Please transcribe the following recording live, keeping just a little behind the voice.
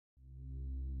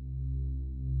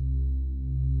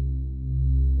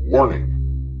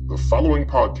Warning: the following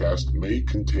podcast may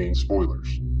contain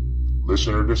spoilers.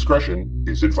 Listener discretion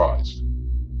is advised.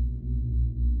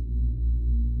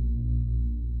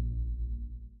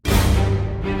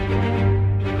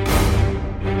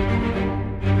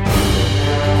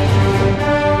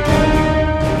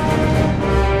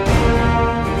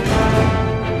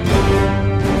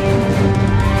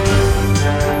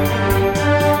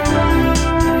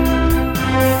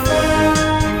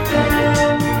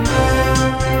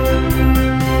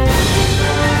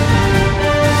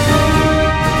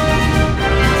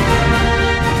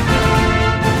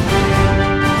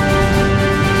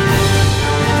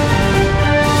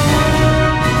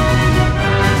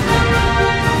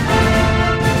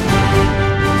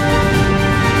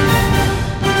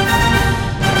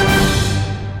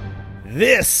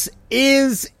 This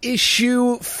is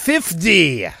issue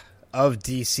 50 of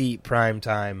DC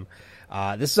Primetime.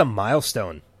 This is a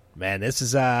milestone, man. This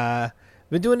is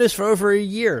been doing this for over a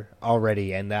year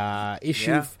already, and not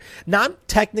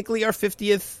technically our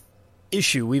 50th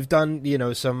issue. We've done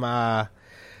some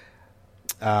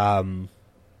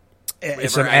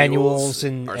annuals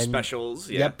and specials.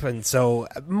 Yeah. Yep, and so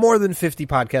more than 50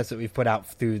 podcasts that we've put out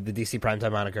through the DC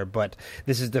Primetime moniker, but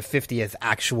this is the 50th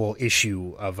actual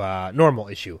issue of normal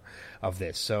issue of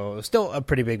this. So still a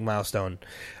pretty big milestone.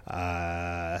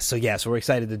 So we're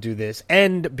excited to do this.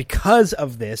 And because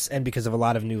of this, and because of a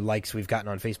lot of new likes we've gotten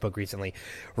on Facebook recently,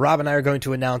 Rob and I are going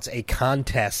to announce a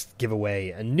contest giveaway,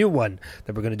 a new one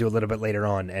that we're going to do a little bit later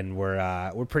on, and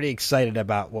we're pretty excited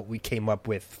about what we came up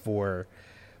with for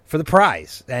the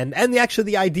prize and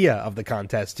the idea of the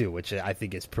contest too, which I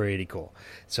think is pretty cool.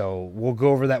 So we'll go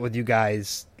over that with you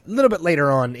guys a little bit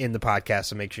later on in the podcast,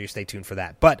 so make sure you stay tuned for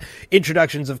that. But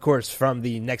introductions, of course, from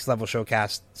the Next Level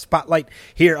Showcast Spotlight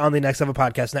here on the Next Level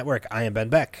Podcast Network. I am Ben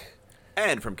Beck.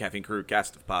 And from Caffeine Crew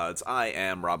Cast of Pods, I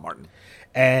am Rob Martin.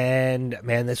 And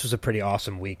man, this was a pretty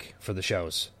awesome week for the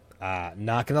shows.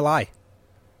 Not gonna lie.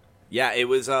 Yeah, it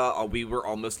was, we were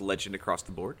almost legend across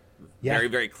the board. Yeah. Very,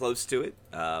 very close to it.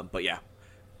 But yeah,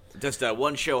 just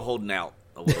one show holding out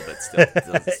a little bit still.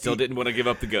 Still didn't want to give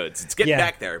up the goods. It's getting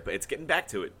back there, but it's getting back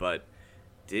to it, but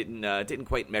didn't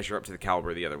quite measure up to the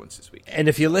caliber of the other ones this week. And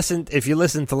if you listened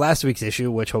to last week's issue,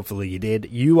 which hopefully you did,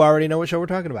 you already know what show we're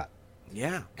talking about.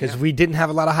 Yeah. Because we didn't have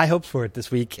a lot of high hopes for it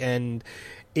this week, and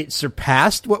it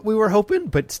surpassed what we were hoping,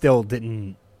 but still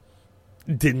didn't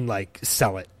like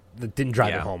sell it. Didn't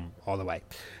drive it home all the way.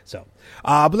 So,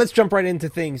 but let's jump right into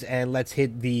things and let's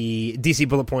hit the DC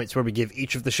bullet points, where we give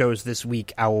each of the shows this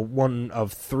week our 1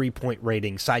 of 3 point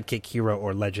rating, sidekick, hero,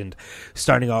 or legend.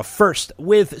 Starting off first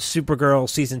with Supergirl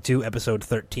Season 2, Episode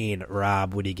 13.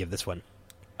 Rob, what do you give this one?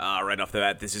 Right off the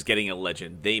bat, this is getting a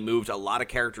legend. They moved a lot of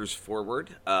characters forward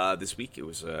this week. It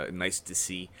was nice to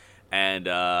see. And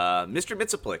Mr.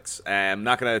 Mitsiplex, I'm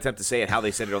not going to attempt to say it how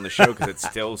they said it on the show because it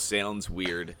still sounds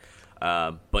weird.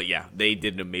 But yeah, they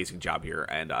did an amazing job here,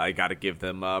 and I got to give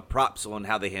them props on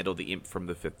how they handled the imp from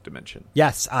the fifth dimension.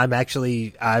 Yes, I'm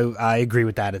actually I agree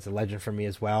with that. It's a legend for me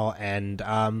as well, and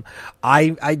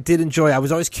I did enjoy. I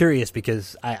was always curious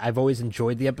because I've always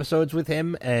enjoyed the episodes with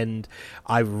him, and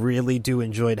I really do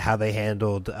enjoyed how they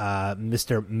handled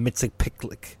Mr.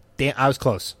 Mitsiplex. Damn, I was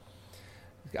close.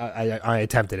 I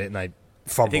attempted it and I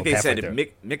fumbled. I think they said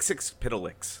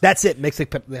Mixix-Piddlix. That's it,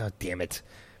 Mixix-Piddlix. Oh, damn it,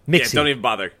 Mixie. Yeah, don't even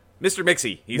bother. Mr.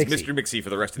 Mixie. He's Mixie. Mr. Mixie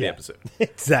for the rest of the episode.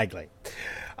 Exactly.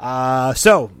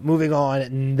 So, moving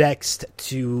on next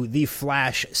to The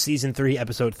Flash, Season 3,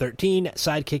 Episode 13,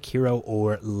 Sidekick, Hero,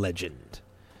 or Legend.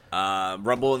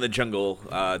 Rumble in the Jungle,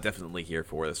 definitely here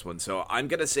for this one. So I'm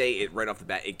going to say it right off the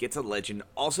bat. It gets a legend.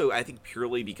 Also, I think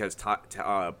purely because Tom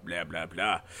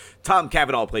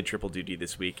Cavanaugh played triple duty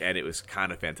this week, and it was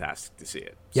kind of fantastic to see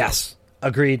it. So. Yes.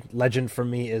 Agreed. Legend for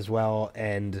me as well.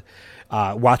 And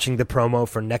watching the promo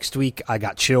for next week, I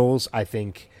got chills. I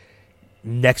think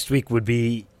next week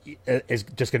is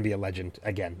just going to be a legend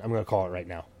again. I'm going to call it right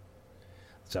now.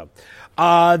 So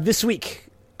this week,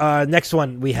 next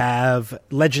one, we have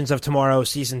Legends of Tomorrow,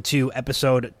 Season 2,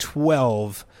 Episode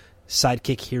 12,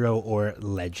 Sidekick, Hero, or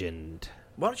Legend.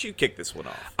 Why don't you kick this one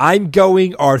off? I'm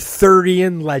going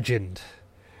Arthurian Legend.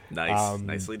 Nice.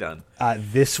 Nicely done.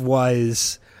 This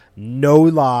was... no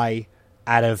lie,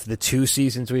 out of the 2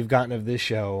 seasons we've gotten of this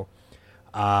show,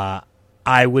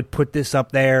 I would put this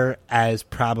up there as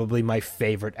probably my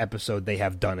favorite episode they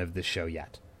have done of this show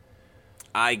yet.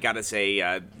 I gotta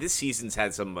say, this season's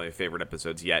had some of my favorite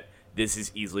episodes yet. This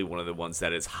is easily one of the ones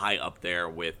that is high up there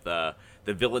with the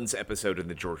Villains episode and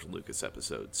the George Lucas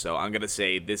episode. So I'm gonna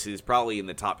say this is probably in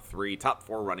the top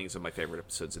 4 runnings of my favorite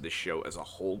episodes of this show as a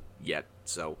whole yet.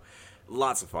 So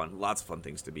Lots of fun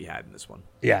things to be had in this one.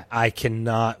 Yeah, I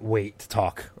cannot wait to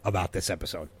talk about this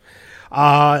episode.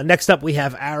 Next up, we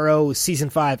have Arrow Season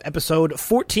 5, Episode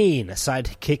 14,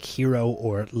 Sidekick, Hero,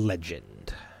 or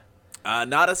Legend.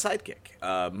 Not a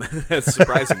sidekick,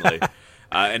 surprisingly.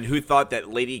 And who thought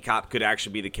that Lady Cop could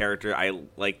actually be the character I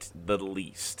liked the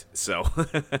least? So,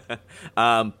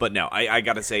 but no, I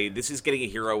gotta say, this is getting a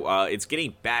hero. It's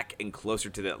getting back and closer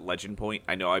to that legend point.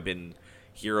 I know I've been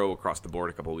hero across the board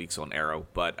a couple of weeks on Arrow,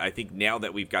 but I think now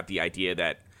that we've got the idea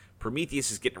that Prometheus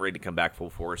is getting ready to come back full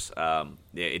force,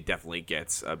 it definitely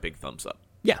gets a big thumbs up.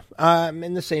 Yeah, I'm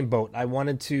in the same boat. I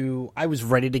was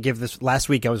ready to give this, last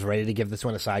week I was ready to give this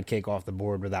one a sidekick off the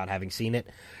board without having seen it.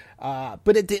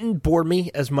 But it didn't bore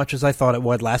me as much as I thought it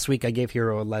would. Last week I gave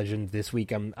Hero a Legend. This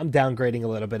week I'm downgrading a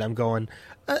little bit. I'm going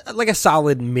like a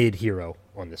solid mid-hero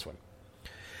on this one.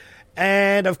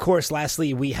 And, of course,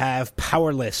 lastly, we have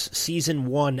Powerless, Season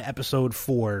 1, Episode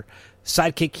 4,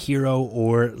 Sidekick, Hero,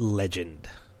 or Legend.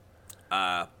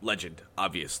 Legend,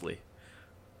 obviously.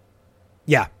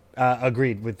 Yeah,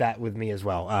 agreed with that with me as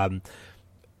well.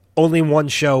 Only one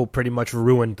show pretty much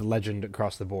ruined Legend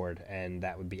across the board, and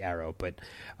that would be Arrow. But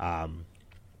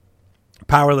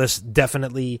Powerless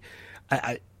definitely...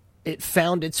 it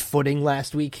found its footing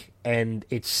last week, and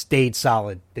it stayed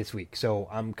solid this week. So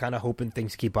I'm kind of hoping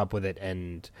things keep up with it,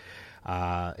 and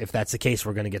if that's the case,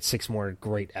 we're going to get 6 more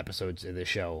great episodes of this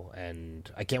show,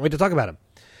 and I can't wait to talk about them.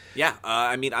 Yeah,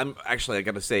 I mean, I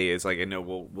got to say, is like, I know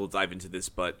we'll dive into this,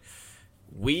 but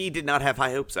we did not have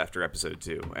high hopes after episode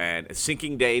 2, and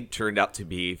Sinking Day turned out to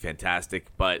be fantastic,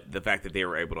 but the fact that they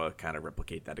were able to kind of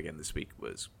replicate that again this week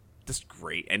was just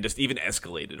great, and just even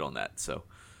escalated on that, so...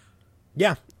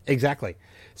 Yeah, exactly.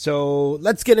 So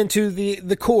let's get into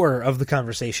the core of the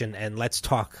conversation, and let's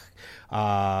talk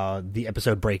the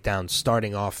episode breakdown.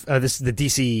 Starting off, this is the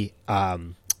DC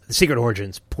the Secret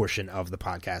Origins portion of the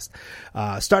podcast.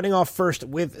 Starting off first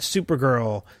with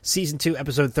Supergirl, Season 2,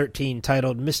 Episode 13,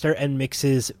 titled Mr. and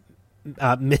Mrs.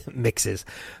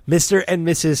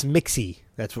 Mixie.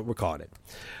 That's what we're calling it.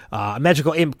 A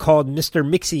magical imp called Mr.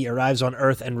 Mixie arrives on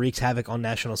Earth and wreaks havoc on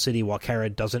National City while Kara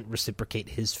doesn't reciprocate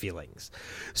his feelings.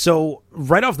 So,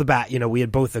 right off the bat, we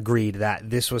had both agreed that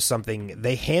this was something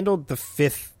they handled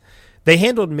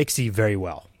Mixie very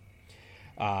well.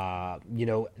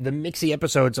 The Mixie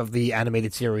episodes of the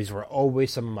animated series were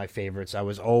always some of my favorites. I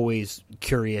was always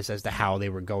curious as to how they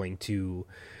were going to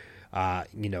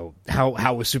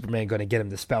how was Superman going to get him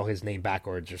to spell his name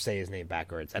backwards or say his name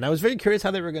backwards? And I was very curious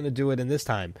how they were going to do it in this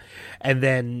time. And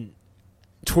then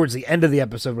towards the end of the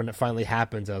episode, when it finally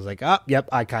happens, I was like, oh, yep,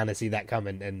 I kind of see that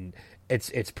coming. And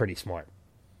it's pretty smart.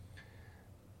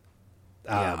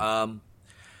 I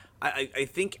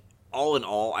think all in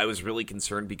all, I was really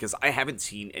concerned because I haven't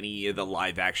seen any of the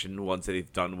live action ones that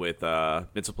they've done with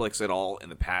Mxyzptlk at all in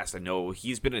the past. I know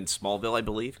he's been in Smallville, I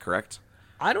believe, correct?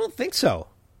 I don't think so.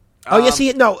 Oh yes,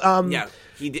 he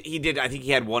did. I think he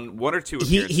had one or two.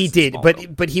 He did,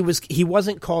 but he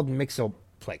wasn't called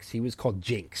Mxyzptlk. He was called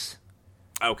Jinx.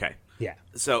 Okay. Yeah.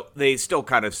 So they still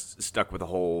kind of stuck with the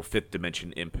whole fifth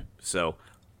dimension imp. So,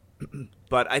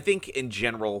 but I think in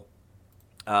general,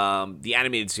 the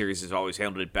animated series has always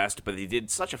handled it best. But they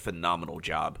did such a phenomenal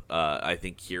job. I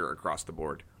think here across the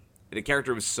board, the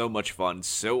character was so much fun,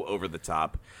 so over the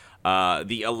top.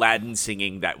 The Aladdin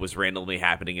singing that was randomly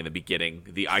happening in the beginning,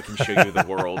 the I can show you the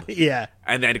world. Yeah.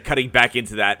 And then cutting back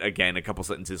into that again a couple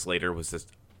sentences later was just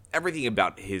everything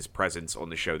about his presence on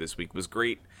the show this week was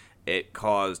great. It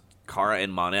caused Kara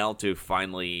and Mon-El to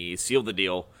finally seal the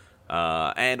deal.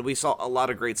 And we saw a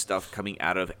lot of great stuff coming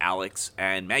out of Alex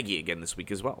and Maggie again this week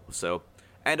as well. So,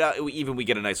 and we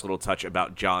get a nice little touch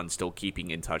about John still keeping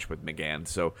in touch with M'gann.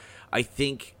 So I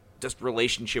think... just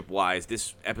relationship-wise,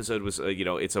 this episode was,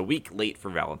 it's a week late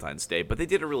for Valentine's Day, but they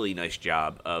did a really nice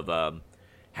job of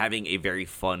having a very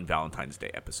fun Valentine's Day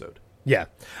episode. Yeah.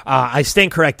 I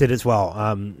stand corrected as well.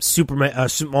 Superman,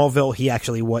 Smallville,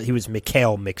 he was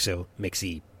Mikhail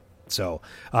Mixie. So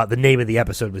the name of the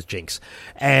episode was Jinx.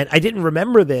 And I didn't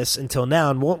remember this until now,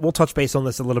 and we'll touch base on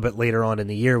this a little bit later on in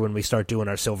the year when we start doing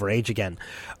our Silver Age again.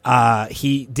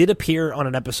 He did appear on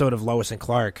an episode of Lois and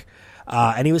Clark,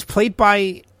 and he was played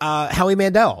by Howie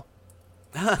Mandel.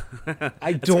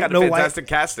 I don't know why. Fantastic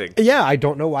casting. Yeah, I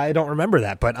don't know why I don't remember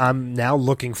that, but I'm now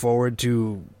looking forward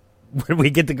to when we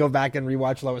get to go back and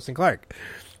rewatch Lois and Clark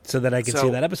so that I can see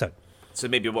that episode. So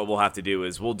maybe what we'll have to do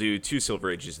is we'll do 2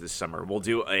 Silver Ages this summer. We'll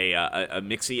do a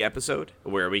Mixie episode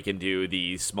where we can do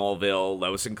the Smallville,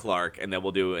 Lois and Clark, and then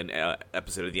we'll do an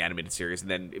episode of the animated series. And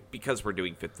then because we're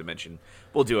doing Fifth Dimension,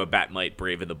 we'll do a Batmite,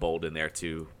 Brave and the Bold in there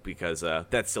too, because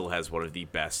that still has one of the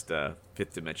best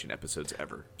Fifth Dimension episodes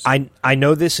ever. So. I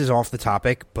know this is off the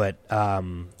topic, but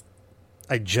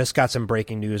I just got some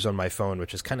breaking news on my phone,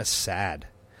 which is kind of sad.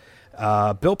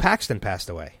 Bill Paxton passed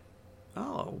away.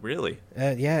 Oh, really?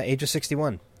 Yeah, age of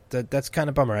 61. That's kind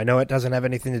of bummer. I know it doesn't have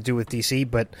anything to do with DC,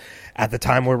 but at the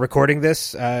time we're recording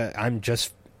this, I'm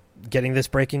just getting this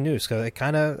breaking news, so it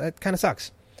kind of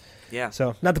sucks. Yeah.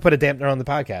 So not to put a dampener on the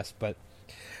podcast, but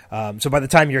so by the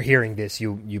time you're hearing this,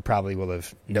 you probably will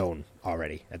have known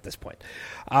already at this point.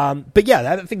 But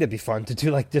yeah, I think that'd be fun to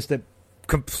do, like just a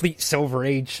complete Silver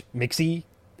Age Mixie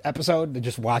episode to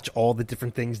just watch all the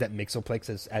different things that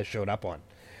Mixoplex has showed up on.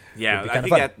 Yeah, I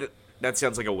think that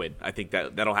sounds like a win. I think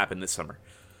that'll happen this summer.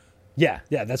 Yeah,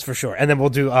 that's for sure. And then we'll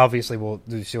do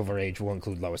Silver Age. We'll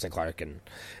include Lois and Clark and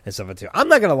stuff too. I'm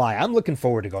not gonna lie, I'm looking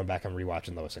forward to going back and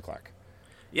rewatching Lois and Clark.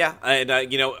 Yeah, and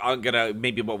I'm gonna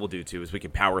maybe what we'll do too is we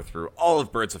can power through all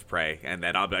of Birds of Prey, and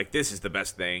then I'll be like, this is the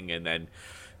best thing, and then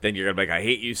you're gonna be like, I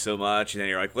hate you so much, and then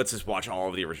you're like, let's just watch all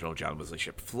of the original John Wesley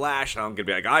Shipp Flash, and I'm gonna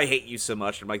be like, I hate you so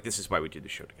much, and I'm like, this is why we do the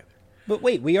show together. But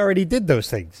wait, we already did those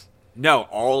things. No,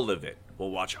 all of it. We'll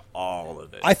watch all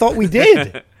of it. I thought we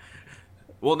did.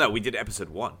 Well, no, we did episode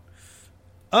 1.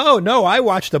 Oh, no, I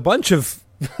watched a bunch of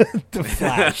The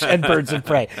Flash and Birds of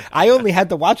Prey. I only had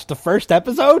to watch the first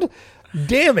episode?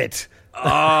 Damn it.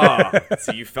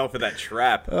 So you fell for that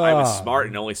trap. I was smart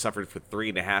and only suffered for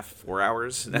 4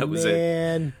 hours. That was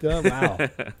it. Wow.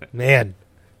 Man,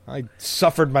 I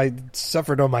suffered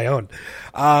on my own.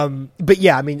 But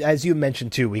yeah, I mean, as you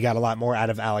mentioned too, we got a lot more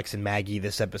out of Alex and Maggie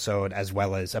this episode, as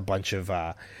well as a bunch of,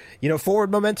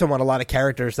 forward momentum on a lot of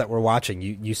characters that we're watching.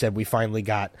 You said we finally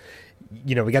got,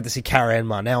 we got to see Kara and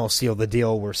Mon-El seal the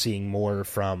deal. We're seeing more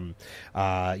from,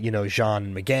 Jean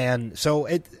and McGann. So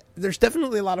there's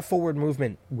definitely a lot of forward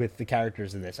movement with the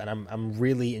characters in this, and I'm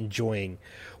really enjoying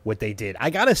what they did. I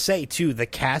gotta say too, the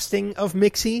casting of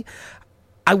Mixie,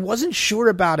 I wasn't sure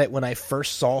about it when I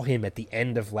first saw him at the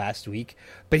end of last week,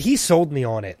 but he sold me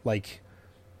on it. Like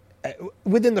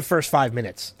within the first 5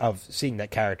 minutes of seeing that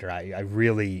character, I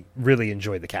really, really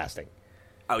enjoyed the casting.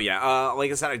 Oh yeah,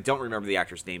 like I said, I don't remember the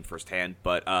actor's name firsthand,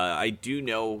 but I do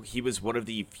know he was one of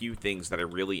the few things that I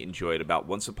really enjoyed about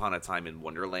Once Upon a Time in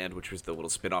Wonderland, which was the little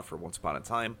spinoff for Once Upon a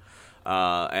Time.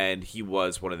 And he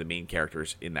was one of the main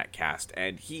characters in that cast,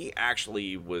 and he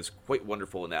actually was quite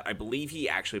wonderful in that. I believe he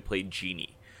actually played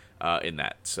Genie in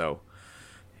that, so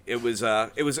it was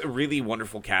a really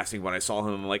wonderful casting. When I saw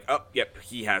him, I'm like, oh, yep,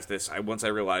 he has this. Once I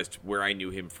realized where I knew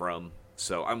him from,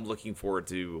 so I'm looking forward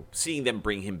to seeing them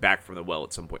bring him back from the well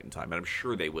at some point in time, and I'm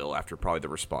sure they will after probably the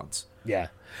response. Yeah.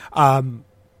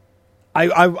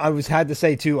 I was had to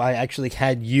say too, I actually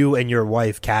had you and your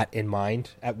wife Kat in mind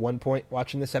at one point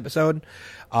watching this episode,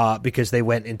 because they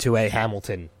went into a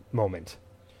Hamilton moment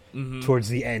towards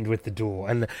the end with the duel,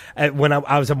 and when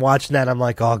I was watching that, I'm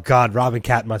like, oh god, Rob and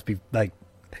Kat must be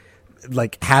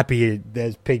like happy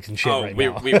as pigs and shit right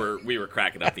now. we were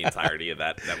cracking up the entirety of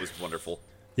that. That was wonderful.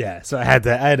 Yeah, so I had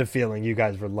a feeling you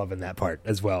guys were loving that part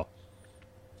as well.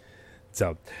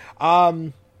 So,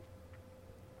 I'm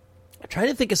trying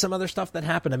to think of some other stuff that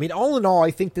happened. I mean, all in all, I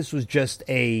think this was just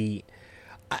a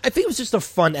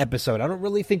fun episode. I don't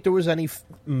really think there was any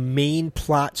main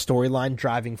plot storyline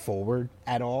driving forward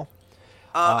at all.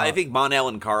 I think Mon-El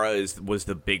and Kara was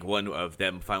the big one of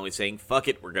them finally saying, fuck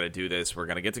it, we're going to do this. We're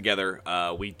going to get together.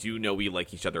 We do know we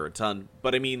like each other a ton.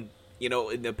 But I mean,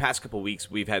 in the past couple weeks,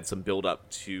 we've had some build up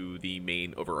to the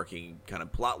main overarching kind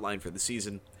of plot line for the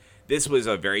season. This was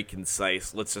a very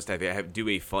concise, let's just do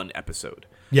a fun episode.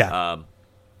 Yeah.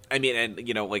 I mean,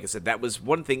 and, like I said, that was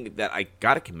one thing that I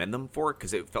got to commend them for,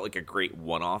 because it felt like a great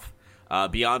one-off.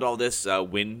 Beyond all this,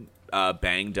 Wynn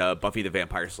banged Buffy the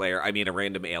Vampire Slayer. I mean, a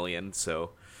random alien,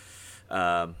 so...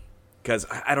 because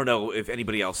I don't know if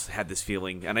anybody else had this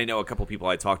feeling, and I know a couple people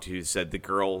I talked to who said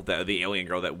the alien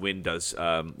girl that Wynn does,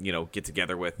 get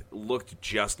together with, looked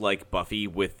just like Buffy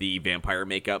with the vampire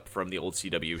makeup from the old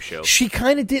CW show. She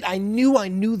kind of did. I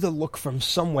knew the look from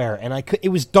somewhere, and it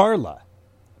was Darla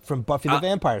from Buffy the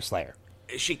Vampire Slayer.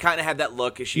 She kind of had that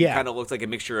look. She kind of looked like a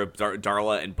mixture of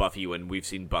Darla and Buffy when we've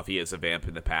seen Buffy as a vamp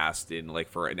in the past,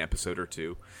 for an episode or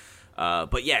two.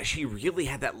 But yeah, she really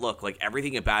had that look. Like,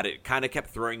 everything about it kind of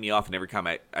kept throwing me off, and every time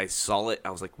I saw it,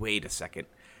 I was like, wait a second.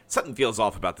 Something feels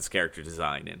off about this character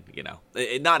design,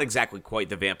 and, not exactly quite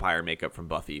the vampire makeup from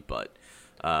Buffy, but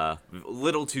a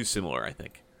little too similar, I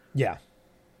think. Yeah.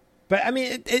 But I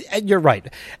mean, you're right.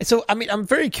 So I mean, I'm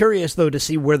very curious though to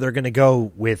see where they're going to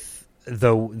go with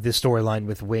the storyline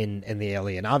with Wynn and the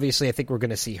alien. Obviously, I think we're going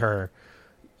to see her,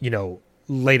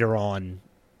 later on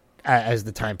as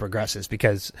the time progresses,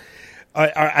 because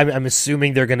I'm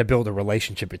assuming they're going to build a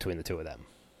relationship between the two of them.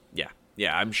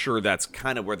 Yeah, I'm sure that's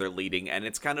kind of where they're leading, and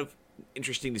it's kind of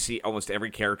interesting to see almost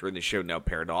every character in the show now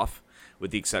paired off,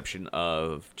 with the exception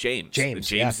of James.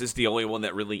 James is the only one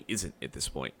that really isn't at this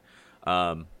point.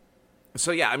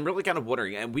 So yeah, I'm really kind of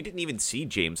wondering, and we didn't even see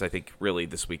James, I think, really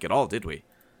this week at all, did we?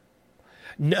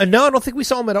 No, I don't think we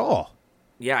saw him at all.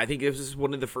 Yeah, I think this is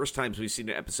one of the first times we've seen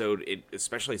an episode,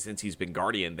 especially since he's been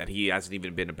Guardian, that he hasn't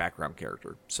even been a background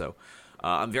character. So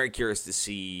I'm very curious to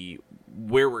see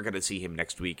where we're going to see him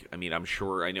next week. I mean,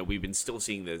 I know we've been still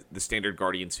seeing the standard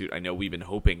Guardian suit. I know we've been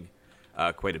hoping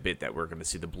quite a bit that we're going to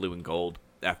see the blue and gold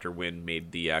after Wynn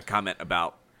made the comment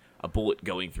about a bullet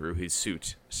going through his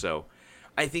suit. So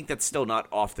I think that's still not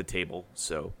off the table,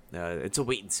 so it's a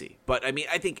wait and see. But, I mean,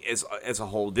 I think as a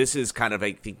whole, this is kind of,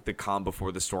 I think, the calm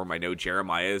before the storm. I know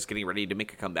Jeremiah is getting ready to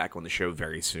make a comeback on the show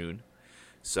very soon.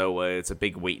 So it's a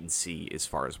big wait and see as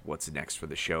far as what's next for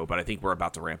the show. But I think we're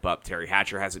about to ramp up. Terry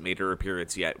Hatcher hasn't made her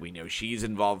appearance yet. We know she's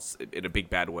involved in a big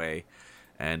bad way.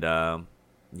 And,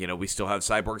 we still have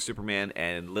Cyborg Superman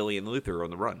and Lillian Luthor on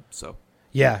the run. So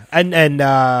yeah, and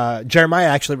Jeremiah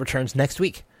actually returns next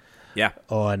week. Yeah.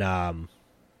 On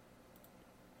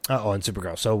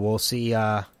Supergirl. So we'll see.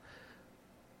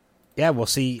 We'll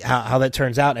see how that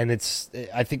turns out. And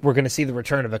I think we're going to see the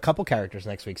return of a couple characters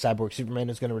next week. Cyborg Superman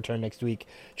is going to return next week.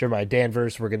 Jeremiah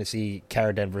Danvers. We're going to see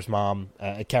Kara Danvers' mom,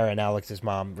 Kara and Alex's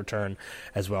mom, return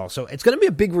as well. So it's going to be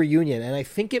a big reunion. And I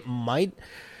think it might.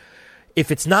 If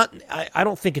it's not, I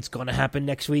don't think it's going to happen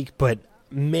next week. But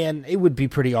man, it would be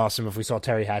pretty awesome if we saw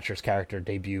Terry Hatcher's character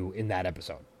debut in that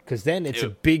episode. Because then it's a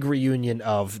big reunion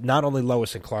of not only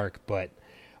Lois and Clark, but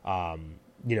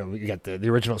you got the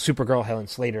original Supergirl, Helen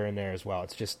Slater, in there as well.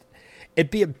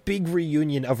 It'd be a big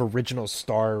reunion of original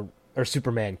Star or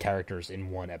Superman characters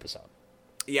in one episode.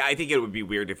 Yeah, I think it would be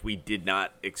weird if we did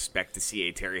not expect to see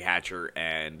a Terry Hatcher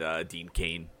and Dean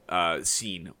Cain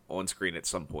scene on screen at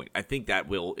some point. I think that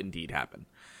will indeed happen.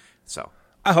 So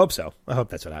I hope so. I hope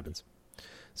that's what happens.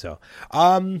 So,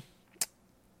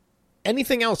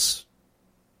 anything else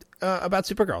about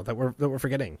Supergirl that we're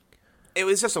forgetting? It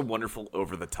was just a wonderful,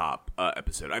 over-the-top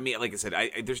episode. I mean, like I said,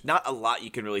 there's not a lot you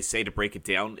can really say to break it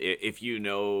down. If you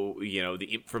know the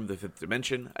imp from the fifth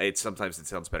dimension, sometimes it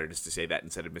sounds better just to say that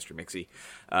instead of Mr. Mixie.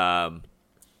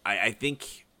 I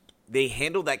think they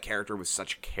handled that character with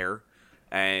such care,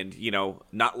 and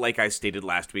not like I stated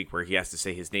last week where he has to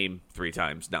say his name 3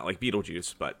 times, not like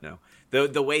Beetlejuice, but no,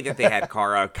 the way that they had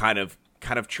Kara kind of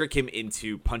trick him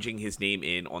into punching his name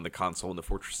in on the console in the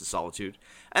Fortress of Solitude.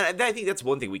 And I think that's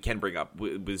one thing we can bring up,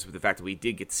 was the fact that we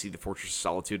did get to see the Fortress of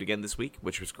Solitude again this week,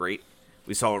 which was great.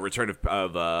 We saw a return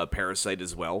of Parasite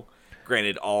as well.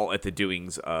 Granted, all at the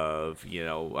doings of,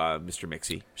 Mr.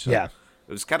 Mixie. So yeah.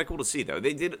 It was kind of cool to see, though.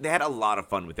 They had a lot of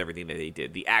fun with everything that they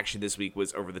did. The action this week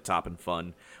was over the top and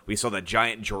fun. We saw that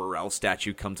giant Jor-El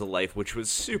statue come to life, which was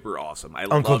super awesome. I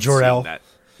Uncle loved Jor-El. seeing that.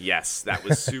 Yes, that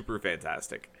was super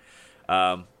fantastic.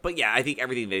 But yeah, I think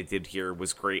everything they did here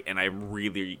was great, and I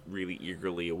really, really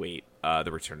eagerly await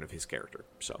the return of his character.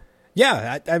 So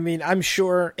yeah, I mean, I'm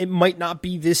sure it might not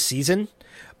be this season,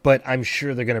 but I'm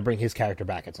sure they're going to bring his character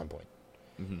back at some point.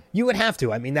 Mm-hmm. You would have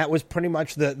to. I mean, that was pretty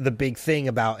much the big thing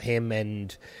about him.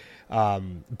 And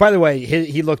by the way,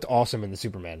 he looked awesome in the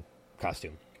Superman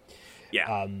costume.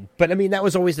 Yeah. But I mean, that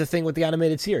was always the thing with the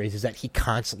animated series, is that he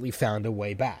constantly found a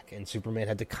way back, and Superman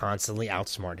had to constantly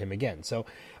outsmart him again. So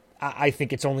I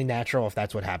think it's only natural if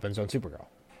that's what happens on Supergirl.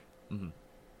 Mm-hmm.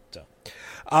 So,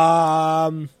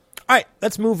 all right,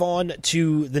 let's move on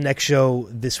to the next show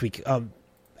this week.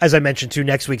 As I mentioned,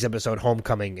 next week's episode,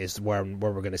 Homecoming, is where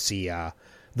we're going to see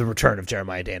the return of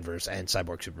Jeremiah Danvers and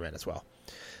Cyborg Superman as well.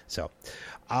 So,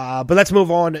 but let's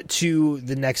move on to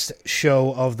the next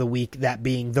show of the week, that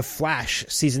being The Flash,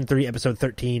 Season 3, Episode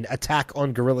 13, Attack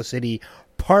on Gorilla City,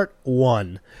 Part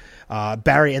 1.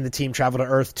 Barry and the team travel to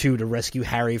Earth 2 to rescue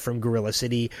Harry from Gorilla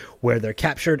City, where they're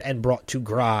captured and brought to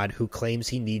Grodd, who claims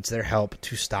he needs their help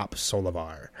to stop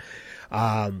Solovar.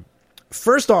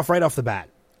 First off, right off the bat,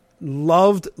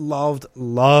 loved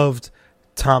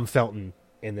Tom Felton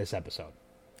in this episode.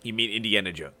 You mean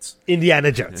Indiana Jones?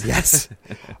 Indiana Jones, yes.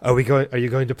 Are you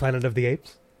going to Planet of the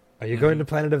Apes? Are you going to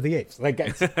Planet of the Apes? Like,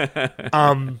 guys,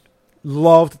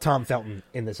 loved Tom Felton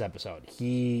in this episode.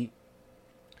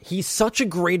 He's such a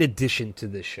great addition to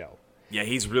this show. Yeah,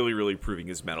 he's really, really proving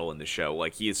his mettle in the show.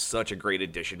 Like, he is such a great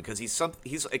addition because he's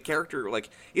a character, like,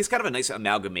 he's kind of a nice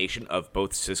amalgamation of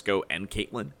both Cisco and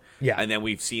Caitlin. Yeah. And then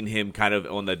we've seen him kind of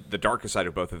on the darker side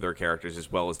of both of their characters,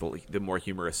 as well as the more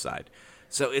humorous side.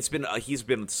 So he's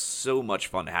been so much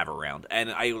fun to have around,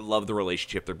 and I love the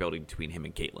relationship they're building between him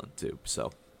and Caitlin too.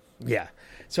 So yeah,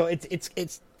 so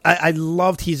I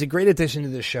loved. He's a great addition to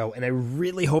the show, and I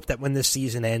really hope that when this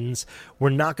season ends, we're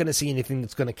not going to see anything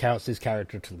that's going to cause his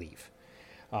character to leave.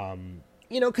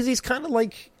 Because he's kind of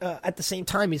like at the same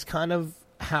time, he's kind of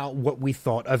what we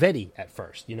thought of Eddie at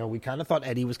first. We kind of thought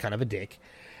Eddie was kind of a dick,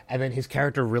 and then his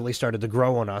character really started to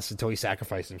grow on us until he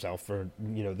sacrificed himself for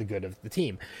the good of the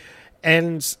team.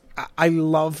 And I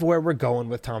love where we're going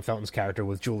with Tom Felton's character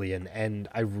with Julian, and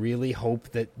I really hope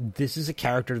that this is a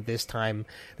character this time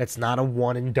that's not a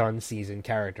one-and-done season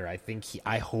character.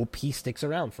 I hope he sticks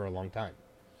around for a long time.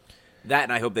 That,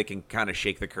 and I hope they can kind of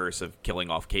shake the curse of killing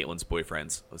off Caitlin's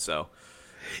boyfriends. So,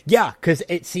 yeah, because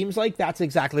it seems like that's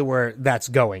exactly where that's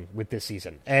going with this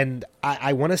season. And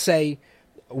I want to say,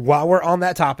 while we're on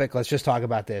that topic, let's just talk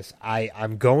about this.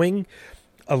 I'm going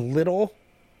a little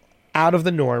out of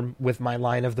the norm with my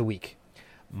line of the week.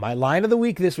 My line of the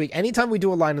week this week, anytime we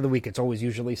do a line of the week, it's always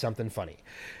usually something funny.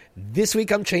 This week,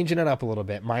 I'm changing it up a little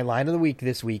bit. My line of the week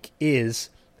this week is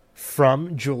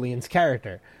from Julian's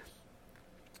character.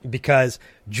 Because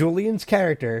Julian's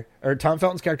character, or Tom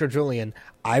Felton's character, Julian,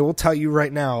 I will tell you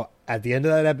right now, at the end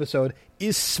of that episode,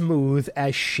 is smooth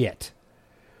as shit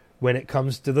when it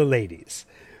comes to the ladies.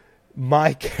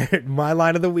 My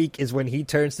line of the week is when he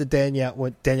turns to Danielle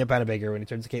Panabaker, when he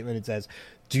turns to Caitlin and says,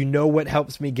 "Do you know what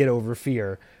helps me get over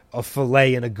fear? A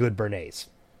filet and a good Bernays."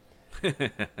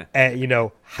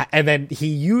 And then he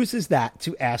uses that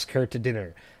to ask her to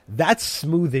dinner. That's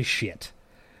smooth as shit.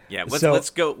 Yeah, let's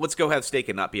go have steak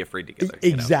and not be afraid together.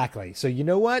 Exactly. So you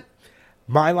know what?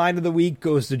 My line of the week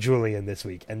goes to Julian this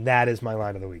week, and that is my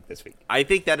line of the week this week. I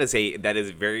think that is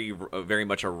very very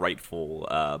much a rightful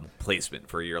placement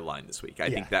for your line this week. I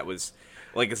think that was,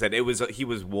 like I said, he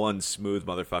was one smooth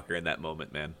motherfucker in that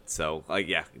moment, man. So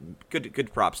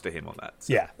good props to him on that.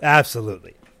 So. Yeah,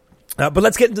 absolutely. But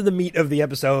let's get into the meat of the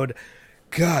episode.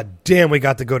 God damn, we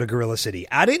got to go to Gorilla City.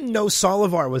 I didn't know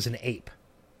Solivar was an ape.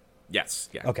 Yes.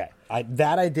 Yeah. Okay. I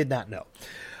did not know.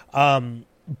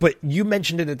 But you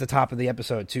mentioned it at the top of the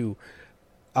episode, too.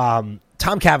 Tom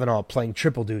Cavanaugh playing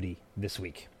triple duty this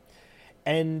week.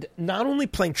 And not only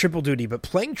playing triple duty, but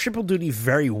playing triple duty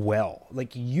very well.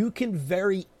 Like, you can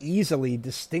very easily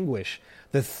distinguish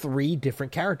the three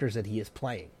different characters that he is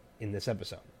playing in this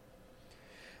episode.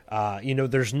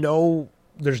 There's no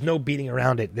beating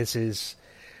around it.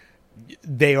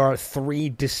 They are three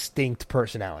distinct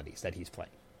personalities that he's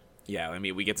playing. Yeah, I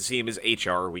mean, we get to see him as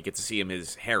HR, we get to see him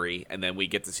as Harry, and then we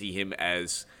get to see him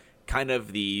as kind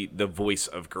of the voice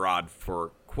of Grodd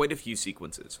for quite a few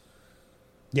sequences.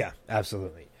 Yeah,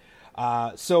 absolutely.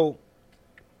 So,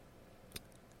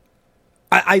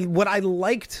 what I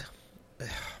liked,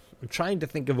 I'm trying to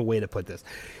think of a way to put this.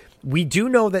 We do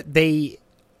know that we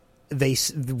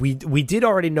did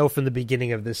already know from the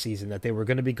beginning of this season that they were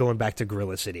going to be going back to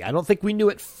Gorilla City. I don't think we knew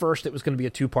at first it was going to be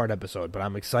a 2-part episode, but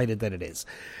I'm excited that it is.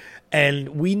 And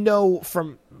we know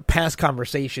from past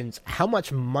conversations how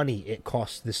much money it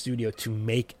costs the studio to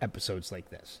make episodes like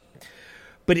this.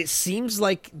 But it seems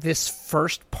like this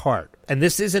first part, and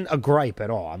this isn't a gripe at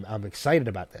all, I'm excited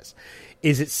about this,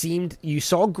 is it seemed you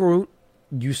saw Groot,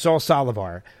 you saw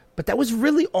Solivar, but that was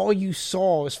really all you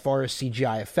saw as far as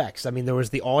CGI effects. I mean, there was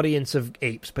the audience of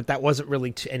apes, but that wasn't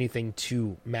really anything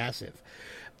too massive.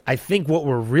 I think what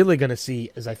we're really going to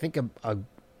see is, I think, a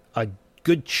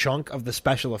good chunk of the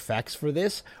special effects for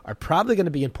this are probably going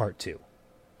to be in part 2.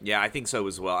 Yeah, I think so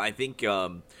as well. I think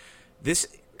this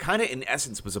kind of, in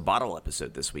essence, was a bottle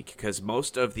episode this week, because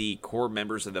most of the core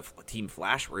members of the Team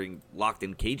Flash were locked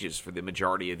in cages for the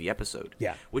majority of the episode.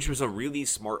 Yeah. Which was a really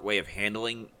smart way of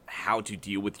handling how to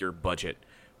deal with your budget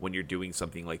when you're doing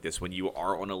something like this, when you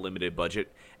are on a limited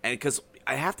budget. And because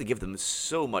I have to give them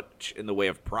so much in the way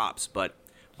of props, but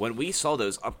when we saw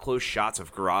those up-close shots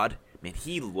of Grodd, man,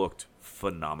 he looked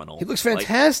phenomenal. He looks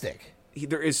fantastic.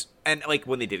 And like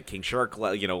when they did King Shark,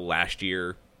 last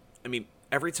year, I mean,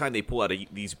 every time they pull out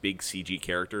these big CG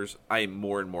characters, I am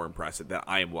more and more impressed that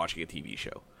I am watching a TV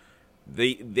show.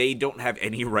 They don't have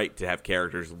any right to have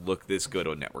characters look this good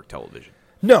on network television.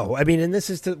 No, I mean, and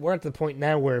we're at the point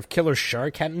now where if Killer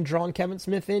Shark hadn't drawn Kevin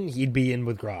Smith in, he'd be in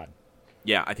with Grodd.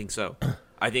 Yeah, I think so.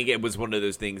 I think it was one of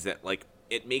those things that, like,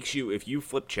 it makes you, if you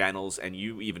flip channels and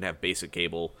you even have basic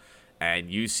cable and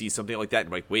you see something like that, and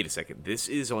you're like, wait a second, this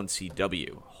is on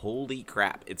CW. Holy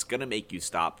crap. It's going to make you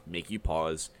stop, make you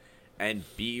pause, and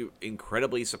be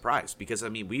incredibly surprised. Because, I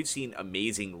mean, we've seen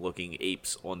amazing-looking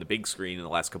apes on the big screen in the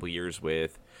last couple of years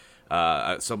with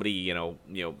somebody,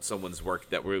 someone's work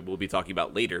that we'll be talking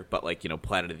about later, but like,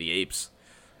 Planet of the Apes,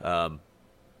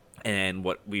 and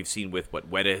what we've seen with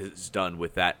what Weta has done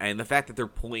with that, and the fact that they're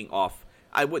pulling off,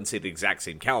 I wouldn't say the exact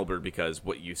same caliber, because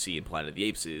what you see in Planet of the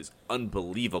Apes is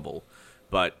unbelievable,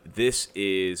 but this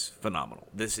is phenomenal.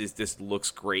 This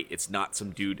looks great. It's not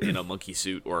some dude in a monkey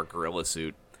suit or a gorilla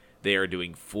suit. They are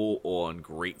doing full-on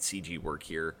great CG work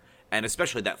here, and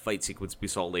especially that fight sequence we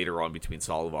saw later on between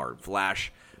Solovar and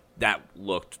Flash, that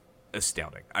looked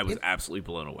astounding. I was absolutely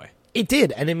blown away. It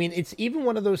did, and I mean, it's even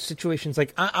one of those situations,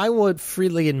 like, I would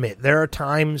freely admit, there are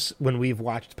times when we've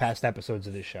watched past episodes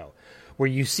of this show where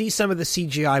you see some of the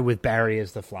CGI with Barry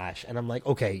as the Flash, and I'm like,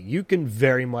 okay, you can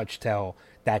very much tell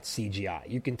that's CGI.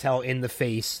 You can tell in the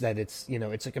face that it's,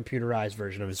 it's a computerized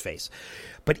version of his face.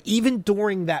 But even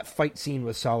during that fight scene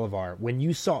with Solovar, when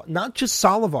you saw, not just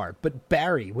Solovar, but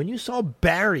Barry, when you saw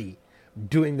Barry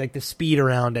doing, like, the speed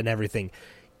around and everything,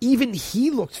 even he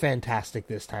looked fantastic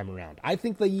this time around. I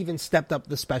think they even stepped up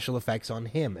the special effects on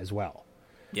him as well.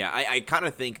 Yeah, I kind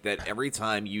of think that every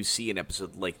time you see an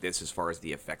episode like this, as far as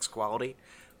the effects quality,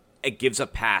 it gives a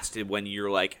pass to when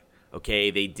you're like,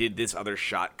 okay, they did this other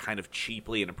shot kind of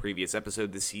cheaply in a previous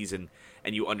episode this season,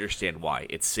 and you understand why.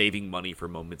 It's saving money for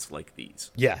moments like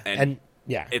these. Yeah, and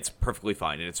yeah, it's perfectly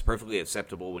fine, and it's perfectly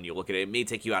acceptable when you look at it. It may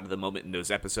take you out of the moment in those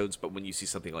episodes, but when you see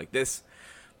something like this,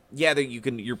 yeah,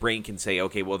 your brain can say,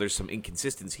 okay, well, there's some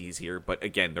inconsistencies here, but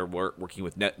again, they're working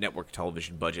with network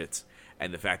television budgets,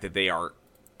 and the fact that they are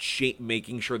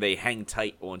making sure they hang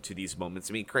tight onto these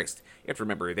moments. I mean, Christ, you have to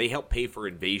remember, they helped pay for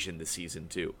Invasion this season,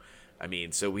 too. I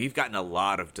mean, so we've gotten a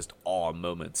lot of just awe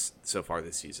moments so far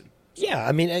this season. Yeah,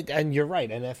 I mean, and you're right,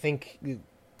 and I think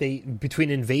between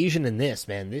Invasion and this,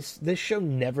 man, this show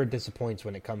never disappoints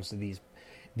when it comes to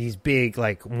these big,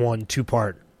 like, 1-2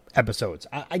 part episodes.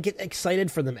 I get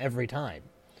excited for them every time.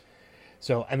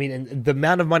 So, I mean, and the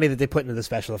amount of money that they put into the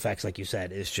special effects, like you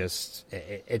said, is just,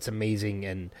 it's amazing,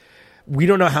 and we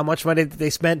don't know how much money that they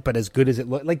spent, but as good as it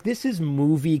looked, like, this is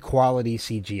movie quality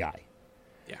CGI.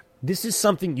 Yeah. This is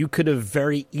something you could have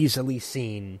very easily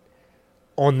seen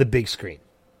on the big screen.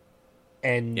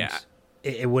 And yeah,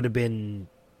 it would have been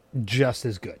just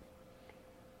as good.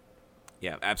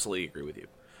 Yeah, absolutely agree with you.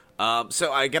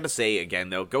 So I got to say again,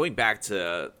 though, going back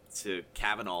to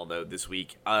Kavanaugh, though, this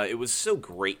week, it was so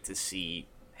great to see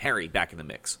Harry back in the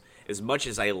mix. As much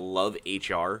as I love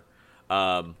HR,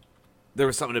 there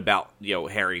was something about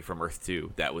Harry from Earth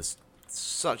 2 that was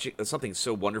something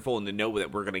so wonderful, and to know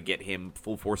that we're going to get him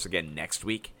full force again next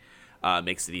week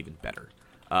makes it even better.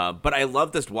 But I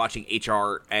love just watching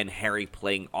HR and Harry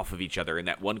playing off of each other in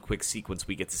that one quick sequence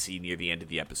we get to see near the end of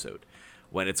the episode,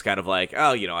 when it's kind of like,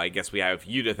 oh, I guess we have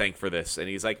you to thank for this. And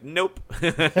he's like, nope,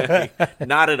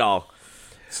 not at all.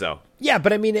 So yeah,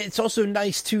 but I mean, it's also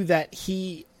nice, too, that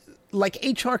he, like,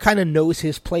 HR kind of knows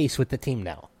his place with the team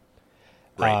now.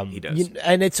 Right, he does.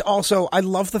 And it's also, I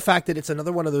love the fact that it's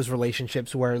another one of those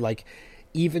relationships where, like,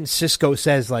 even Cisco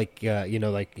says, like,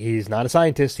 like, he's not a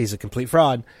scientist, he's a complete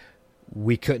fraud.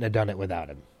 We couldn't have done it without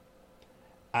him.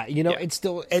 Yeah.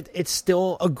 It's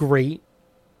still a great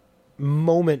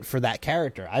moment for that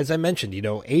character. As I mentioned,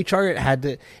 HR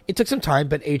it took some time,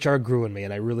 but HR grew in me,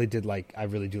 and I really do like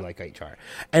HR.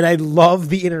 And I love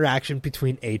the interaction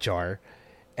between HR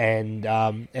and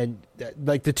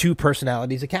like the two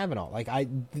personalities of Kavanaugh. Like,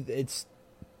 it's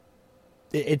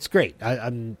great.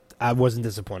 I wasn't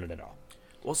disappointed at all.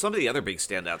 Well, some of the other big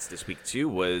standouts this week too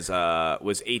was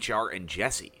HR and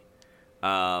Jesse.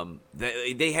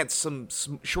 They had some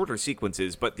shorter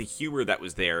sequences, but the humor that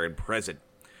was there and present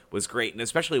was great, and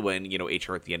especially when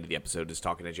HR at the end of the episode is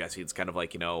talking to Jesse, it's kind of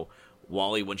like,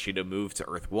 Wally wants you to move to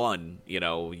Earth 1.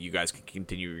 You guys can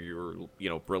continue your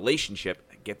relationship,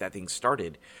 get that thing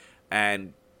started,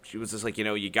 and she was just like,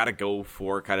 you got to go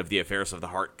for kind of the affairs of the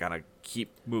heart, kind of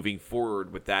keep moving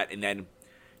forward with that, and then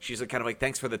she's like, kind of like,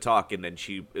 thanks for the talk, and then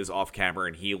she is off camera,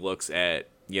 and he looks at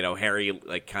Harry,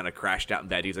 like, kind of crashed out in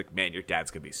bed. He's like, man, your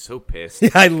dad's going to be so pissed.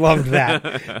 Yeah, I loved that.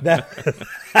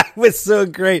 that was so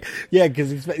great. Yeah,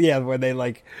 because, when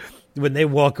they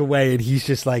walk away and he's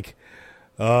just like,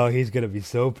 oh, he's going to be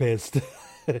so pissed.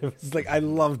 It was like, I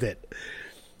loved it.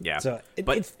 Yeah. So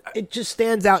it just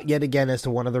stands out yet again as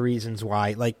to one of the reasons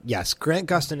why, like, yes, Grant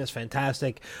Gustin is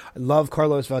fantastic. I love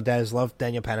Carlos Valdez, love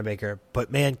Daniel Panabaker.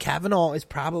 But, man, Kavanaugh is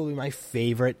probably my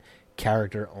favorite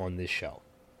character on this show.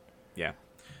 Yeah.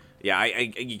 Yeah,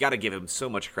 you got to give him so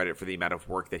much credit for the amount of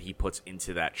work that he puts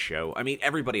into that show. I mean,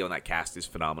 everybody on that cast is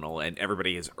phenomenal, and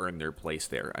everybody has earned their place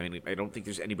there. I mean, I don't think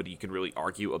there's anybody you can really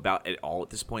argue about at all at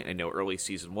this point. I know early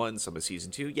season 1, some of season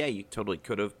 2, yeah, you totally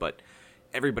could have, but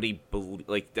everybody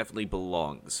definitely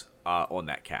belongs on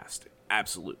that cast.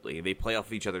 Absolutely, they play off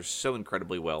of each other so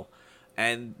incredibly well.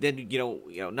 And then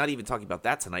not even talking about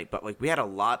that tonight, but like we had a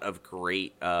lot of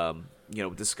great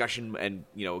discussion and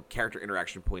character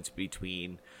interaction points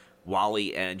between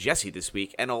Wally and Jesse this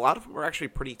week, and a lot of them were actually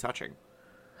pretty touching.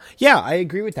 Yeah, I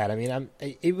agree with that. I mean,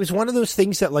 it was one of those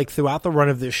things that, like, throughout the run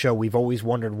of this show, we've always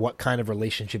wondered what kind of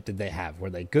relationship did they have?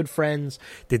 Were they good friends?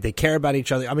 Did they care about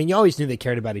each other? I mean, you always knew they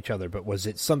cared about each other, but was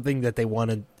it something that they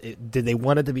wanted? Did they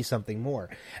want it to be something more?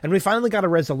 And we finally got a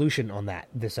resolution on that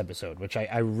this episode, which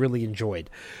I really enjoyed.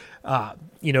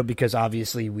 Because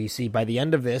obviously we see by the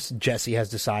end of this, Jessie has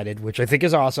decided, which I think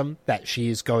is awesome, that she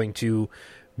is going to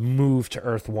move to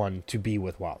Earth-1 to be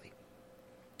with Wally.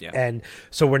 Yeah. And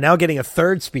so we're now getting a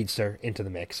third speedster into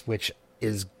the mix, which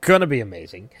is going to be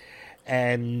amazing.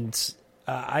 And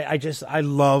I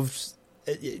loved,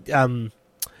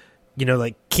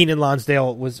 like Kenan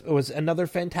Lonsdale was another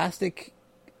fantastic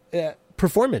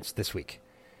performance this week.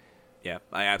 Yeah,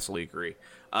 I absolutely agree.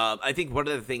 I think one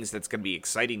of the things that's going to be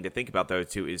exciting to think about, though,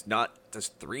 too, is not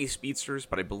just 3 speedsters,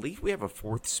 but I believe we have a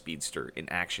 4th speedster in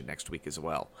action next week as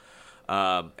well.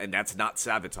 And that's not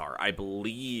Savitar. I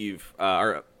believe,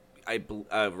 right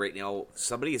now,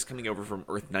 somebody is coming over from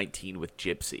Earth-19 with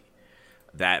Gypsy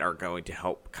that are going to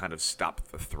help kind of stop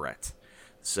the threat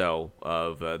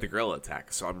of the gorilla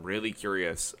attack. So I'm really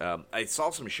curious. I saw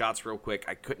some shots real quick.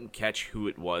 I couldn't catch who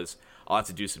it was. I'll have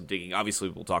to do some digging. Obviously,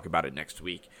 we'll talk about it next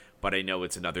week, but I know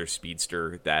it's another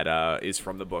speedster that is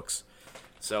from the books.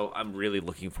 So I'm really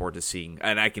looking forward to seeing,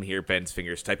 and I can hear Ben's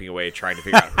fingers typing away, trying to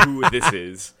figure out who this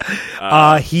is.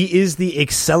 He is the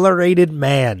Accelerated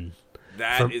Man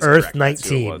from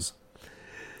Earth-19.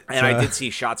 And I did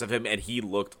see shots of him, and he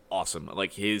looked awesome.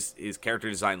 Like his character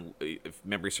design, if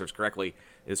memory serves correctly,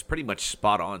 is pretty much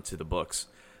spot on to the books.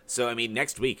 So I mean,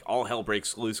 next week all hell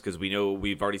breaks loose because we know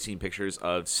we've already seen pictures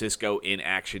of Cisco in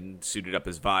action, suited up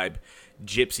as Vibe,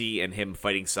 Gypsy and him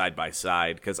fighting side by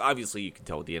side. Because obviously, you can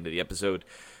tell at the end of the episode,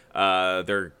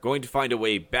 they're going to find a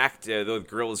way back. The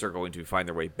gorillas are going to find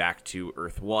their way back to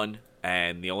Earth-1,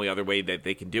 and the only other way that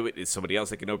they can do it is somebody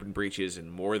else that can open breaches,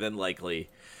 and more than likely,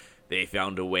 they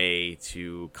found a way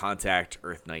to contact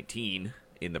Earth-19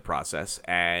 in the process,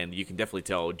 and you can definitely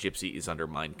tell Gypsy is under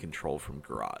mind control from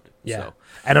Grodd. Yeah, so,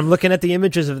 and I'm looking at the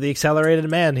images of the Accelerated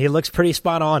Man. He looks pretty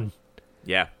spot on.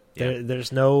 Yeah.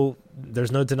 There's no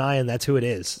denying that's who it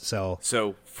is.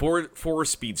 So four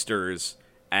speedsters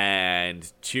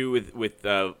and 2 with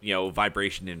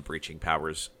vibration and breaching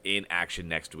powers in action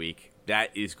next week.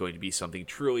 That is going to be something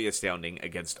truly astounding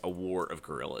against a war of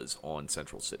gorillas on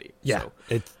Central City. Yeah,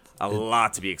 so, a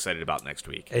lot to be excited about next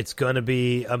week. It's going to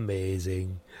be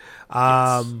amazing.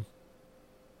 Yes.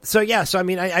 So I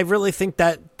mean, I really think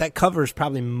that covers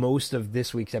probably most of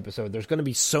this week's episode. There's going to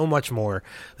be so much more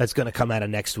that's going to come out of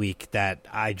next week that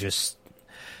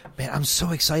I'm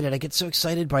so excited. I get so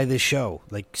excited by this show,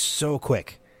 like so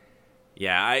quick.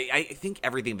 Yeah, I think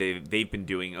everything they've been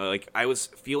doing, like I was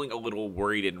feeling a little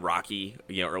worried in Rocky,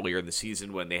 earlier in the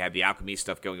season when they had the alchemy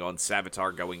stuff going on,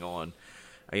 Savitar going on.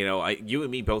 You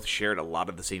and me both shared a lot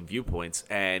of the same viewpoints,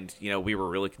 and we were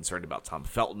really concerned about Tom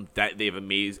Felton. That they've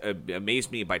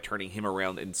amazed me by turning him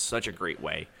around in such a great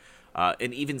way,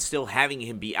 and even still having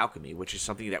him be alchemy, which is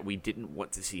something that we didn't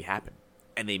want to see happen,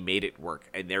 and they made it work,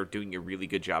 and they're doing a really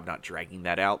good job not dragging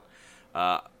that out.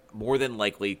 More than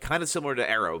likely, kind of similar to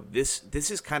Arrow, this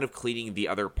is kind of cleaning the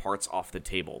other parts off the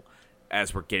table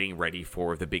as we're getting ready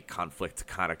for the big conflict to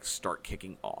kind of start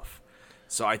kicking off.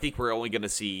 So I think we're only going to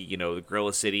see, the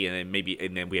Gorilla City, and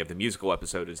then we have the musical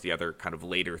episode as the other kind of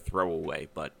later throwaway.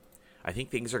 But I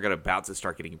think things are about to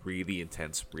start getting really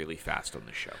intense, really fast on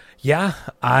the show. Yeah,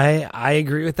 I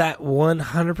agree with that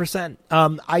 100%.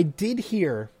 I did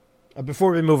hear,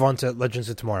 before we move on to Legends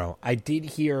of Tomorrow, I did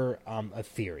hear a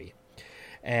theory,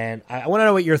 and I want to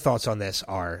know what your thoughts on this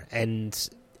are. And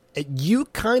you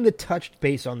kind of touched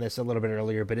base on this a little bit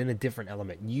earlier, but in a different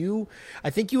element. I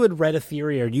think you had read a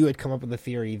theory, or you had come up with a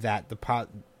theory that the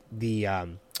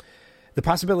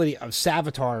possibility of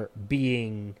Savitar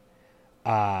being,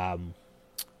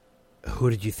 who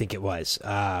did you think it was?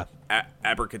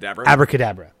 Abracadabra.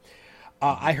 Abracadabra.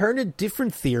 I heard a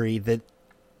different theory that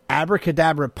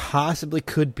Abracadabra possibly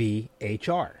could be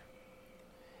HR.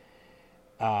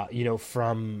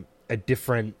 From a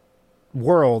different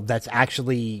world that's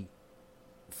actually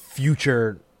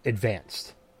future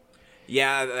advanced.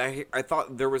 Yeah, I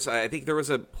thought I think there was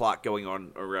a plot going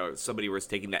on, or somebody was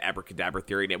taking the Abracadabra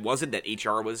theory, and it wasn't that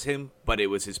HR was him, but it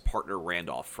was his partner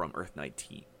Randolph from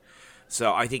Earth-19.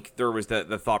 So I think there was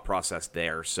the thought process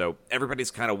there. So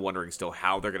everybody's kind of wondering still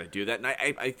how they're going to do that. And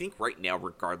I think right now,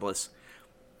 regardless,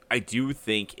 I do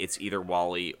think it's either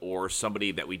Wally or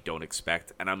somebody that we don't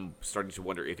expect, and I'm starting to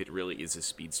wonder if it really is a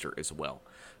speedster as well.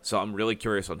 So I'm really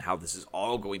curious on how this is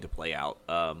all going to play out.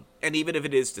 And even if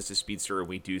it is just a speedster, and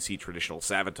we do see traditional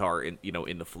Savitar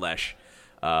in the flesh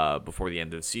before the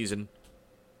end of the season,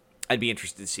 I'd be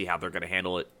interested to see how they're going to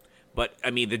handle it. But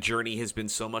I mean, the journey has been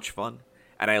so much fun,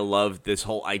 and I love this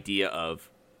whole idea of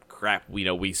crap.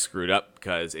 We screwed up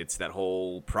because it's that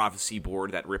whole prophecy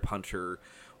board, that Rip Hunter,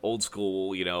 old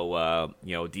school,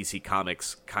 DC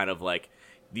Comics kind of like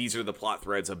these are the plot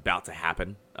threads about to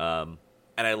happen.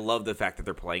 And I love the fact that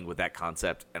they're playing with that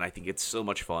concept, and I think it's so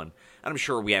much fun. And I'm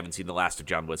sure we haven't seen the last of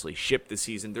John Wesley ship this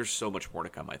season. There's so much more to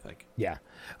come, I think. Yeah.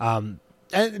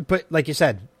 But like you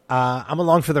said, I'm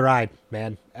along for the ride,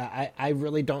 man. I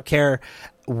really don't care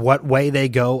what way they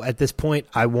go at this point.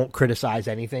 I won't criticize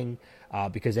anything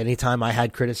because anytime I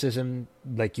had criticism,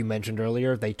 like you mentioned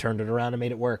earlier, they turned it around and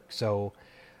made it work. So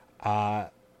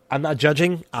I'm not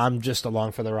judging. I'm just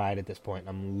along for the ride at this point.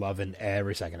 I'm loving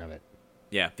every second of it.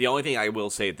 Yeah, the only thing I will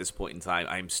say at this point in time,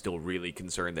 I'm still really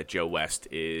concerned that Joe West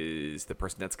is the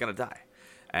person that's going to die.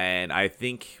 And I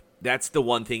think that's the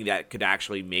one thing that could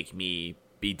actually make me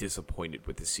be disappointed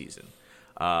with the season.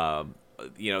 The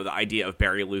idea of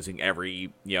Barry losing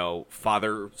every,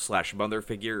 father/mother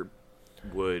figure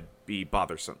would be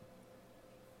bothersome.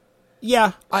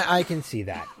 Yeah, I can see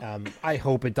that. I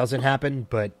hope it doesn't happen,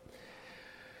 but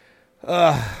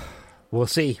we'll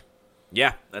see.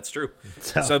 Yeah, that's true.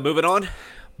 So moving on.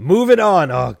 Moving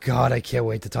on. Oh, God, I can't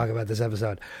wait to talk about this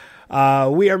episode.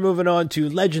 We are moving on to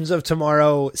Legends of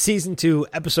Tomorrow, Season 2,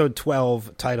 Episode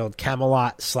 12, titled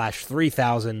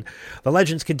Camelot/3000. The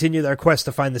Legends continue their quest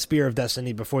to find the Spear of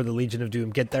Destiny before the Legion of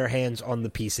Doom get their hands on the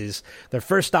pieces. Their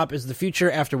first stop is the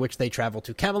future, after which they travel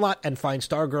to Camelot and find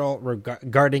Stargirl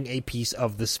guarding a piece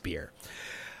of the spear.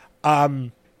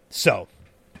 So,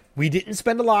 we didn't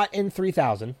spend a lot in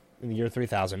the year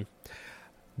 3000,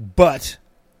 but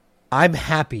I'm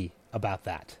happy about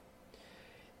that.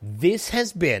 This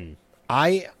has been,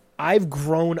 I've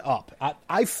grown up.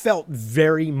 I felt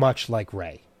very much like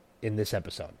Ray in this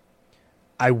episode.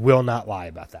 I will not lie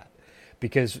about that,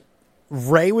 because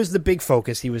Ray was the big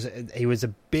focus. He was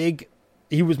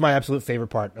my absolute favorite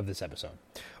part of this episode,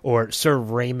 or Sir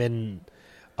Raymond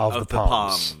of the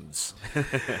Palms.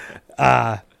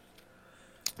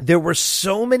 There were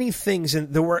so many things,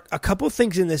 and there were a couple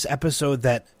things in this episode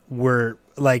that were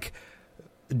like,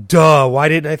 duh, why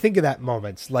didn't I think of that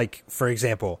moments? Like, for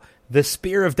example, the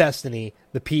Spear of Destiny,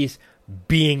 the piece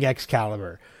being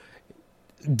Excalibur.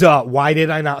 Duh, why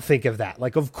did I not think of that?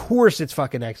 Like, of course it's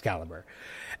fucking Excalibur.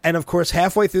 And of course,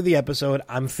 halfway through the episode,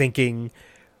 I'm thinking,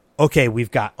 okay, we've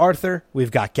got Arthur,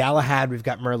 we've got Galahad, we've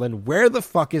got Merlin. Where the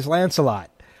fuck is Lancelot?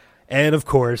 And of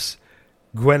course,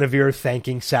 Guinevere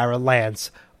thanking Sarah Lance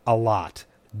a lot.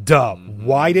 Duh.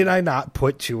 Why did I not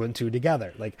put two and two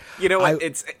together? Like, you know what?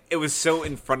 It was so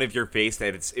in front of your face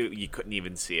that you couldn't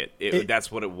even see it.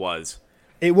 That's what it was.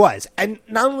 It was. And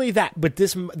not only that, but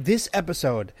this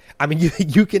episode, I mean,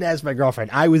 you can ask my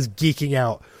girlfriend. I was geeking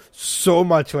out so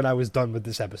much when I was done with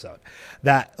this episode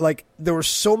that, like, there were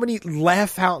so many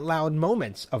laugh out loud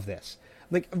moments of this.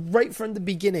 Like, right from the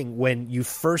beginning, when you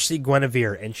first see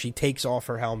Guinevere and she takes off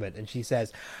her helmet and she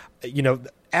says,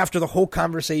 after the whole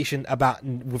conversation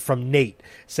from Nate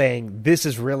saying, this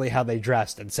is really how they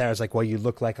dressed. And Sarah's like, well, you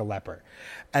look like a leper.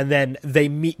 And then they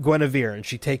meet Guinevere and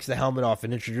she takes the helmet off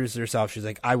and introduces herself. She's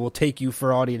like, I will take you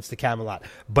for audience to Camelot,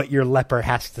 but your leper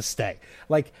has to stay.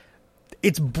 Like,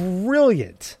 it's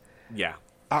brilliant. Yeah.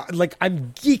 Like,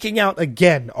 I'm geeking out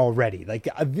again already. Like,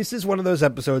 this is one of those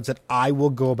episodes that I will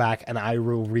go back and I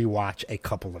will rewatch a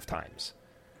couple of times.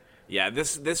 Yeah,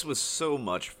 this was so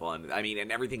much fun. I mean,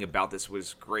 and everything about this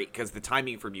was great because the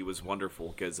timing for me was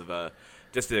wonderful because of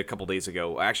just a couple days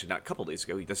ago. Actually, not a couple days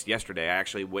ago. Just yesterday, I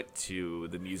actually went to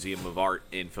the Museum of Art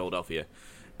in Philadelphia,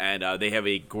 and they have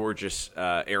a gorgeous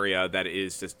area that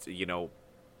is just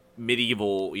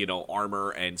medieval armor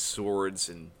and swords,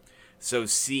 and so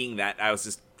seeing that, I was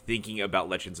just thinking about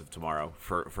Legends of Tomorrow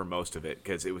for most of it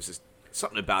because it was just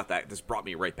something about that just brought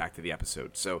me right back to the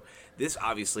episode. So this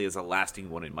obviously is a lasting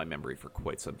one in my memory for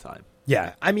quite some time.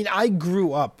 Yeah, I mean, I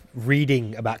grew up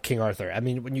reading about King Arthur. I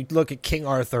mean, when you look at King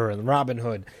Arthur and Robin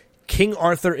Hood, King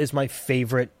Arthur is my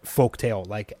favorite folktale,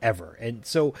 like, ever. And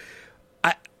so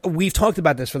we've talked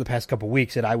about this for the past couple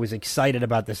weeks, and I was excited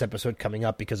about this episode coming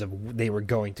up because of they were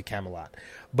going to Camelot.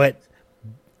 But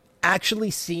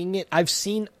actually seeing it, I've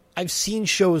seen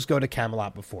shows go to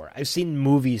Camelot before. I've seen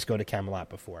movies go to Camelot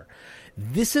before.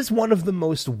 This is one of the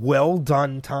most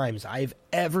well-done times I've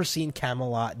ever seen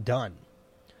Camelot done.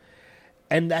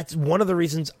 And that's one of the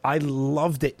reasons I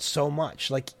loved it so much.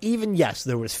 Like, even, yes,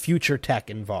 there was future tech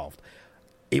involved.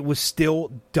 It was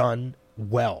still done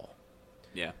well.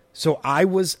 Yeah. So I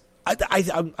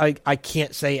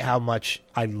can't say how much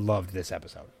I loved this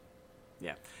episode.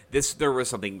 Yeah. There was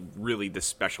something really this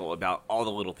special about all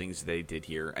the little things they did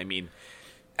here. I mean,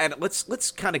 and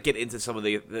let's kind of get into some of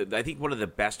the I think one of the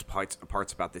best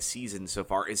parts about this season so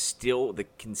far is still the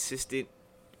consistent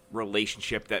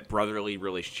relationship, that brotherly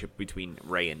relationship between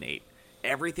Ray and Nate.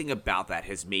 Everything about that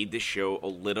has made this show a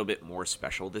little bit more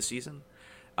special this season.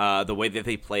 The way that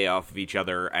they play off of each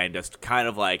other and just kind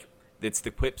of like, it's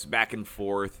the quips back and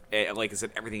forth. Like I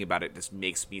said, everything about it just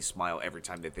makes me smile every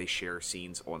time that they share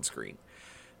scenes on screen.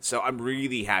 So I'm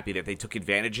really happy that they took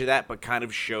advantage of that, but kind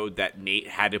of showed that Nate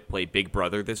had to play Big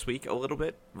Brother this week a little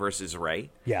bit versus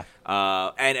Ray. Yeah.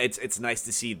 And it's nice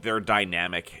to see their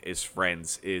dynamic as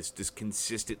friends is just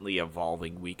consistently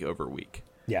evolving week over week.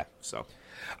 Yeah. So,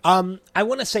 I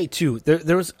want to say too,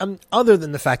 there was other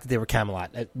than the fact that they were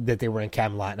Camelot, that they were in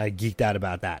Camelot, and I geeked out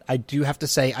about that. I do have to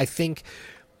say, I think,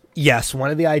 yes, one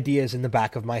of the ideas in the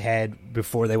back of my head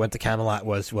before they went to Camelot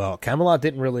was, well, Camelot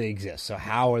didn't really exist, so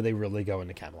how are they really going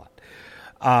to Camelot?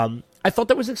 I thought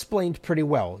that was explained pretty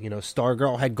well. You know,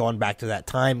 Stargirl had gone back to that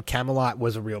time. Camelot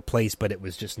was a real place, but it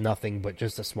was just nothing but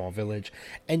just a small village.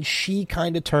 And she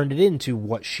kind of turned it into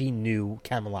what she knew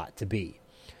Camelot to be.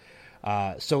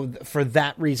 So for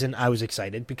that reason, I was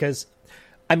excited because,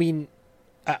 I mean,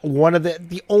 one of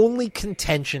the only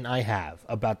contention I have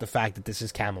about the fact that this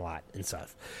is Camelot and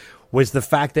stuff was the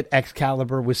fact that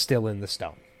Excalibur was still in the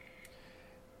stone.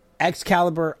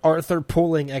 Excalibur, Arthur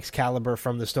pulling Excalibur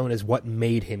from the stone is what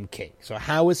made him king. So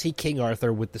how is he King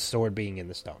Arthur with the sword being in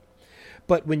the stone?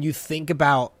 But when you think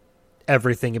about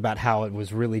everything about how it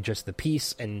was really just the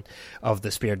piece and of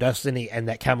the Spear of Destiny, and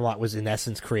that Camelot was in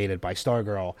essence created by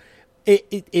Stargirl,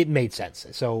 it made sense.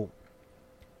 So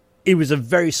it was a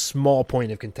very small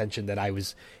point of contention that I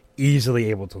was easily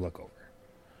able to look over.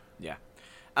 Yeah.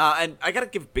 And I got to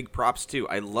give big props, too.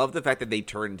 I love the fact that they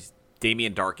turned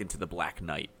Damien Darhk into the Black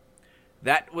Knight.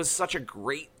 That was such a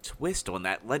great twist on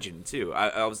that legend, too.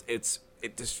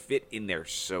 It just fit in there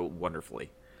so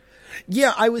wonderfully.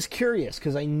 Yeah, I was curious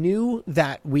because I knew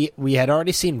that we had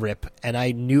already seen Rip, and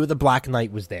I knew the Black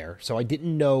Knight was there, so I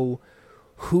didn't know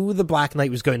who the Black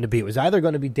Knight was going to be. It was either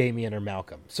going to be Damien or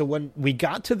Malcolm. So when we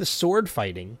got to the sword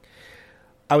fighting,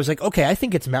 I was like, okay, I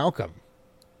think it's Malcolm.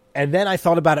 And then I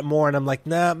thought about it more, and I'm like,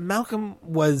 nah, Malcolm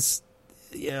was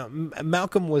Raj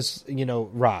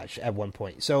at one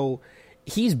point. So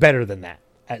he's better than that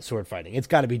at sword fighting. It's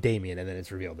got to be Damien, and then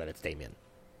it's revealed that it's Damien.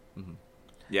 Mm-hmm.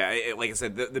 Yeah, like I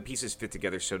said, the pieces fit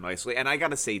together so nicely. And I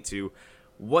got to say, too,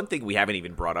 one thing we haven't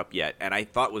even brought up yet, and I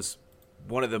thought was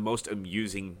one of the most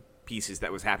amusing pieces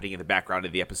that was happening in the background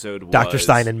of the episode was Dr.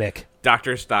 Stein and Mick.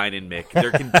 Dr. Stein and Mick.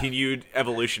 Their continued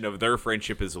evolution of their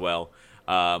friendship as well.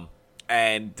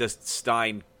 And just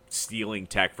Stein stealing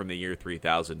tech from the year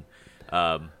 3000.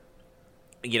 And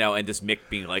just Mick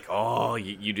being like, oh,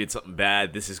 you did something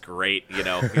bad. This is great. He's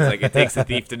like, it takes a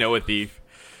thief to know a thief.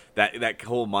 That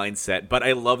whole mindset. But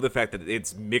I love the fact that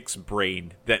it's Mick's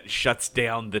brain that shuts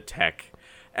down the tech.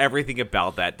 Everything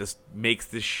about that just makes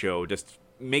this show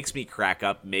makes me crack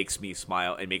up, makes me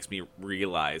smile, and makes me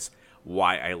realize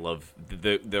why I love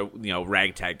the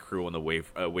ragtag crew on the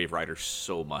Wave Rider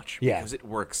so much. Yeah. Because it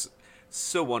works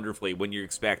so wonderfully when you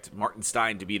expect Martin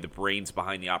Stein to be the brains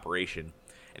behind the operation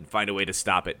and find a way to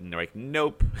stop it, and they're like,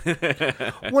 nope.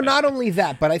 Well, not only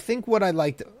that, but I think what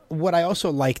I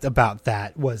also liked about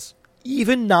that was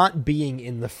even not being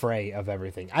in the fray of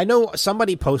everything. I know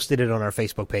somebody posted it on our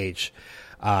Facebook page,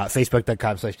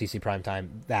 facebook.com/DC Primetime,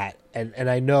 that, and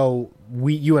I know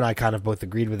you and I kind of both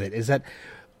agreed with it, is that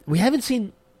we haven't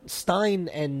seen Stein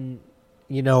and,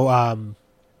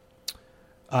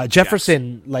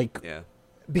 Jefferson,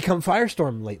 become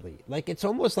Firestorm lately. Like, it's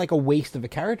almost like a waste of a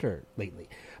character lately.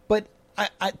 But I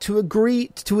to a degree,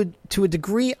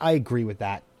 I agree with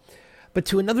that. But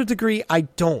to another degree, I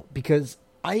don't, because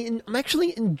I'm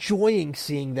actually enjoying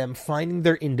seeing them finding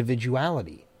their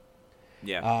individuality.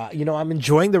 Yeah. I'm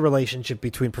enjoying the relationship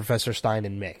between Professor Stein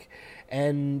and Mick.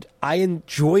 And I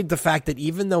enjoyed the fact that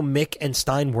even though Mick and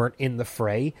Stein weren't in the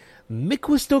fray, Mick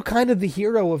was still kind of the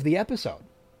hero of the episode.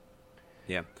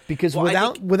 Yeah. Because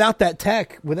without the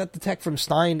tech from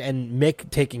Stein and Mick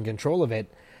taking control of it,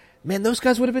 man, those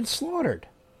guys would have been slaughtered.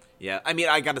 Yeah, I mean,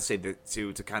 I got to say that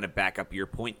to kind of back up your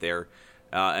point there,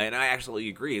 and I absolutely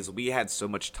agree, is we had so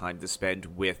much time to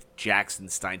spend with Jax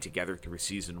and Stein together through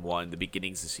Season 1, the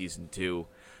beginnings of Season 2.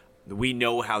 We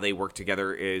know how they work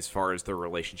together as far as their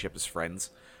relationship as friends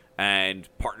and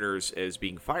partners as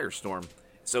being Firestorm.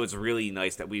 So it's really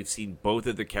nice that we've seen both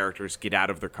of the characters get out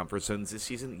of their comfort zones this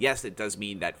season. Yes, it does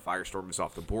mean that Firestorm is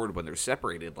off the board when they're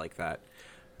separated like that,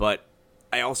 but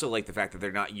I also like the fact that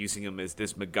they're not using him as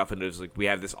this MacGuffin as like we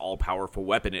have this all-powerful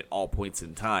weapon at all points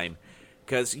in time.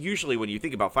 Because usually when you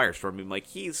think about Firestorm, I'm like,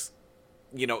 he's,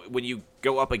 when you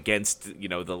go up against,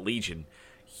 the Legion,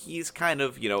 he's kind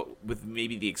of, with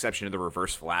maybe the exception of the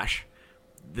Reverse Flash,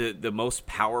 the most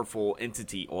powerful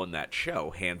entity on that show,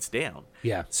 hands down.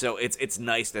 Yeah. So it's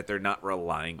nice that they're not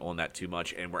relying on that too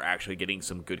much, and we're actually getting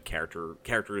some good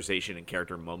characterization and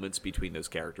character moments between those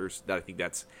characters. That I think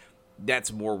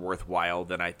that's more worthwhile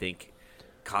than I think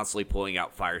constantly pulling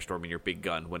out Firestorm and your big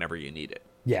gun whenever you need it.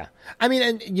 Yeah. I mean,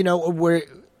 and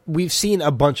we've seen a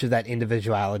bunch of that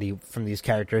individuality from these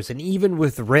characters, and even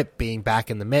with Rip being back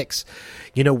in the mix,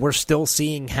 we're still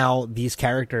seeing how these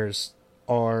characters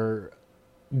are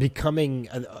becoming,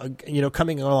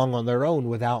 coming along on their own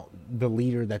without the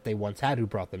leader that they once had who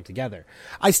brought them together.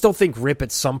 I still think Rip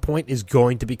at some point is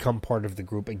going to become part of the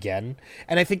group again,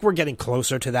 and I think we're getting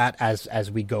closer to that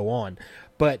as we go on.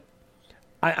 But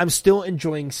I'm still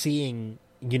enjoying seeing,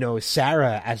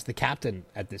 Sarah as the captain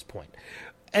at this point.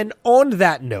 And on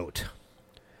that note,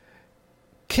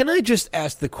 can I just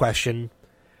ask the question,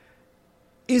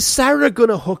 is Sarah going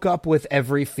to hook up with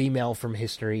every female from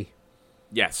history?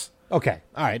 Yes. Okay.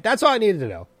 All right. That's all I needed to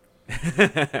know.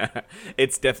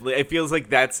 It's definitely, it feels like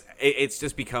it's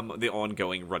just become the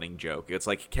ongoing running joke. It's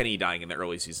like Kenny dying in the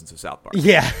early seasons of South Park.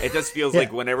 Yeah. It just feels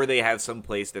like whenever they have some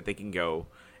place that they can go,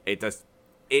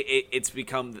 it's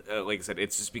become, like I said,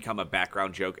 it's just become a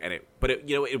background joke, but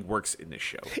it works in this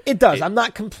show. It does. I'm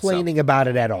not complaining about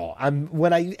it at all.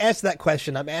 When I ask that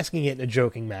question, I'm asking it in a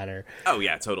joking manner. Oh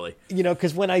yeah, totally.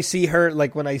 Because when I see her,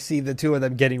 like when I see the two of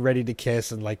them getting ready to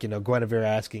kiss, and like Guinevere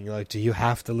asking, like, "Do you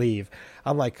have to leave?"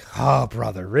 I'm like, "Oh,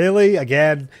 brother, really?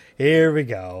 Again? Here we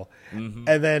go." Mm-hmm.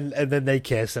 And then they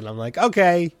kiss, and I'm like,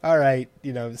 "Okay, all right."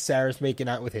 Sarah's making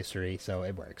out with history, so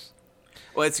it works.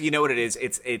 Well, it's what it is.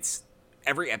 It's.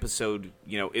 Every episode,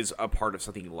 is a part of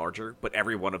something larger, but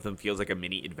every one of them feels like a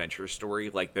mini adventure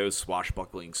story, like those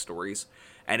swashbuckling stories.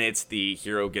 And it's the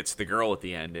hero gets the girl at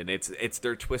the end, and it's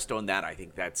their twist on that. I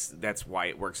think that's why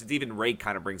it works. It's even Ray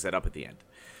kind of brings that up at the end,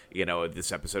 of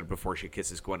this episode before she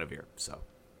kisses Guinevere. So,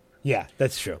 yeah,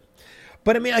 that's true.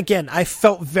 But I mean, again, I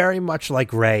felt very much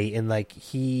like Ray in like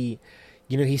he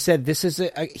said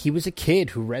he was a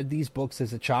kid who read these books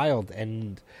as a child,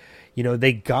 and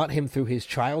they got him through his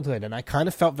childhood, and I kind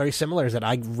of felt very similar, is that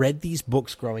I read these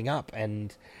books growing up,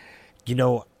 and,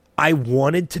 I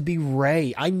wanted to be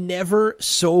Ray. I never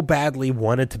so badly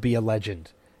wanted to be a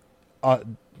legend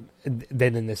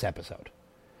than in this episode.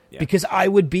 Yeah. Because I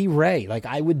would be Ray. Like,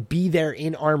 I would be there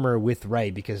in armor with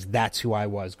Ray, because that's who I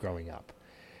was growing up.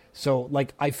 So,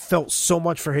 like, I felt so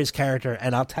much for his character,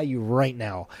 and I'll tell you right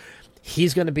now,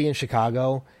 he's going to be in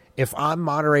Chicago. If I'm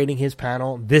moderating his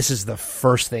panel, this is the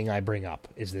first thing I bring up,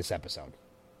 is this episode.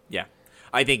 Yeah,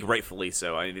 I think rightfully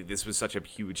so. I mean, this was such a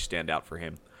huge standout for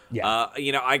him. Yeah.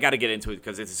 I got to get into it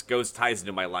because it ties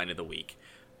into my line of the week.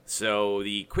 So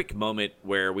the quick moment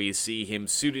where we see him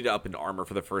suited up in armor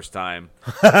for the first time,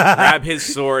 grab his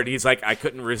sword, he's like, I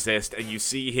couldn't resist, and you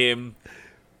see him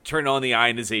turn on the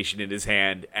ionization in his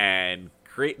hand and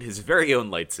create his very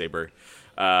own lightsaber.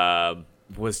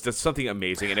 Was just something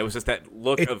amazing, and it was just that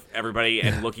look of everybody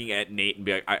and looking at Nate and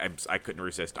be like, I couldn't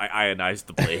resist. I ionized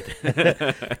the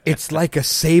blade. It's like a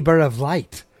saber of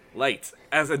light. Light.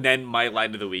 And then my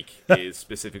line of the week is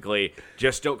specifically,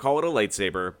 just don't call it a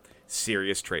lightsaber.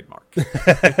 Serious trademark.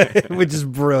 Which is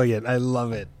brilliant. I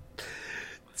love it.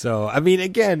 So, I mean,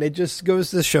 again, it just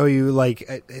goes to show you,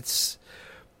 like, this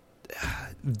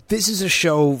is a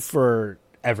show for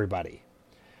everybody.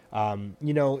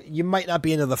 You might not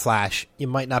be into The Flash, you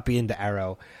might not be into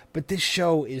Arrow, but this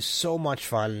show is so much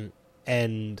fun,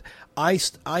 and I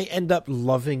end up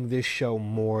loving this show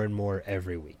more and more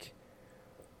every week.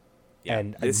 Yeah,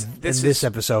 and this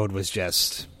episode was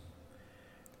just...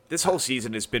 This whole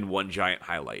season has been one giant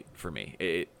highlight for me.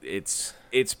 It's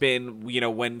been,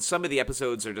 when some of the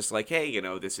episodes are just like, hey,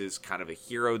 this is kind of a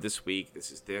hero this week,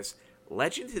 this is this.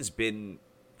 Legend has been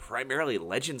primarily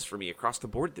legends for me across the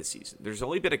board this season. There's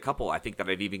only been a couple, I think, that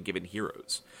I've even given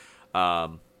heroes.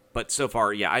 But so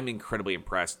far, yeah, I'm incredibly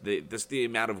impressed. The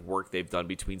amount of work they've done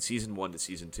between Season 1 to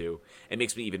Season 2, it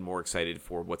makes me even more excited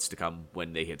for what's to come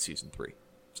when they hit Season 3.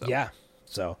 So. Yeah.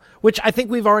 So, which I think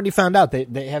we've already found out.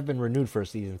 They have been renewed for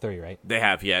Season 3, right? They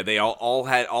have, yeah. They all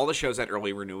had, all the shows had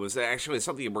early renewals. Actually, it's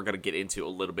something we're going to get into a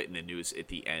little bit in the news at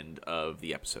the end of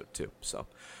the episode, too. So,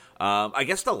 I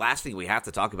guess the last thing we have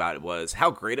to talk about was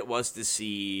how great it was to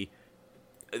see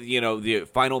the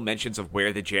final mentions of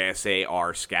where the JSA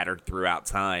are scattered throughout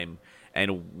time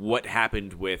and what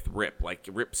happened with Rip. Like,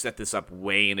 Rip set this up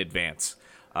way in advance,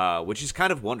 which is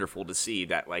kind of wonderful to see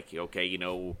that, like, okay,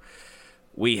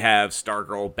 we have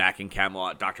Stargirl back in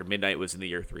Camelot. Dr. Midnight was in the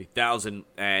year 3000,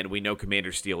 and we know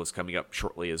Commander Steel is coming up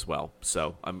shortly as well.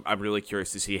 So I'm really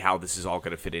curious to see how this is all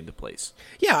going to fit into place.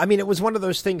 Yeah, I mean, it was one of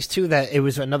those things, too, that it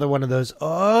was another one of those,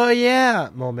 oh, yeah,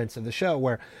 moments of the show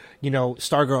where,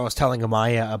 Stargirl is telling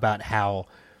Amaya about how,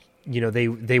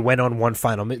 they went on one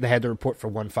final, they had to report for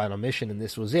one final mission, and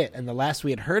this was it. And the last we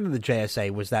had heard of the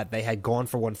JSA was that they had gone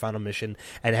for one final mission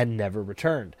and had never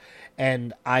returned.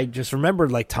 And I just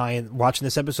remembered, like, watching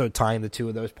this episode, tying the two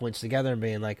of those points together and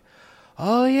being like,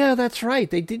 oh, yeah, that's right.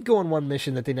 They did go on one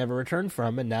mission that they never returned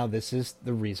from, and now this is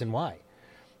the reason why.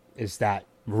 Is that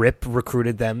Rip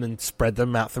recruited them and spread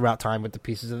them out throughout time with the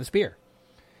pieces of the spear.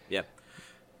 Yep.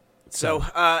 So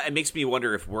it makes me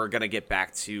wonder if we're going to get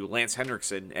back to Lance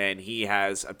Henriksen, and he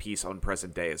has a piece on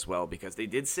present day as well, because they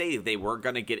did say they were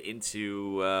going to get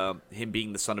into him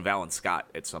being the son of Alan Scott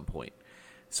at some point.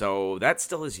 So that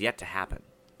still is yet to happen.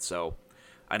 So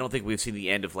I don't think we've seen the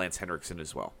end of Lance Henriksen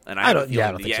as well. And I don't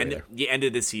think the end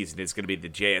of this season is going to be the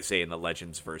JSA and the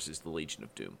Legends versus the Legion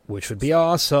of Doom. Which would be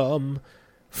awesome.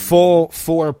 Full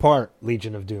 4-part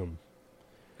Legion of Doom.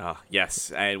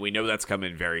 Yes, and we know that's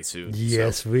coming very soon.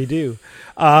 Yes, we do.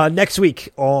 Next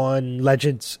week on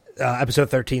Legends,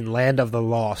 episode 13, Land of the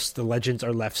Lost, the Legends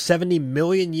are left 70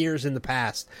 million years in the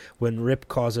past when Rip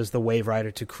causes the Wave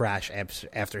Rider to crash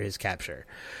after his capture.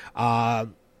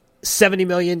 70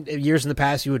 million years in the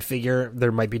past, you would figure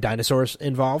there might be dinosaurs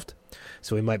involved,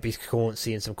 so we might be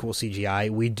seeing some cool CGI.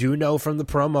 We do know from the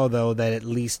promo, though, that at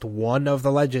least one of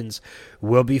the Legends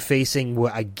will be facing,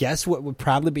 I guess, what would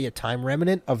probably be a time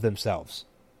remnant of themselves.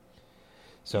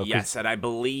 So yes, and I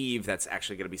believe that's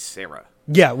actually going to be Sarah.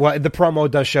 Yeah, well, the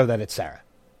promo does show that it's Sarah.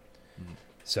 Mm-hmm.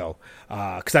 So,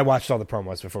 because I watched all the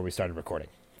promos before we started recording.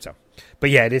 So,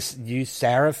 but yeah, it is.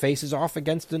 Sarah faces off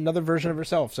against another version of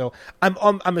herself. So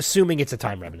I'm assuming it's a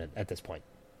time remnant at this point.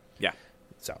 Yeah.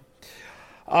 So,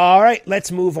 all right,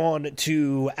 let's move on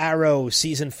to Arrow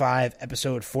season 5,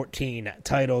 episode 14,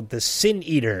 titled "The Sin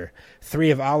Eater." 3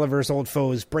 of Oliver's old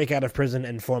foes break out of prison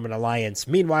and form an alliance.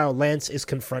 Meanwhile, Lance is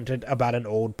confronted about an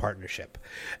old partnership.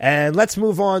 And let's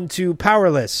move on to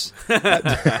Powerless. No,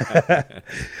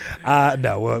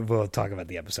 we'll talk about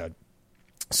the episode.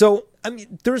 So, I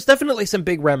mean, there's definitely some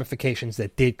big ramifications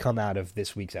that did come out of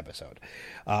this week's episode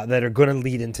that are going to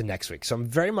lead into next week. So I'm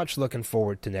very much looking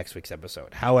forward to next week's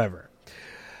episode. However,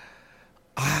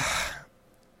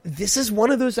 this is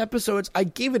one of those episodes, I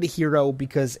gave it a hero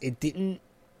because it didn't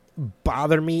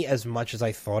bother me as much as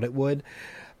I thought it would.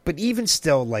 But even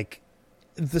still, like,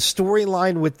 the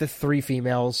storyline with the 3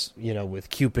 females, with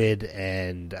Cupid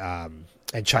and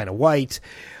China White,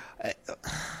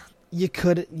 you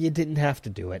didn't have to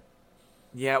do it.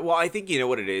 Yeah, well, I think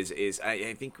what it is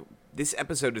I think this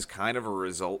episode is kind of a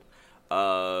result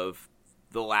of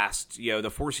the last, the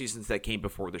 4 seasons that came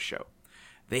before the show.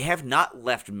 They have not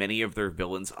left many of their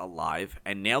villains alive,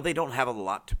 and now they don't have a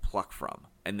lot to pluck from,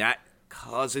 and that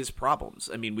causes problems.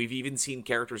 I mean, we've even seen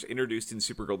characters introduced in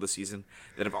Supergirl this season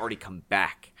that have already come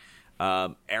back.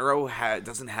 Arrow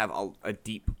doesn't have a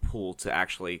deep pool to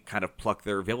actually kind of pluck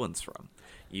their villains from.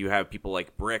 You have people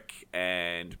like Brick,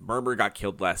 and Murmur got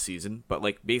killed last season, but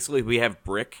like basically we have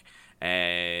Brick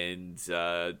and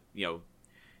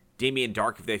Damian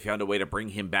Dark if they found a way to bring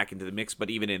him back into the mix, but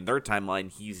even in their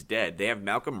timeline he's dead. They have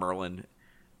Malcolm Merlyn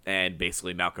and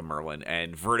basically Malcolm Merlyn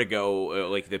and Vertigo,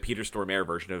 like the Peter Stormare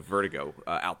version of Vertigo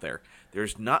out there.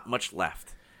 There's not much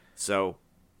left. So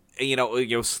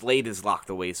Slade is locked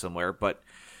away somewhere, but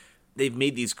they've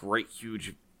made these great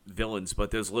huge villains,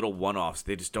 but those little one-offs,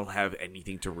 they just don't have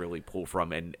anything to really pull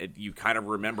from, and you kind of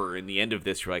remember in the end of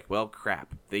this, you're like, well,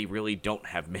 crap, they really don't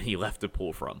have many left to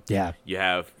pull from. Yeah. You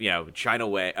have, China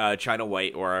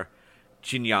White, or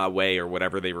Chinya Wei, or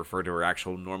whatever they refer to her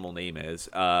actual normal name as,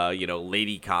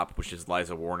 Lady Cop, which is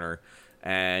Liza Warner,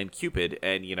 and Cupid,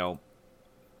 and,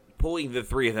 pulling the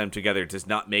 3 of them together does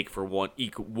not make for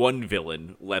one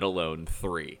villain, let alone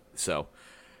 3, so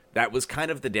that was kind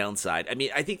of the downside. I mean,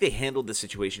 I think they handled the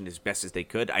situation as best as they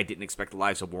could. I didn't expect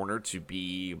Liza Warner to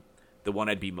be the one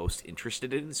I'd be most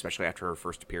interested in, especially after her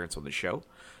first appearance on the show,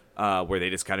 where they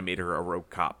just kind of made her a rogue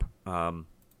cop.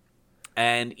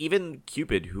 And even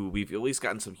Cupid, who we've at least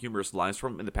gotten some humorous lines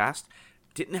from in the past,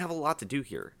 didn't have a lot to do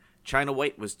here. China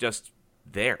White was just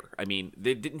there. I mean,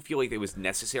 they didn't feel like it was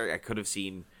necessary. I could have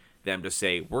seen them just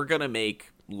say, we're going to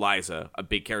make Liza a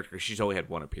big character because she's only had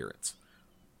 1 appearance.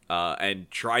 And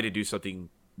try to do something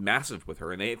massive with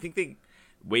her. And I think they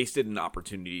wasted an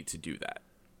opportunity to do that.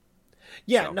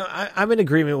 Yeah, So. no, I'm in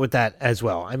agreement with that as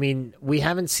well. I mean, we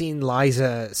haven't seen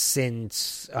Liza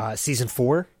since season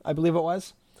 4, I believe it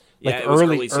was. Yeah, Like it was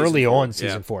early season 4. on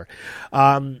season 4.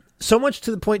 So much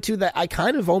to the point too that I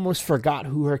kind of almost forgot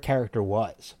who her character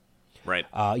was. Right.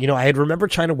 I had remembered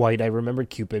China White, I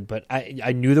remembered Cupid, but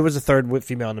I knew there was a third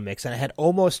female in the mix, and I had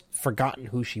almost forgotten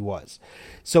who she was.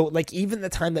 So, like, even the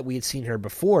time that we had seen her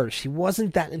before, she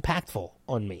wasn't that impactful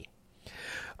on me.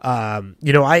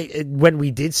 When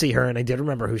we did see her, and I did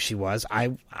remember who she was,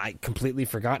 I completely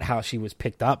forgot how she was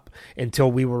picked up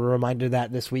until we were reminded of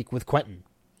that this week with Quentin.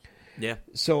 Yeah.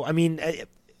 So, I mean,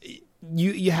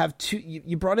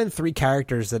 you brought in 3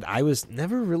 characters that I was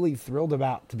never really thrilled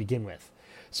about to begin with.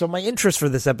 So my interest for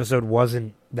this episode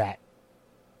wasn't that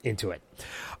into it.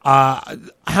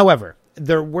 However,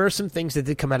 there were some things that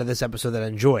did come out of this episode that I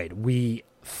enjoyed. We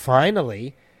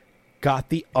finally got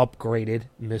the upgraded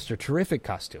Mr. Terrific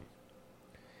costume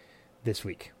this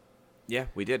week. Yeah,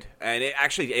 we did. And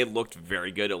it looked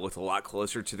very good. It looked a lot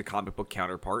closer to the comic book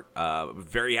counterpart.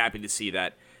 Very happy to see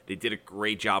that. They did a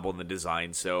great job on the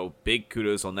design, so big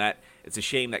kudos on that. It's a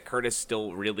shame that Curtis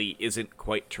still really isn't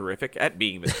quite terrific at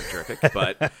being Mr. Terrific,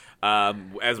 but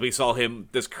as we saw him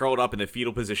just curled up in the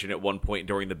fetal position at one point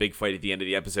during the big fight at the end of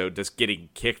the episode, just getting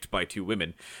kicked by 2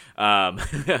 women.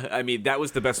 I mean, that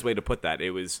was the best way to put that.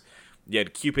 It was... You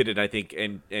had Cupid and I think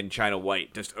and China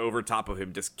White just over top of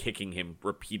him, just kicking him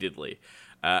repeatedly,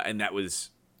 and that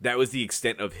was the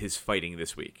extent of his fighting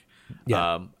this week.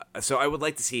 Yeah. So I would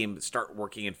like to see him start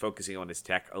working and focusing on his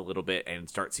tech a little bit and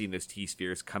start seeing those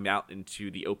T-spheres come out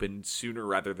into the open sooner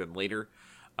rather than later.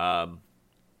 But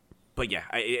yeah,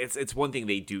 it's one thing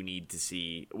they do need to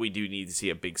see. We do need to see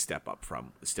a big step up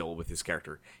from still with his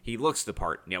character. He looks the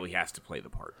part. Now he has to play the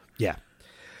part. Yeah.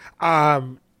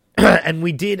 And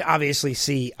we did obviously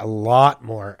see a lot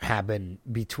more happen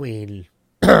between,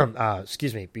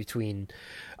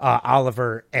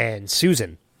 Oliver and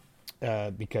Susan.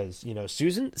 Because,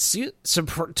 Susan,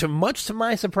 to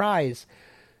my surprise,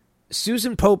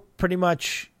 Susan Williams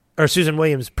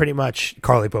pretty much,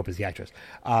 Carly Pope is the actress,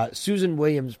 Susan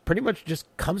Williams pretty much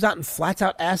just comes out and flats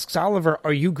out asks Oliver,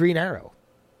 "Are you Green Arrow?"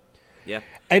 Yeah.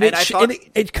 And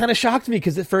it kind of shocked me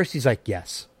because at first he's like,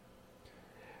 "Yes."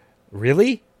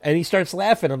 Really? And he starts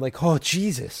laughing. I'm like, "Oh,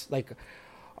 Jesus. Like,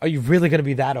 are you really going to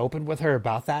be that open with her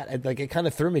about that?" And, like, it kind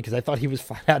of threw me because I thought he was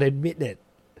flat out admitting it.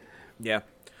 Yeah.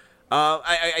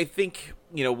 I think,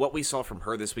 what we saw from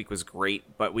her this week was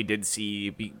great, but we did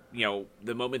see,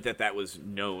 the moment that was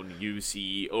known, you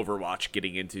see Overwatch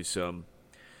getting into some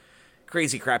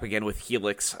crazy crap again with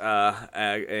Helix,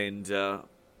 and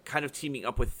kind of teaming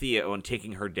up with Thea on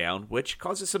taking her down, which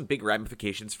causes some big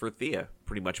ramifications for Thea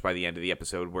pretty much by the end of the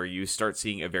episode, where you start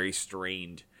seeing a very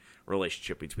strained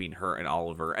relationship between her and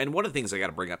Oliver. And one of the things I got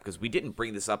to bring up, because we didn't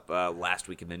bring this up last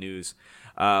week in the news,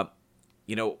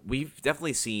 we've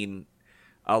definitely seen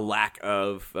a lack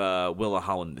of Willa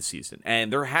Holland this season.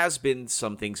 And there has been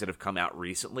some things that have come out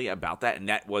recently about that, and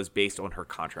that was based on her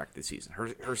contract this season.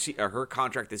 Her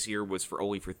contract this year was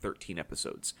only for 13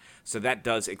 episodes. So that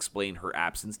does explain her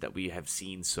absence that we have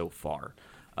seen so far.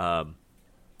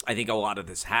 I think a lot of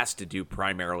this has to do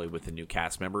primarily with the new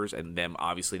cast members and them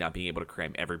obviously not being able to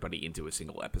cram everybody into a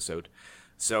single episode.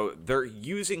 So they're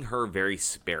using her very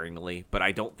sparingly, but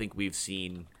I don't think we've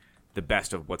seen the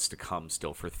best of what's to come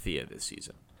still for Thea this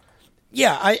season.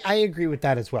 Yeah, I agree with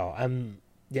that as well.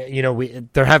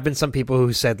 There have been some people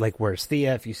who said, like, "Where's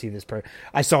Thea?" If you see this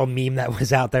I saw a meme that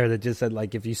was out there that just said,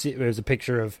 like, if you see, there's a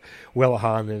picture of Willa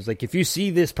Hahn, and it was like, if you see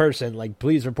this person, like,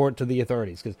 please report to the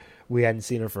authorities, because we hadn't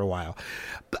seen her for a while.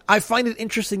 But I find it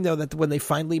interesting, though, that when they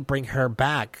finally bring her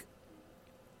back,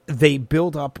 they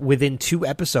build up within 2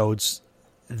 episodes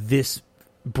this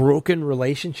broken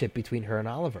relationship between her and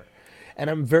Oliver. And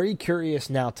I'm very curious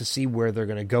now to see where they're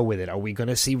going to go with it. Are we going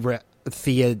to see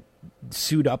Thea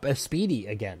suit up as Speedy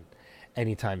again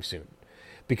anytime soon?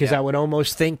 Because I would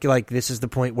almost think, like, this is the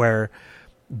point where,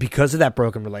 because of that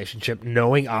broken relationship,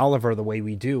 knowing Oliver the way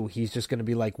we do, he's just going to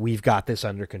be like, "We've got this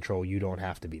under control. You don't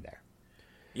have to be there."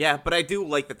 Yeah, but I do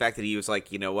like the fact that he was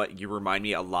like, "You know what? You remind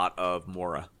me a lot of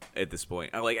Mora at this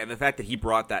point." And the fact that he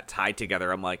brought that tie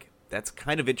together, I'm like, that's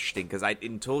kind of interesting, because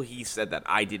until he said that,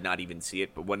 I did not even see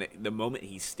it. But the moment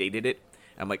he stated it,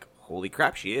 I'm like, holy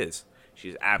crap, she's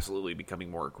absolutely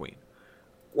becoming Mora Queen.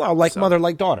 Well, like mother,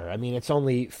 like daughter. I mean, it's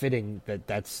only fitting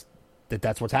that's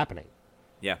what's happening.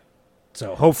 Yeah.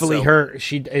 So hopefully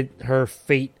her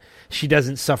fate, she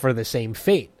doesn't suffer the same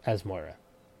fate as Moira.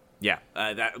 Yeah,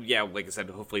 like I said,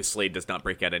 hopefully Slade does not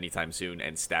break out anytime soon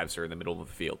and stabs her in the middle of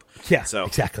the field. Yeah, so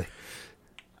exactly.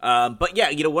 But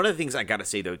yeah, one of the things I gotta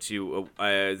say though too,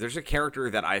 there's a character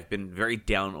that I've been very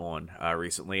down on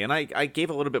recently, and I gave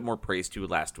a little bit more praise to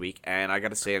last week, and I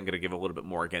gotta say I'm gonna give a little bit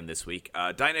more again this week.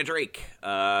 Dinah Drake,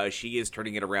 she is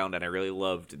turning it around, and I really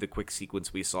loved the quick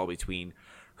sequence we saw between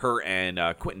her and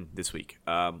Quentin this week,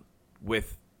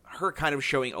 with her kind of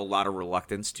showing a lot of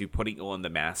reluctance to putting on the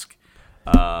mask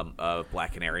of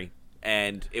Black Canary,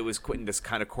 and it was Quentin just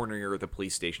kind of cornering her at the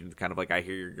police station, kind of like, I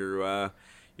hear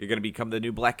you're going to become the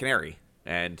new Black Canary.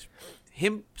 And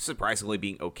him surprisingly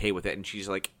being okay with it. And she's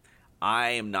like,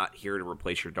 I am not here to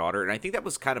replace your daughter. And I think that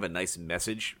was kind of a nice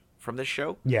message from this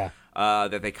show. Yeah.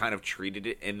 That they kind of treated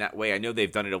it in that way. I know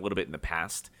they've done it a little bit in the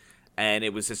past. And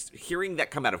it was just hearing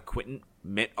that come out of Quentin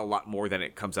meant a lot more than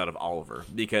it comes out of Oliver.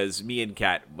 Because me and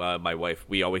Kat, my wife,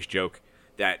 we always joke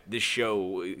that this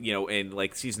show, in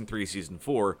like season 3, season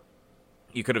 4,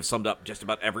 you could have summed up just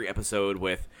about every episode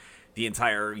with the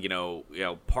entire,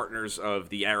 partners of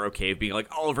the Arrow Cave being like,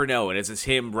 Oliver, no. And it's just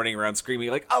him running around screaming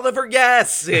like, Oliver,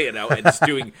 yes! And just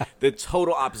doing the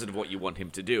total opposite of what you want him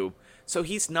to do. So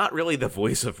he's not really the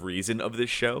voice of reason of this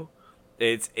show.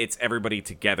 It's everybody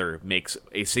together makes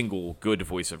a single good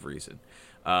voice of reason.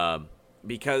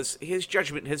 Because his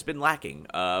judgment has been lacking.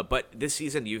 But this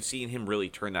season, you've seen him really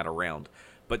turn that around.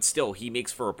 But still, he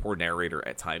makes for a poor narrator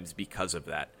at times because of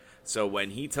that. So when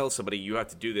he tells somebody you have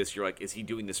to do this, you're like, is he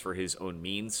doing this for his own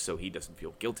means so he doesn't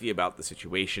feel guilty about the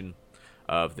situation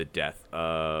of the death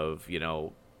of,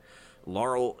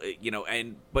 Laurel,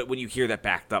 but when you hear that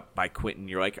backed up by Quentin,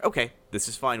 you're like, okay, this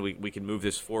is fine. We can move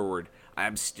this forward.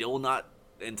 I'm still not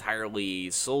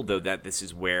entirely sold, though, that this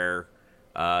is where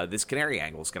this Canary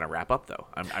angle is going to wrap up, though.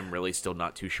 I'm really still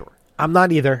not too sure. I'm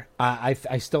not either.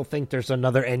 I still think there's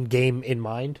another end game in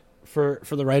mind for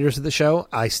the writers of the show.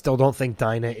 I still don't think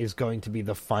Dinah is going to be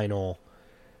the final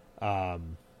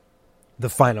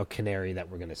Canary that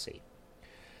we're going to see.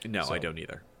 No, I don't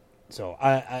either. So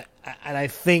I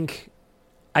think,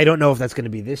 I don't know if that's going to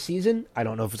be this season. I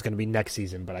don't know if it's going to be next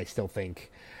season, but I still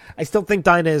think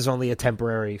Dinah is only a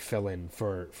temporary fill-in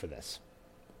for this.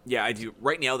 Yeah, I do.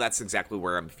 Right now, that's exactly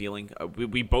where I'm feeling.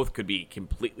 We both could be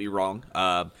completely wrong.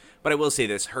 But I will say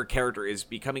this. Her character is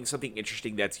becoming something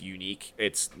interesting that's unique.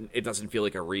 It doesn't feel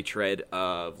like a retread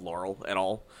of Laurel at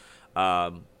all.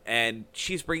 And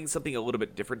she's bringing something a little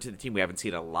bit different to the team. We haven't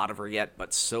seen a lot of her yet,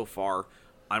 but so far,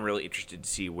 I'm really interested to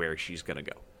see where she's going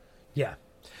to go. Yeah.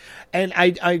 And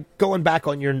I going back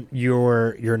on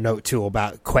your note, too,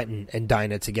 about Quentin and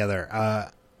Dinah together,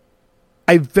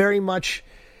 I very much...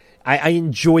 I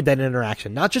enjoyed that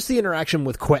interaction, not just the interaction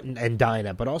with Quentin and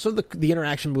Dinah, but also the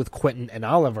interaction with Quentin and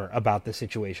Oliver about the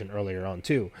situation earlier on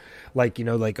too. Like,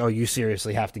 oh, you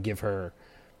seriously have to give her,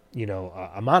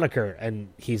 a moniker.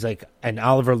 And he's like, and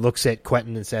Oliver looks at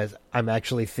Quentin and says, I'm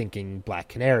actually thinking Black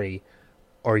Canary.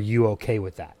 Are you okay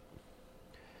with that?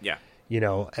 Yeah.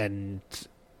 And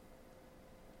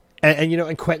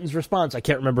Quentin's response, I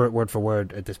can't remember it word for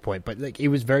word at this point, but like, it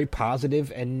was very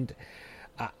positive, and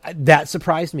that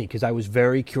surprised me because I was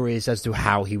very curious as to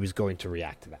how he was going to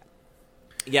react to that.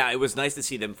 Yeah, it was nice to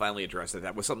see them finally address it.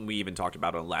 That was something we even talked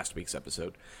about on last week's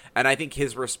episode. And I think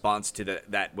his response to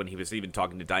that when he was even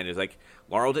talking to Dinah is like,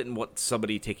 Laurel didn't want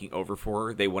somebody taking over for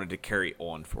her. They wanted to carry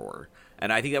on for her.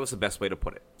 And I think that was the best way to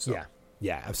put it. So.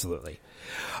 Yeah, absolutely.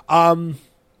 I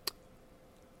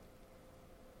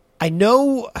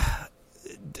know...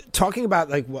 Talking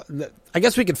about, I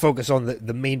guess we could focus on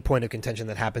the main point of contention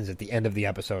that happens at the end of the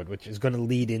episode, which is going to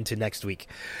lead into next week.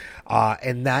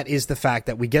 And that is the fact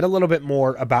that we get a little bit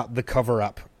more about the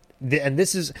cover-up.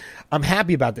 I'm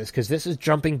happy about this because this is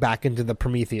jumping back into the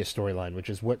Prometheus storyline, which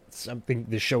is something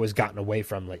the show has gotten away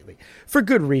from lately. For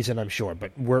good reason, I'm sure,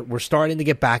 but we're starting to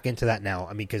get back into that now.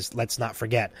 I mean, because let's not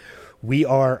forget, we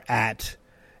are at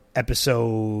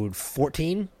episode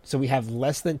 14, so we have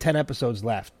less than 10 episodes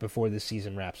left before this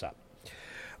season wraps up.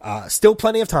 Still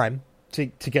plenty of time to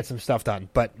get some stuff done,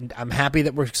 but I'm happy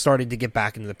that we're starting to get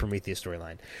back into the Prometheus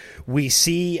storyline. We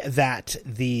see that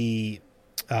the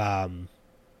Captain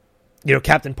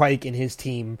Pike and his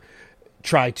team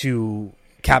try to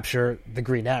capture the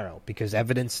Green Arrow because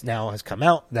evidence now has come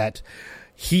out that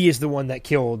he is the one that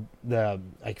killed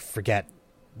I forget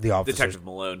the officer. Detective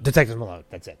Malone,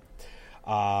 that's it.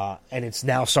 And it's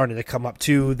now starting to come up,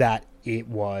 too, that it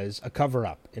was a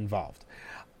cover-up involved.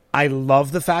 I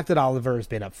love the fact that Oliver has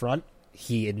been up front.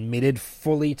 He admitted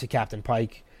fully to Captain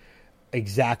Pike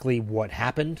exactly what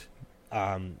happened,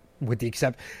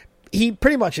 he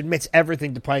pretty much admits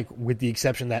everything to Pike with the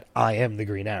exception that I am the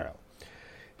Green Arrow.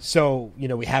 So,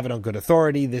 we have it on good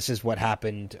authority. This is what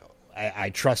happened.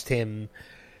 I trust him.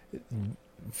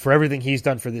 For everything he's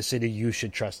done for this city, you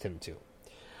should trust him, too.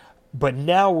 But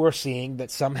now we're seeing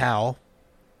that somehow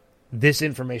this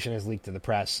information is leaked to the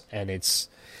press, and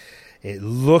it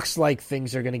looks like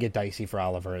things are going to get dicey for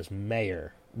Oliver as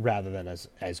mayor rather than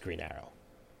as Green Arrow.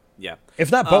 Yeah.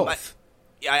 If not both.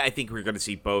 I think we're going to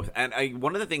see both. And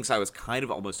one of the things I was kind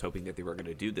of almost hoping that they were going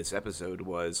to do this episode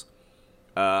was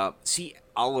see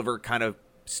Oliver kind of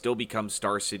still become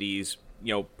Star City's,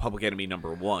 public enemy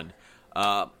number one.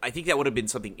 I think that would have been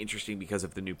something interesting because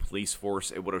of the new police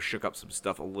force. It would have shook up some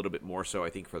stuff a little bit more so, I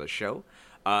think, for the show.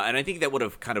 And I think that would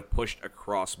have kind of pushed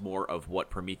across more of what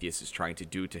Prometheus is trying to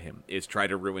do to him, is try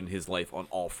to ruin his life on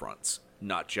all fronts,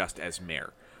 not just as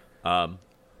mayor.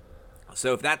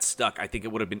 So if that stuck, I think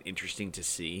it would have been interesting to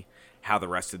see how the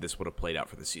rest of this would have played out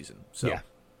for the season. So, yeah.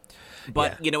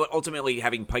 But, you know what, ultimately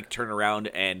having Pike turn around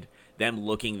and them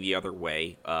looking the other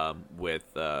way with...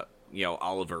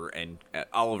 Oliver and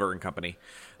company.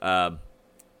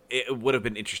 It would have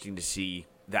been interesting to see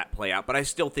that play out, but I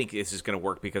still think this is going to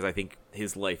work because I think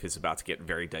his life is about to get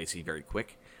very dicey very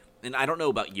quick. And I don't know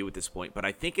about you at this point, but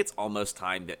I think it's almost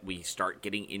time that we start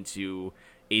getting into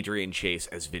Adrian Chase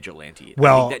as Vigilante.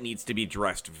 Well, I think that needs to be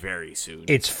addressed very soon.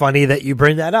 It's funny that you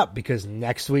bring that up because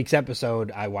next week's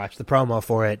episode, I watched the promo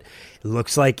for it. It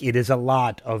looks like it is a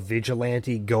lot of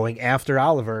Vigilante going after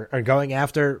Oliver or going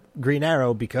after Green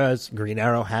Arrow because Green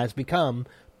Arrow has become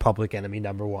public enemy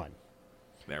number one.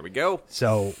 There we go.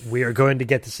 So we are going to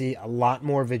get to see a lot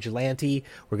more Vigilante.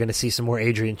 We're going to see some more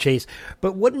Adrian Chase.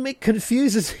 But what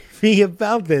confuses me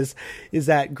about this is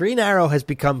that Green Arrow has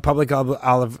become public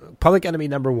enemy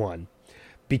number one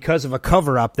because of a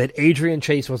cover-up that Adrian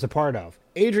Chase was a part of.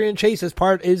 Adrian Chase's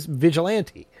part is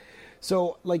Vigilante.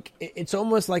 So, it's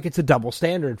almost like it's a double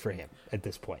standard for him at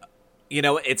this point.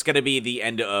 It's going to be the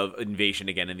end of Invasion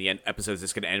again, and the end episodes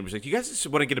is going to end. It's like, you guys just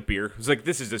want to get a beer? It's like,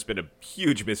 this has just been a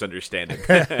huge misunderstanding.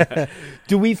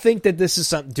 Do we think that this is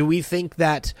something? Do we think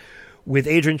that with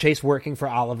Adrian Chase working for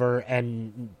Oliver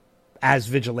and as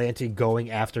Vigilante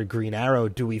going after Green Arrow,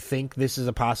 do we think this is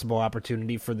a possible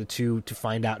opportunity for the two to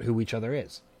find out who each other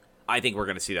is? I think we're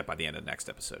going to see that by the end of the next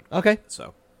episode. Okay.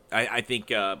 So I think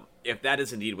if that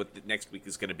is indeed what the next week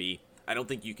is going to be, I don't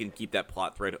think you can keep that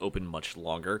plot thread open much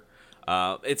longer.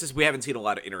 It's just we haven't seen a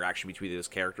lot of interaction between those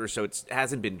characters, so it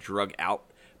hasn't been drug out.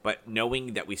 But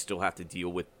knowing that we still have to deal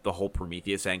with the whole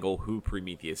Prometheus angle, who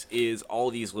Prometheus is, all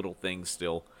these little things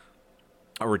still,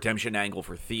 a redemption angle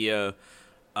for Thea,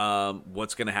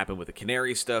 what's going to happen with the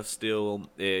Canary stuff still,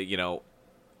 is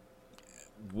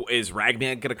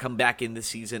Ragman going to come back in this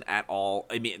season at all?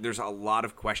 I mean, there's a lot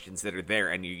of questions that are there,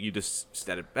 and you just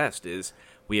said it best, is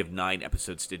we have 9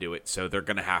 episodes to do it, so they're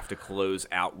going to have to close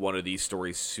out one of these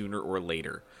stories sooner or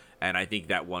later. And I think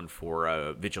that one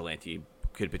for Vigilante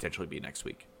could potentially be next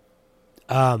week.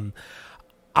 I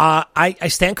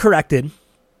stand corrected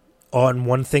on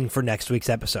one thing for next week's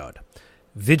episode.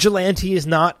 Vigilante is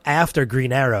not after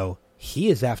Green Arrow. He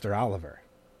is after Oliver.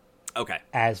 Okay.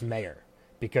 As mayor.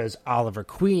 Because Oliver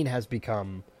Queen has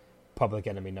become public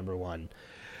enemy number one.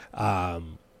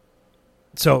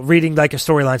 So reading a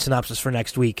storyline synopsis for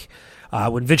next week,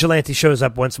 when Vigilante shows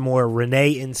up once more,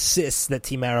 Renee insists that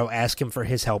Team Arrow ask him for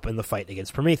his help in the fight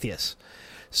against Prometheus.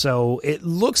 So it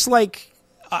looks like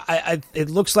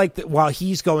that while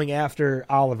he's going after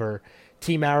Oliver,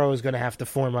 Team Arrow is going to have to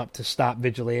form up to stop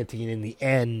Vigilante, and in the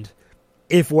end,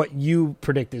 if what you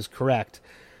predict is correct,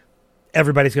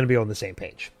 everybody's going to be on the same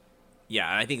page. Yeah,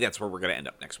 and I think that's where we're going to end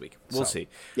up next week. We'll see.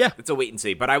 Yeah. It's a wait and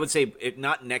see. But I would say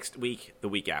not next week, the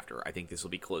week after. I think this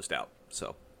will be closed out. So,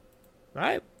 all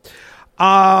right.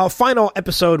 Final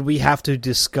episode we have to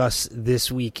discuss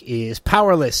this week is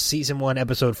Powerless, Season 1,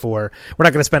 Episode 4. We're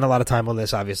not going to spend a lot of time on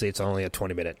this. Obviously, it's only a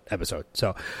 20-minute episode.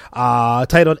 So,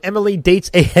 titled Emily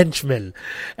Dates a Henchman.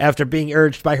 After being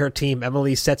urged by her team,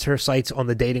 Emily sets her sights on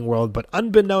the dating world, but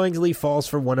unbeknowingly falls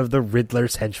for one of the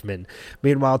Riddler's henchmen.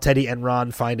 Meanwhile, Teddy and Ron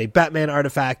find a Batman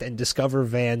artifact and discover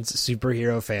Van's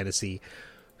superhero fantasy.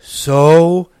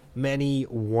 So many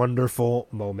wonderful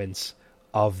moments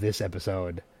of this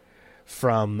episode.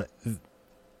 From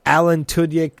Alan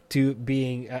Tudyk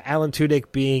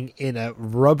being in a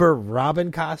rubber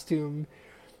Robin costume,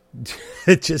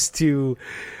 just to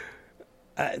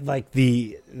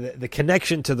the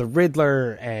connection to the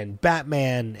Riddler and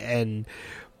Batman, and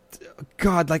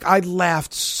God, I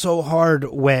laughed so hard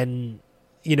when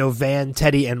Van,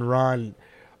 Teddy, and Ron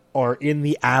are in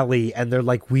the alley and they're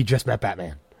like, "We just met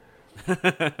Batman."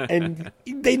 And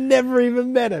they never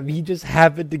even met him. He just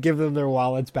happened to give them their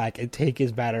wallets back and take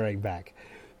his Batarang back.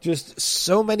 Just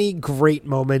so many great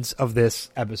moments of this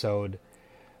episode.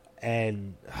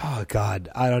 And, oh, God,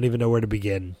 I don't even know where to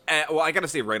begin. Well, I gotta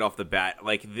say right off the bat,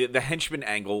 like, the henchman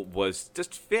angle was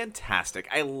just fantastic.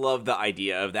 I love the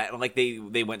idea of that. Like,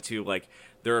 they went to, like,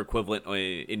 their equivalent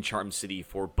in Charm City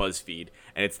for BuzzFeed,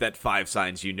 and it's that 5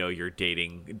 signs you know you're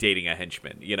dating a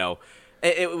henchman, you know?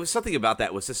 It was something about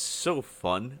that was just so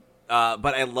fun.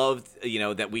 But I loved,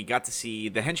 that we got to see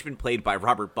the henchman played by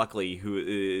Robert Buckley,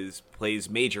 who plays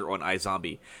Major on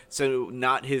iZombie. So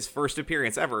not his first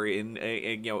appearance ever in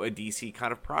a DC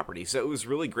kind of property. So it was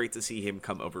really great to see him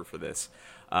come over for this.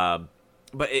 But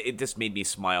it just made me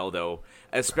smile, though.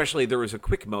 Especially there was a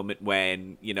quick moment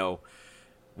when,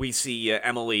 we see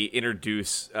Emily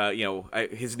introduce,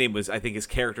 his name was, I think his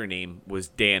character name was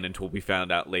Dan until we found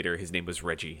out later his name was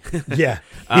Reggie. Yeah.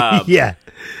 Yeah.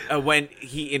 When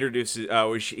he introduces,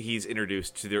 he's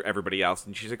introduced to everybody else,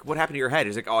 and she's like, "What happened to your head?"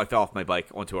 He's like, "Oh, I fell off my bike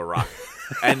onto a rock."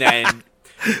 And then,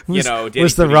 Danny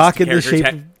was the rock in the shape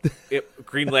of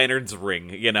Green Lantern's ring,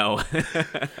 Well,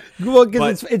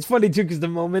 because it's funny, too, because the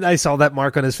moment I saw that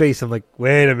mark on his face, I'm like,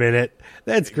 wait a minute,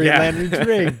 that's Green Lantern's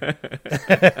ring.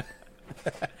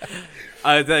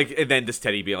 And then just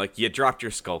Teddy being like, "You dropped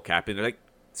your skull cap," and they're like,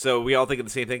 "So we all thinking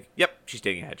the same thing?" Yep, she's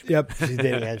dating a henchman. Yep, she's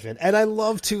dating a henchman. And I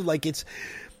love too, like it's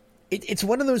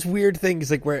one of those weird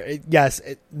things, like where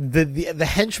the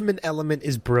henchman element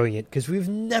is brilliant because we've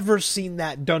never seen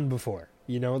that done before.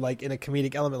 Like in a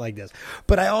comedic element like this.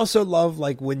 But I also love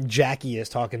like when Jackie is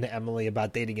talking to Emily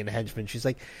about dating a henchman. She's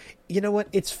like, "You know what?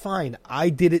 It's fine. I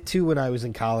did it too when I was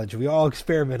in college. We all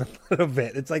experiment a little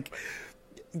bit." It's like.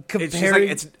 Comparing...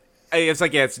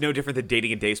 It's no different than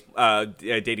dating a bass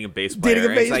player. Dating a bass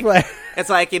player. It's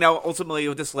like, ultimately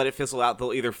you'll just let it fizzle out.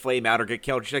 They'll either flame out or get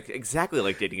killed. It's exactly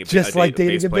like dating a bass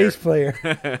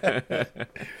player.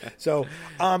 So,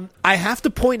 I have to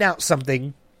point out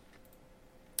something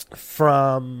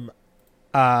from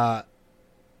episode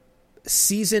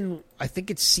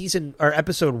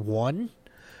 1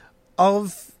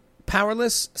 of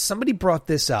Powerless. Somebody brought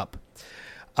this up.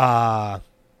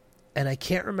 And I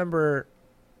can't remember.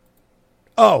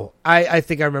 Oh, I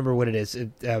think I remember what it is.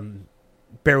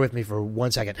 Bear with me for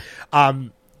 1 second.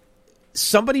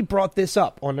 Somebody brought this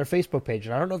up on their Facebook page,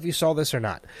 and I don't know if you saw this or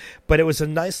not, but it was a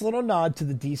nice little nod to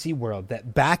the DC world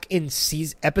that back in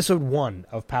episode 1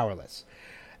 of Powerless,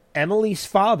 Emily's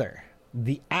father,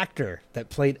 the actor that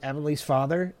played Emily's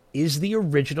father, is the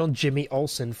original Jimmy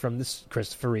Olsen from the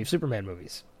Christopher Reeve Superman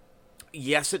movies.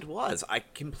 Yes, it was. I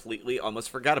completely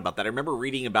almost forgot about that. I remember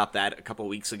reading about that a couple of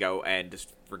weeks ago and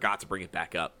just forgot to bring it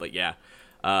back up. But yeah,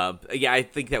 I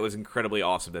think that was incredibly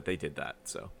awesome that they did that.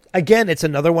 So again, it's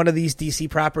another one of these DC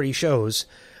property shows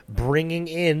bringing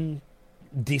in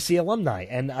DC alumni,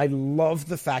 and I love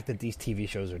the fact that these TV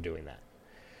shows are doing that.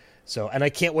 So, and I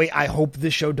can't wait. I hope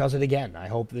this show does it again. I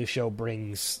hope this show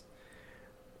brings,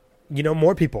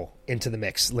 more people into the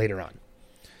mix later on.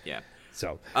 Yeah.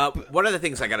 So, one of the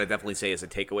things I gotta definitely say as a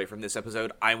takeaway from this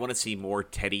episode, I want to see more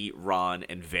Teddy, Ron,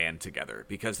 and Van together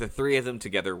because the 3 of them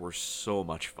together were so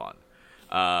much fun,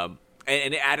 and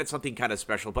it added something kind of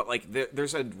special. But like,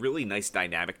 there's a really nice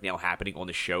dynamic now happening on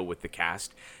the show with the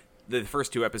cast. The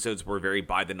first 2 episodes were very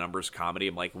by the numbers comedy.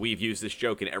 I'm like, we've used this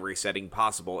joke in every setting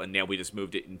possible, and now we just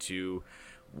moved it into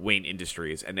Wayne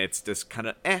Industries, and it's just kind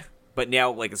of But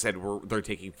now, like I said, they're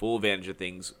taking full advantage of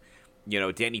things.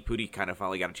 Danny Pudi kind of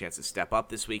finally got a chance to step up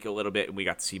this week a little bit, and we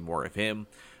got to see more of him.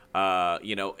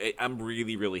 I'm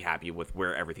really, really happy with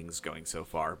where everything's going so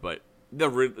far. But the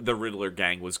Riddler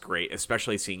gang was great,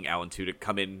 especially seeing Alan Tudyk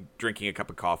come in drinking a cup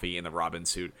of coffee in the Robin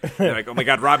suit. They're like, "Oh my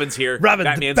God, Robin's here!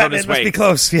 Batman's on his way. Must be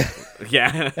close." Yeah,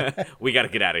 yeah, we got to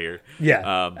get out of here.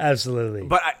 Yeah, absolutely.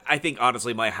 But I think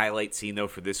honestly, my highlight scene though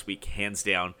for this week, hands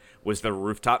down, was the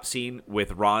rooftop scene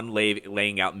with Ron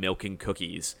laying out milk and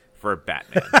cookies for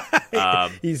Batman.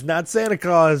 He's not Santa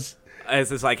Claus.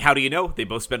 It's like, how do you know? They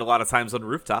both spend a lot of times on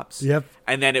rooftops. Yep.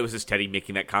 And then it was just Teddy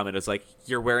making that comment. It's like,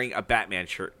 you're wearing a Batman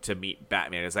shirt to meet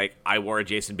Batman. It's like, I wore a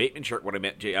Jason Bateman shirt when I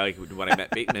met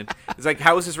Bateman. It's like,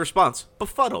 how was his response?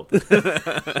 Befuddled.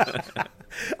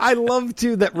 I love,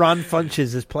 too, that Ron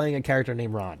Funches is playing a character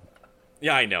named Ron.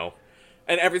 Yeah, I know.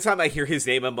 And every time I hear his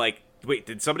name, I'm like, wait,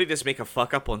 did somebody just make a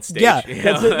fuck up on stage? Yeah,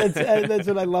 that's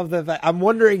what I love. I'm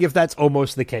wondering if that's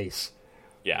almost the case.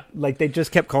 Yeah. Like, they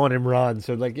just kept calling him Ron,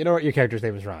 so, like, you know what? Your character's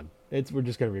name is Ron. We're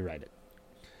just going to rewrite it.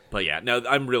 But, yeah, no,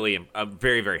 I'm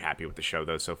very, very happy with the show,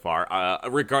 though, so far.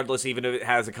 Regardless, even if it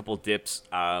has a couple dips,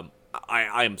 I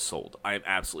am sold. I am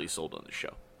absolutely sold on the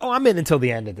show. Oh, I'm in until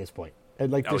the end at this point.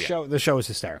 Like, the show is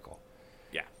hysterical.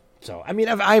 Yeah. So, I mean,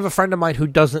 I have a friend of mine who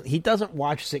doesn't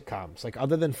watch sitcoms. Like,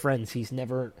 other than Friends, he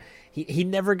never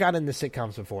got into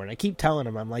sitcoms before. And I keep telling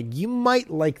him, I'm like, you might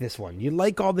like this one. You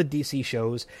like all the DC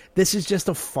shows. This is just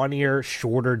a funnier,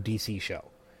 shorter DC show.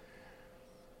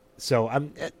 So,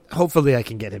 hopefully I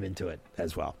can get him into it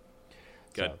as well.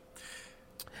 Good. So.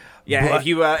 Yeah,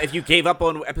 But- if you gave up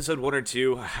on episode 1 or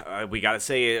 2, we got to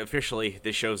say officially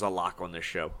this show's a lock on this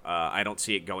show. I don't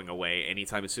see it going away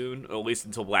anytime soon, at least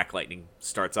until Black Lightning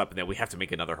starts up, and then we have to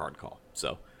make another hard call.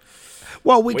 So,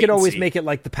 Well, we Wait could and always see. make it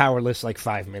like the Powerless, like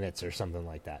 5 minutes or something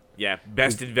like that. yeah,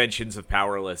 best inventions of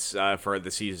Powerless for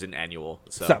the season annual.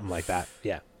 So Something like that,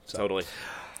 yeah. So. totally.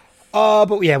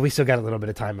 But yeah, we still got a little bit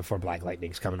of time before Black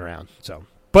Lightning's coming around. So,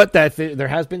 but there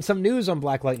has been some news on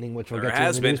Black Lightning, which we'll There get to in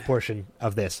has the been. news portion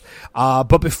of this.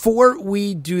 But before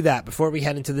we do that, before we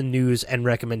head into the news and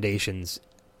recommendations,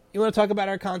 you want to talk about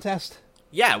our contest?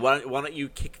 Yeah, why don't you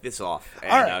kick this off?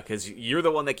 And, All right. because you're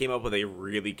the one that came up with a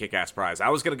really kick-ass prize. I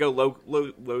was gonna go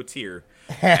low tier,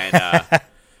 and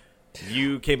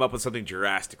you came up with something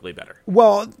drastically better.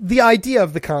 Well, the idea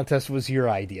of the contest was your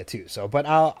idea too. So, but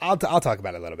I'll talk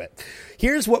about it a little bit.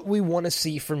 Here's what we want to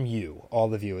see from you,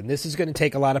 all of you, and this is going to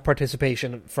take a lot of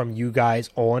participation from you guys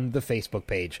on the Facebook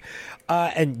page.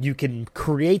 And you can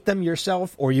create them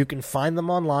yourself, or you can find them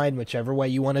online, whichever way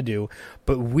you want to do.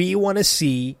 But we want to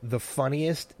see the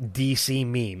funniest DC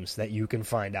memes that you can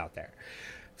find out there.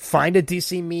 Find a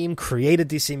DC meme, create a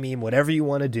DC meme, whatever you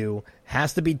want to do.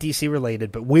 Has to be DC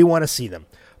related, but we want to see them.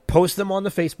 Post them on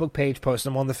the Facebook page, post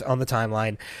them on the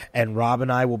timeline, and Rob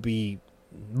and I will be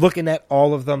looking at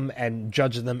all of them and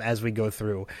judging them as we go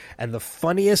through. And the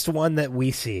funniest one that we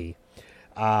see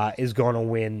is going to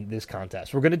win this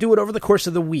contest. We're going to do it over the course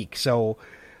of the week. So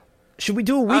should we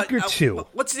do a week or two?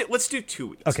 Let's do 2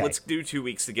 weeks. Okay. Let's do 2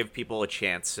 weeks to give people a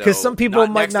chance. Because some people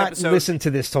might next not episode. listen to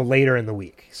this till later in the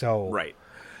week. So Right.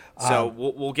 So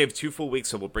we'll give 2 full weeks,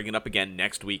 so we'll bring it up again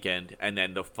next weekend, and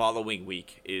then the following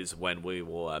week is when we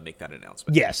will make that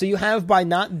announcement. yeah, so you have by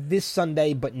not this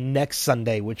Sunday, but next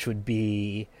Sunday, which would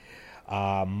be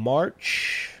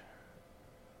March.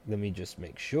 Let me just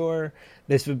make sure.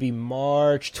 This would be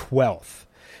March 12th.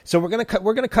 So we're gonna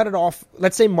cut it off.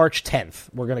 Let's say March 10th.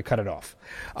 We're gonna cut it off.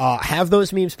 Have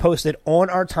those memes posted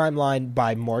on our timeline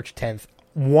by March 10th.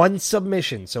 One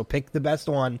submission, so pick the best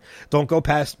one. Don't go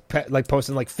past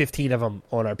posting like 15 of them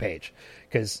on our page,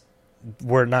 because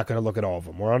we're not going to look at all of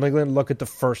them. We're only going to look at the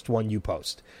first one you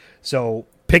post. So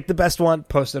pick the best one,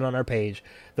 post it on our page.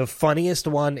 The funniest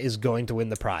one is going to win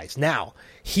the prize. Now,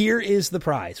 here is the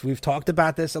prize. We've talked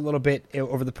about this a little bit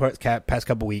over the past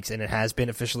couple weeks, and it has been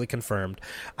officially confirmed.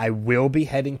 I will be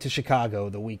heading to Chicago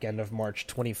the weekend of March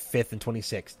 25th and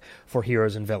 26th for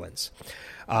Heroes and Villains.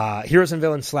 Heroes and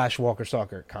Villains / Walker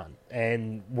Stalker Con.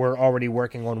 And we're already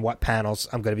working on what panels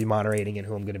I'm going to be moderating and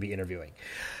who I'm going to be interviewing.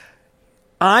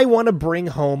 I want to bring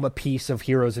home a piece of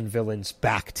Heroes and Villains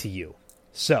back to you.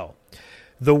 So,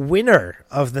 the winner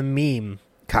of the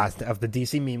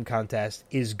DC meme contest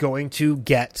is going to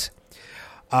get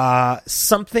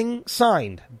something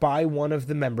signed by one of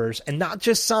the members, and not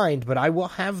just signed, but I will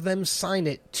have them sign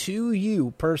it to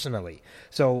you personally.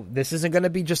 So this isn't going to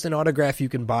be just an autograph you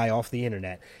can buy off the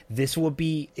internet. This will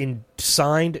be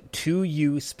signed to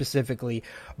you specifically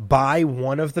by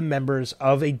one of the members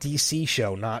of a DC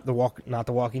show, not the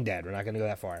Walking Dead. We're not going to go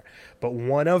that far, but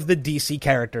one of the DC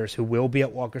characters who will be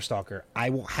at Walker Stalker. I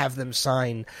will have them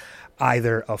sign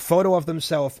either a photo of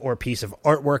themselves or a piece of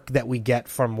artwork that we get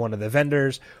from one of the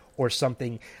vendors or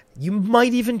something. You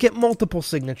might even get multiple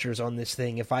signatures on this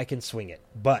thing if I can swing it.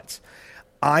 But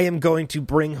I am going to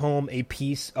bring home a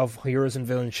piece of Heroes and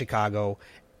Villains Chicago,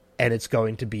 and it's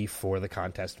going to be for the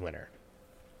contest winner.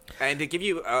 And to give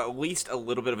you at least a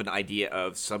little bit of an idea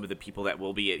of some of the people that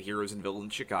will be at Heroes and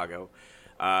Villains Chicago,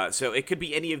 so it could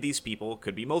be any of these people,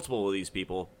 could be multiple of these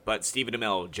people, but Stephen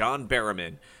Amell, John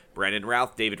Barrowman, Brandon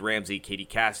Routh, David Ramsey, Katie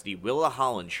Cassidy, Willa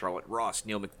Holland, Charlotte Ross,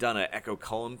 Neil McDonough, Echo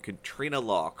Cullum, Katrina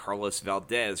Law, Carlos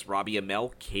Valdez, Robbie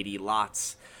Amell, Katie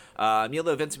Lotz,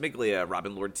 Milo Ventimiglia,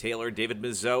 Robin Lord Taylor, David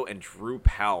Mizzo, and Drew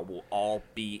Powell will all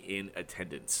be in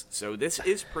attendance. So this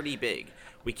is pretty big.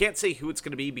 We can't say who it's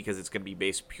going to be because it's going to be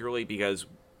based purely because,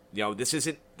 this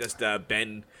isn't just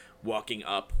Ben walking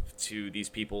up to these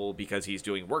people because he's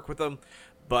doing work with them,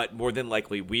 but more than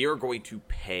likely we are going to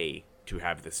pay to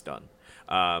have this done.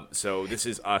 So this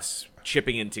is us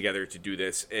chipping in together to do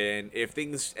this, and if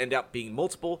things end up being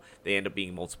multiple, they end up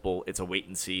being multiple. It's a wait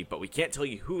and see, but we can't tell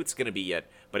you who it's going to be yet,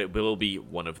 but it will be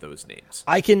one of those names.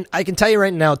 I can tell you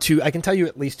right now too. I can tell you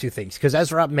at least two things, because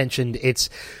as Rob mentioned, it's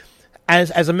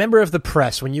as a member of the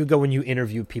press, when you go and you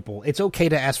interview people, it's okay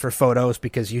to ask for photos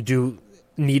because you do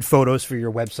need photos for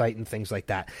your website and things like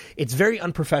that. It's very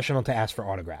unprofessional to ask for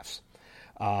autographs.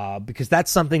 Because that's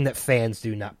something that fans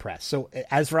do not press. So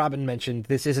as Robin mentioned,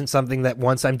 this isn't something that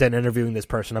once I'm done interviewing this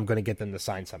person, I'm going to get them to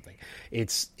sign something.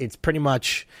 It's pretty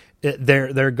much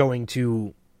they're going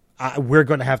to we're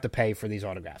going to have to pay for these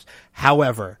autographs.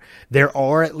 However, there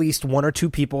are at least one or two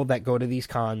people that go to these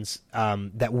cons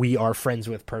that we are friends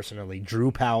with personally.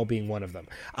 Drew Powell being one of them.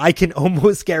 I can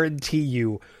almost guarantee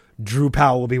you, Drew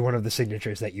Powell will be one of the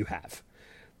signatures that you have,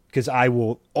 because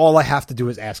all I have to do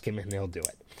is ask him and he'll do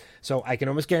it. So I can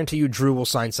almost guarantee you Drew will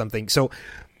sign something. So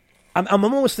I'm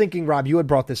almost thinking, Rob, you had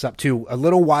brought this up too. A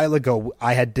little while ago,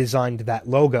 I had designed that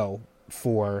logo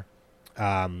for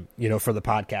the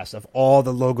podcast, of all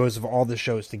the logos of all the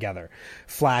shows together.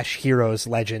 Flash, Heroes,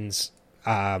 Legends,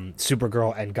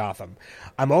 Supergirl, and Gotham.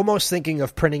 I'm almost thinking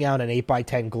of printing out an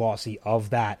 8x10 glossy of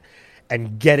that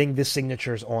and getting the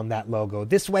signatures on that logo.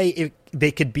 This way,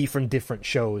 they could be from different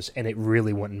shows, and it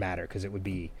really wouldn't matter because it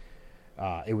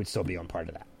would still be on part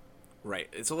of that. Right.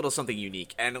 It's a little something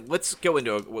unique. And let's go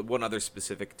into one other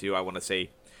specific, too. I want to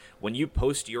say, when you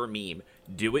post your meme,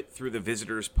 do it through the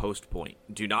visitor's post point.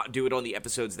 Do not do it on the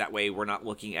episodes. That way we're not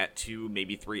looking at 2,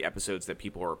 maybe 3 episodes that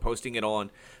people are posting it on.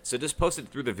 So just post it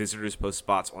through the visitor's post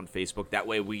spots on Facebook. That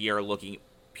way we are looking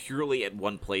purely at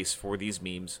one place for these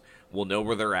memes. We'll know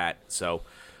where they're at. So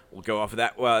we'll go off of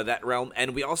that realm.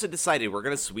 And we also decided we're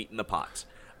going to sweeten the pot.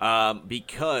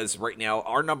 Because right now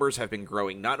our numbers have been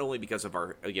growing, not only because of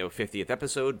our 50th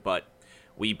episode, but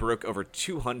we broke over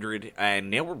 200, and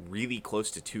now we're really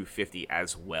close to 250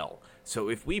 as well. So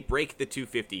if we break the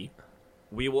 250,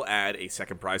 we will add a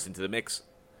second prize into the mix,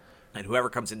 and whoever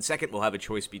comes in second will have a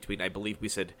choice between, I believe we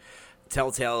said,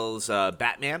 Telltale's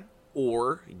Batman,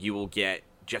 or you will get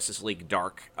Justice League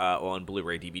Dark on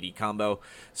Blu-ray DVD combo,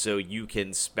 so you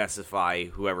can specify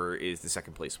whoever is the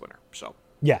second place winner. So.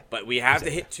 Yeah. But we have to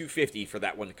hit 250 for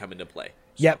that one to come into play.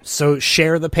 So. Yep. So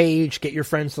share the page, get your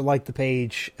friends to like the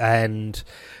page, and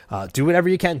do whatever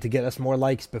you can to get us more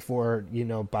likes before,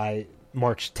 by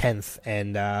March 10th.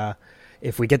 And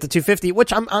if we get to 250,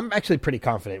 which I'm actually pretty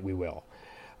confident we will.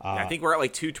 I think we're at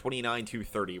like 229,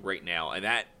 230 right now. And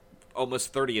that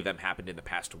almost 30 of them happened in the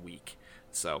past week.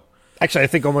 So actually, I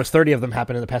think almost 30 of them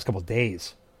happened in the past couple of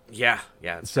days. Yeah.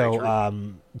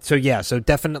 So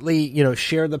definitely,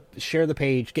 share the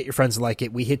page, get your friends to like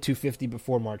it. We hit 250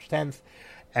 before March 10th,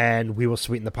 and we will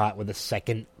sweeten the pot with a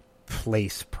second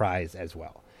place prize as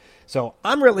well. So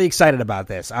I'm really excited about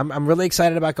this. I'm really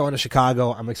excited about going to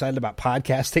Chicago. I'm excited about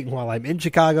podcasting while I'm in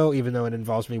Chicago, even though it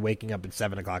involves me waking up at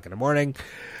 7:00 in the morning.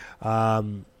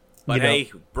 But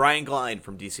hey, Brian Klein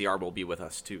from DCR will be with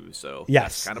us too, so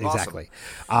yes, kind of exactly.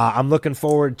 Awesome. I'm looking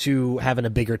forward to having a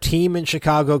bigger team in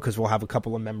Chicago because we'll have a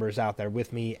couple of members out there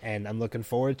with me, and I'm looking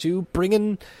forward to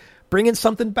bringing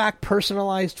something back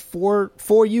personalized for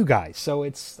you guys. So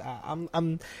it's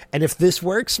and if this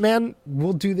works, man,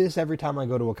 we'll do this every time I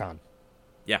go to a con.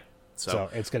 Yeah, so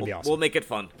it's gonna be awesome. We'll make it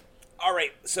fun. All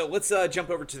right, so let's jump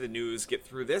over to the news, get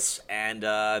through this, and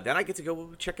then I get to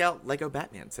go check out Lego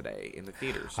Batman today in the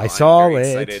theater. So I saw very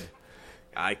it. Excited.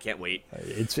 I can't wait.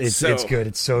 It's good.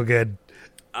 It's so good.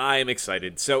 I'm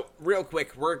excited. So real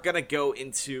quick, we're going to go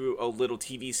into a little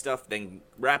TV stuff, then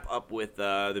wrap up with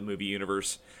the movie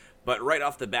universe. But right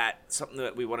off the bat, something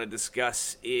that we want to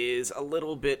discuss is a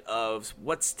little bit of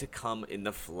what's to come in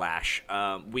The Flash.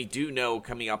 We do know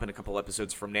coming up in a couple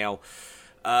episodes from now,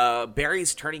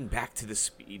 Barry's turning back to the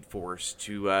Speed Force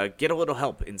to get a little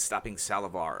help in stopping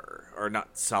Savitar.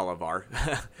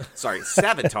 Sorry,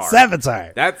 Savitar.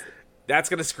 Savitar. That's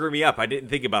going to screw me up. I didn't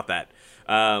think about that.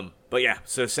 But yeah,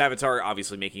 so Savitar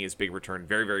obviously making his big return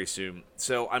very, very soon.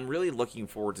 So I'm really looking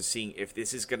forward to seeing if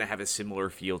this is going to have a similar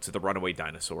feel to the Runaway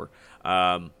Dinosaur.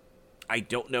 I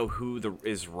don't know who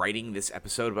is writing this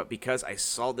episode, but because I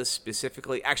saw this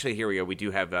specifically... Actually, here we go. We do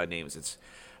have names. It's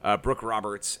Brooke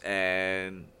Roberts,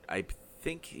 and I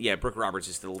think... Yeah, Brooke Roberts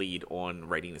is the lead on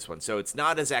writing this one. So it's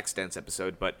not a Zack Stentz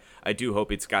episode, but I do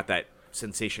hope it's got that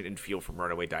sensation and feel from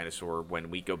Runaway Dinosaur when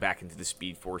we go back into the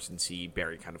Speed Force and see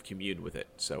Barry kind of commune with it.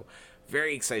 So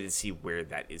very excited to see where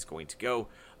that is going to go.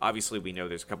 Obviously, we know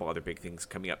there's a couple other big things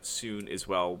coming up soon as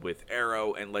well with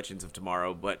Arrow and Legends of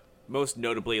Tomorrow, but most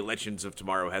notably, Legends of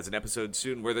Tomorrow has an episode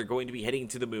soon where they're going to be heading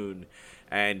to the moon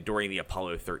and during the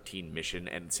Apollo 13 mission,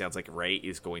 and it sounds like Ray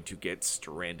is going to get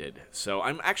stranded. So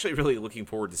I'm actually really looking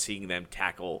forward to seeing them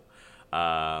tackle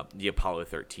the Apollo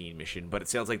 13 mission, but it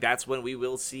sounds like that's when we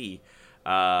will see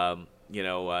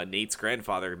Nate's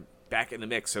grandfather back in the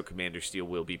mix, so Commander Steel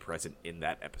will be present in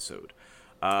that episode.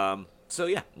 So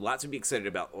yeah, lots to be excited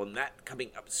about on that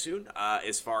coming up soon.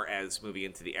 As far as moving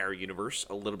into the Arrow universe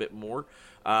a little bit more,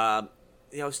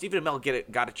 Stephen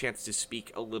Amell got a chance to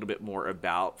speak a little bit more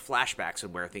about flashbacks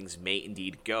and where things may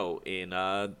indeed go in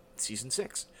season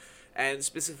 6. And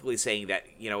specifically saying that,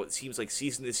 it seems like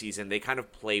season to season, they kind of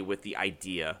play with the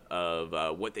idea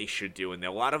of what they should do. And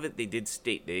a lot of it, they did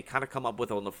state, they kind of come up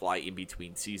with on the fly in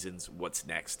between seasons what's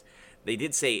next. They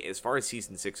did say, as far as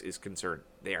season 6 is concerned,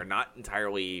 they are not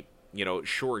entirely,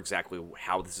 sure exactly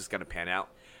how this is going to pan out.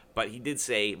 But he did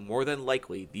say, more than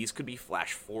likely, these could be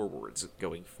flash forwards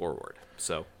going forward.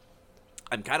 So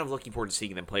I'm kind of looking forward to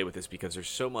seeing them play with this because there's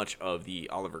so much of the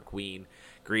Oliver Queen,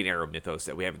 Green Arrow mythos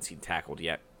that we haven't seen tackled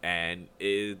yet. And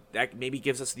that maybe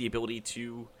gives us the ability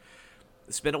to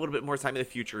spend a little bit more time in the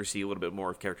future, see a little bit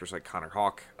more of characters like Connor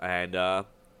Hawke, and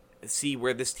see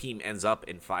where this team ends up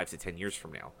in 5 to 10 years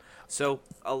from now. So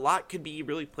a lot could be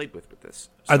really played with this.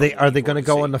 So are they going to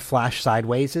go on the Flash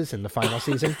sideways in the final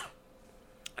season?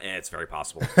 Yeah, it's very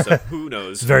possible. So who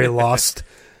knows? It's very Lost.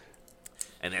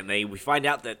 And then we find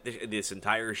out that this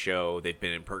entire show, they've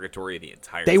been in purgatory the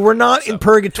entire time. They were not in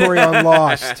purgatory on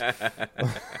Lost.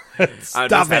 I'm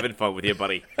just having fun with you,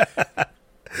 buddy.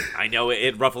 I know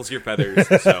it ruffles your feathers.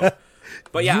 So,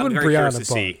 but yeah, I'm very curious to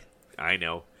see. I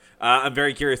know. I'm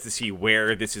very curious to see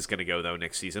where this is going to go, though,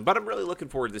 next season. But I'm really looking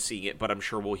forward to seeing it. But I'm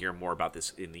sure we'll hear more about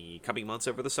this in the coming months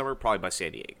over the summer, probably by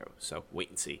San Diego. So wait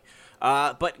and see.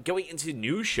 But going into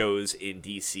new shows in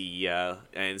DC,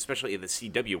 and especially in the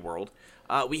CW world,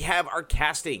 we have our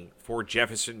casting for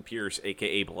Jefferson Pierce,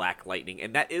 a.k.a. Black Lightning,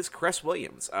 and that is Cress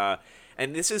Williams.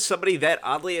 And this is somebody that,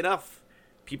 oddly enough,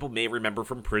 people may remember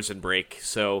from Prison Break.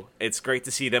 So it's great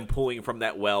to see them pulling from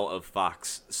that well of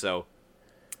Fox. So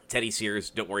Teddy Sears,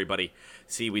 don't worry, buddy.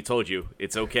 See, we told you.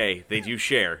 It's okay. They do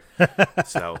share.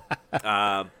 So,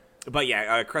 but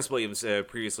yeah, Cress Williams,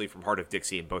 previously from Heart of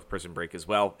Dixie and both Prison Break as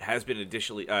well, has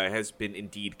been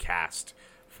indeed cast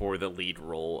for the lead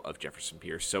role of Jefferson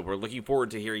Pierce. So we're looking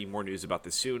forward to hearing more news about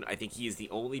this soon. I think he is the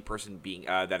only person being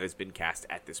that has been cast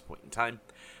at this point in time.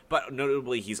 But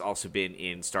notably, he's also been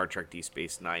in Star Trek Deep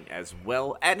Space Nine as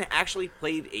well, and actually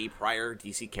played a prior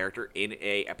DC character in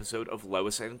a episode of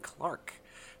Lois and Clark.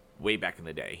 Way back in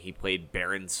the day, he played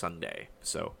Baron Sunday.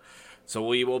 So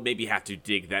we will maybe have to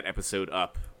dig that episode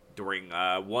up during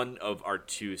one of our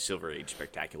 2 Silver Age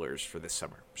spectaculars for this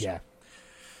summer. So. Yeah.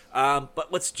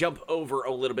 But let's jump over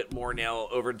a little bit more now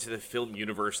over into the film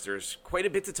universe. There's quite a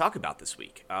bit to talk about this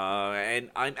week. And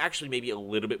I'm actually maybe a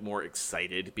little bit more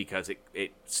excited because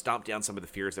it stomped down some of the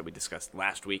fears that we discussed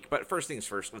last week. But first things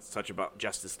first, let's touch about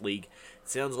Justice League. It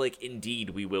sounds like indeed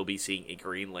we will be seeing a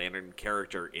Green Lantern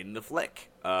character in the flick.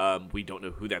 We don't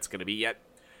know who that's going to be yet.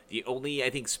 The only, I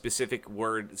think, specific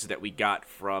words that we got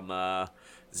from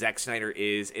Zack Snyder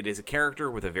is it is a character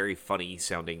with a very funny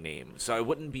sounding name. So I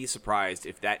wouldn't be surprised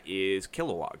if that is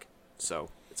Kilowog. So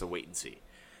it's a wait and see.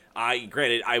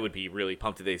 Granted, I would be really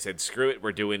pumped if they said, screw it,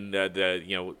 we're doing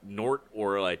the Nort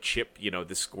or Chip,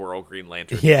 the squirrel Green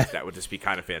Lantern. Yeah. That would just be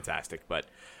kind of fantastic. But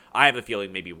I have a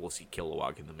feeling maybe we'll see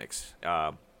Kilowog in the mix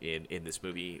in this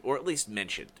movie, or at least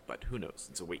mentioned. But who knows?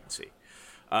 It's a wait and see.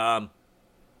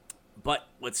 But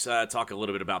let's talk a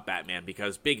little bit about Batman,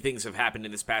 because big things have happened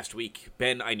in this past week.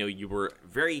 Ben, I know you were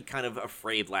very kind of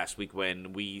afraid last week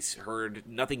when we heard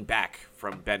nothing back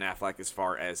from Ben Affleck as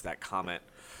far as that comment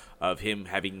of him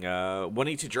having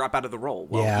wanting to drop out of the role.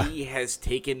 Well, yeah. He has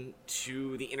taken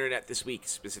to the internet this week,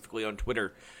 specifically on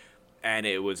Twitter, and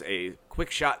it was a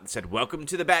quick shot that said, "Welcome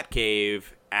to the Batcave"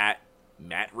 at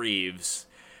Matt Reeves,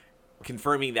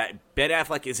 confirming that Ben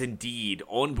Affleck is indeed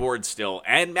on board still,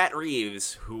 and Matt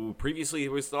Reeves, who previously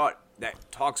was thought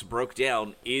that talks broke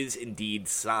down, is indeed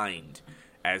signed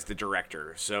as the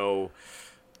director. So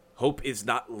hope is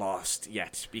not lost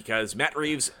yet, because Matt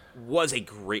Reeves was a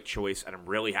great choice, and I'm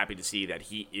really happy to see that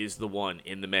he is the one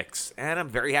in the mix. And I'm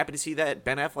very happy to see that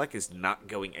Ben Affleck is not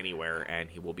going anywhere,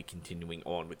 and he will be continuing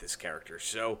on with this character.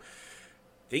 So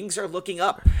things are looking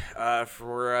up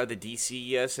for the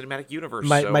DC cinematic universe.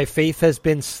 My faith has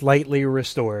been slightly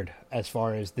restored as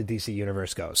far as the DC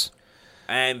universe goes.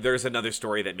 And there's another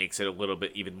story that makes it a little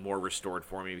bit even more restored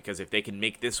for me, because if they can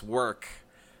make this work,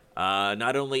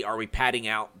 not only are we padding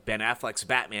out Ben Affleck's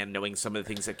Batman, knowing some of the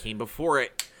things that came before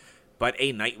it, but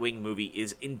a Nightwing movie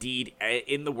is indeed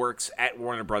in the works at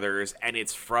Warner Brothers, and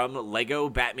it's from Lego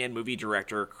Batman movie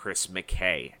director Chris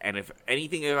McKay. And if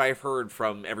anything that I've heard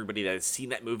from everybody that has seen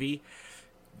that movie,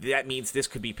 that means this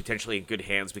could be potentially in good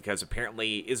hands, because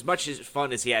apparently, as much as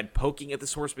fun as he had poking at the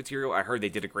source material, I heard they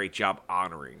did a great job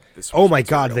honoring the source material. Oh my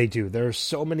God, they do. There are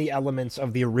so many elements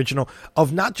of the original,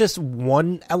 of not just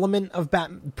one element of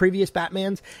previous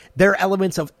Batmans. There are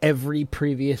elements of every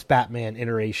previous Batman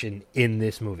iteration in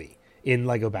this movie. in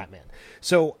Lego Batman.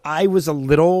 So I was a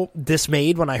little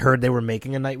dismayed when I heard they were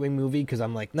making a Nightwing movie, because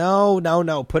I'm like,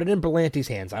 no, put it in Berlanti's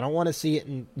hands. I don't want to see it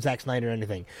in Zack Snyder or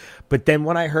anything. But then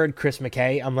when I heard Chris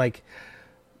McKay, I'm like,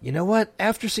 you know what?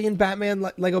 After seeing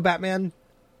Lego Batman,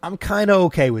 I'm kind of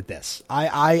okay with this.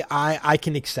 I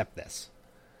can accept this.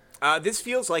 This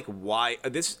feels like why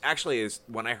this actually is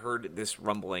when I heard this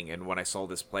rumbling and when I saw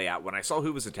this play out, when I saw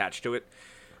who was attached to it,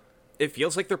 it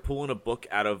feels like they're pulling a book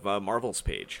out of Marvel's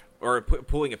page, or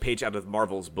pulling a page out of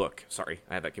Marvel's book. Sorry,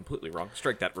 I had that completely wrong.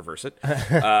 Strike that, reverse it.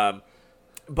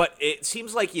 But it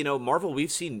seems like, Marvel,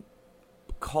 we've seen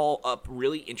call up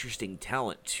really interesting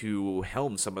talent to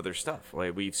helm some of their stuff.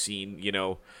 Like we've seen,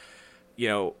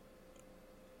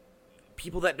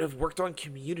 people that have worked on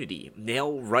Community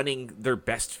now running their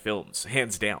best films,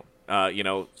 hands down.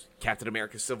 Captain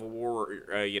America: Civil War,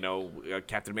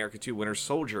 Captain America 2: Winter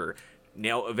Soldier,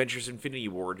 now Avengers: Infinity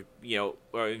War,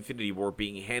 Infinity War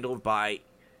being handled by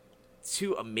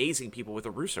two amazing people with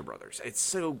the Russo brothers. It's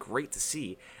so great to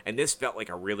see, and this felt like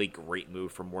a really great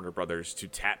move from Warner Brothers to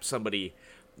tap somebody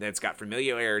that's got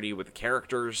familiarity with the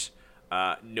characters,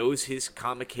 knows his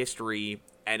comic history,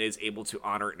 and is able to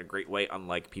honor it in a great way,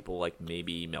 unlike people like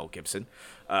maybe Mel Gibson.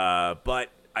 But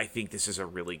I think this is a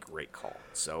really great call.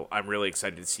 So I'm really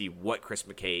excited to see what Chris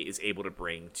McKay is able to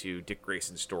bring to Dick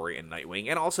Grayson's story and Nightwing.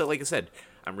 And also, like I said,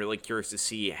 I'm really curious to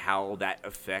see how that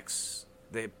affects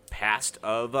the past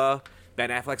of Ben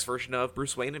Affleck's version of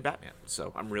Bruce Wayne and Batman.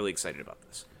 So I'm really excited about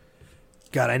this.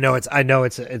 God, I know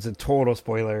it's a total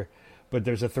spoiler, but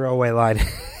there's a throwaway line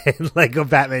in Lego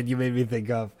Batman you made me think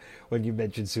of when you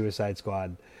mentioned Suicide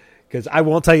Squad. Because I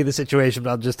won't tell you the situation, but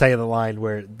I'll just tell you the line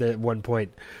where at one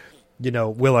point,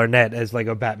 Will Arnett as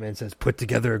Lego Batman says, "Put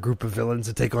together a group of villains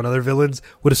to take on other villains?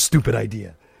 What a stupid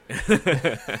idea."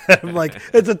 I'm like,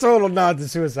 it's a total nod to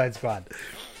Suicide Squad.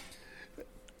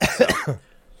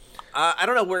 I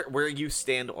don't know where you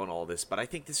stand on all this, but I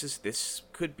think this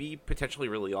could be potentially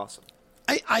really awesome.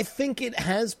 I think it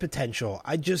has potential.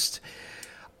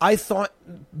 I thought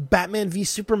Batman v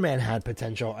Superman had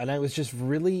potential, and I was just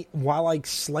really, while I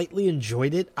slightly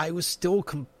enjoyed it, I was still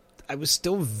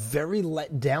very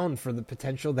let down for the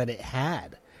potential that it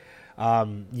had. I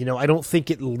don't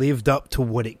think it lived up to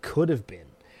what it could have been,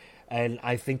 and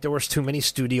I think there was too many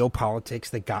studio politics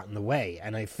that got in the way,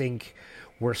 and I think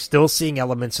we're still seeing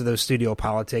elements of those studio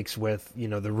politics with,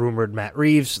 the rumored Matt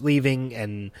Reeves leaving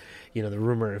and, the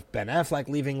rumor of Ben Affleck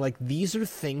leaving. Like, these are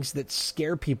things that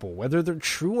scare people, whether they're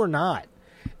true or not.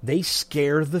 They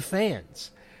scare the fans.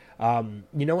 And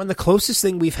the closest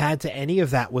thing we've had to any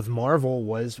of that with Marvel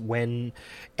was when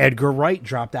Edgar Wright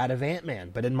dropped out of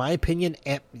Ant-Man. But in my opinion,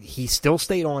 he still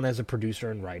stayed on as a producer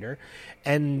and writer,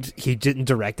 and he didn't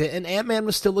direct it. And Ant-Man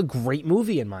was still a great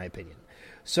movie, in my opinion.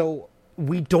 So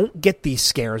we don't get these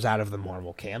scares out of the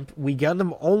Marvel camp. We get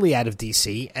them only out of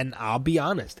DC, and I'll be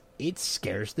honest, it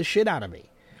scares the shit out of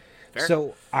me. Fair.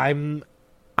 So I'm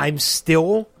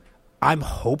hopeful,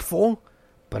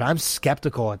 but I'm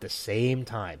skeptical at the same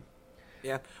time.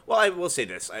 Yeah. Well, I will say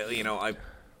this.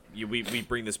 We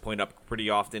bring this point up pretty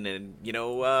often, and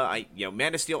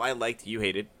Man of Steel I liked, you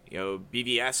hated.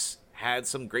 BVS had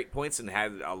some great points and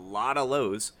had a lot of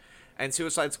lows. And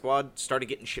Suicide Squad started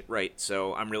getting shit right,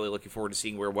 so I'm really looking forward to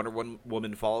seeing where Wonder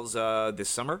Woman falls this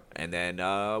summer, and then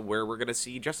where we're going to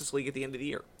see Justice League at the end of the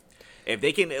year. If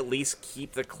they can at least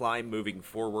keep the climb moving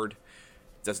forward,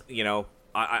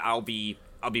 I'll be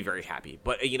very happy.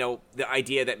 But the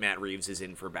idea that Matt Reeves is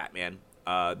in for Batman,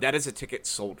 that is a ticket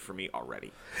sold for me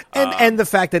already. And the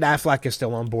fact that Affleck is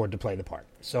still on board to play the part.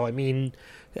 So I mean,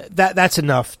 that's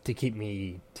enough to keep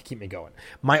me going.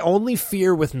 My only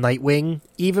fear with Nightwing,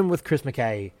 even with Chris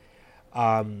McKay,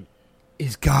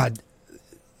 is God,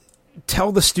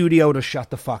 tell the studio to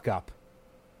shut the fuck up.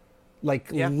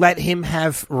 Let him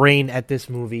have reign at this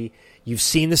movie. You've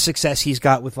seen the success he's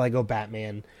got with Lego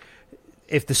Batman.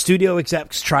 If the studio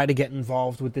execs try to get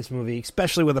involved with this movie,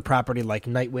 especially with a property like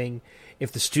Nightwing,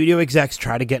 if the studio execs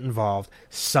try to get involved,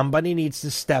 somebody needs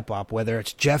to step up, whether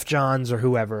it's Jeff Johns or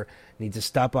whoever, needs to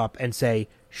step up and say,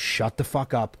 shut the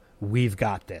fuck up, we've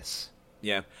got this.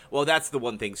 Yeah, well, that's the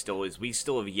one thing still, is we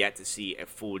still have yet to see a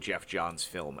full Jeff Johns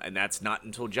film, and that's not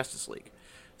until Justice League.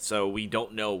 So we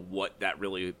don't know what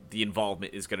the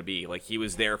involvement is going to be. Like, he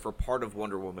was there for part of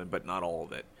Wonder Woman, but not all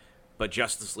of it. But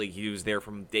Justice League, he was there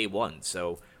from day one.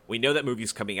 So we know that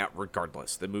movie's coming out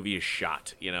regardless. The movie is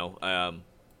shot,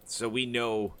 So we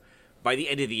know by the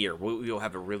end of the year, we'll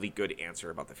have a really good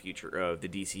answer about the future of the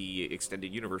DC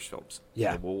Extended Universe films.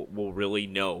 Yeah. We'll really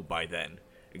know by then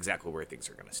exactly where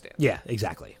things are going to stand. Yeah,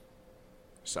 exactly.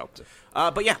 So,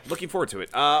 but yeah, looking forward to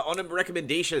it. On the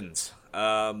recommendations,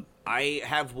 I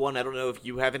have one. I don't know if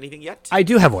you have anything yet. I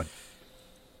do have one.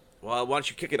 Well, why don't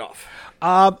you kick it off?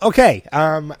 Okay.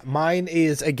 Mine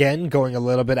is, again, going a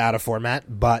little bit out of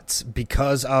format, but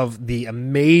because of the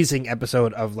amazing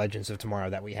episode of Legends of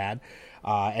Tomorrow that we had,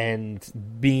 and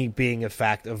being a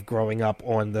fact of growing up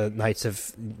on the Knights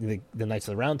of the Knights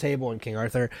of the Round Table and King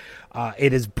Arthur,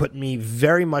 it has put me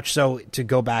very much so to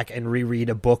go back and reread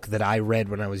a book that I read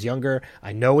when I was younger.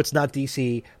 I know it's not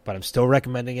DC, but I'm still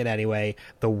recommending it anyway.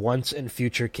 The Once and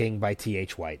Future King by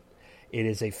T.H. White. It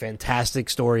is a fantastic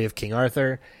story of King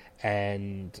Arthur,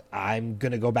 and I'm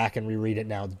going to go back and reread it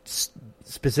now,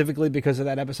 specifically because of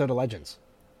that episode of Legends.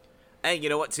 And you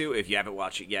know what, too? If you haven't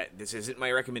watched it yet, this isn't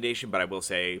my recommendation, but I will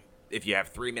say, if you have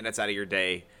 3 minutes out of your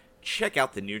day, check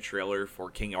out the new trailer for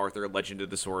King Arthur, Legend of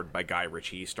the Sword by Guy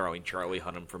Ritchie, starring Charlie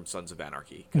Hunnam from Sons of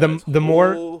Anarchy.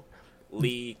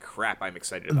 Holy crap, I'm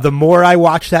excited about it. The more I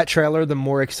watch that trailer, the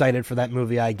more excited for that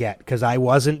movie I get, because I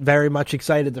wasn't very much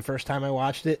excited the first time I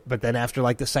watched it, but then after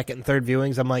like the second and third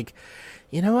viewings, I'm like,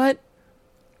 you know what?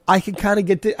 I can kind of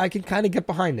get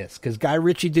behind this, because Guy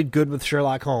Ritchie did good with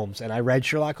Sherlock Holmes, and I read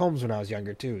Sherlock Holmes when I was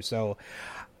younger too, so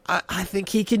I think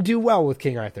he can do well with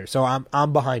King Arthur. So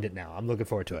I'm behind it now. I'm looking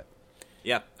forward to it.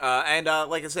 Yeah, and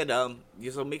like I said, so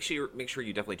make sure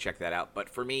you definitely check that out. But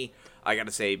for me, I got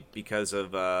to say, because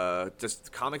of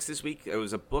just comics this week, it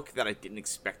was a book that I didn't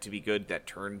expect to be good that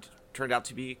turned out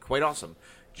to be quite awesome.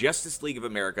 Justice League of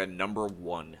America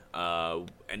 #1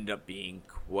 ended up being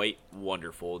quite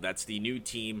wonderful. That's the new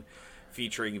team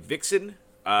featuring Vixen,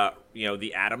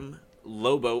 the Atom,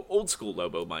 Lobo, old school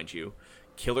Lobo, mind you,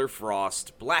 Killer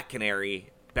Frost, Black Canary,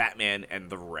 Batman,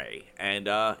 and the Ray. And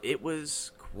it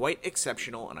was quite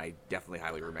exceptional, and I definitely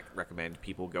highly recommend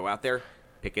people go out there,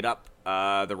 pick it up.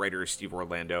 The writer is Steve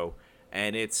Orlando,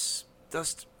 and it's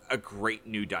just a great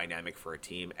new dynamic for a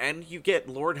team. And you get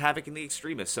Lord Havoc and the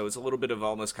Extremists, so it's a little bit of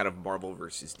almost kind of Marvel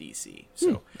versus DC.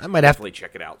 So I might definitely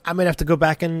check it out. I might have to go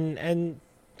back and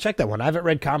check that one. I haven't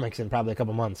read comics in probably a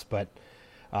couple months, but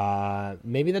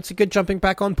maybe that's a good jumping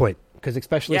back on point, because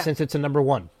especially since it's a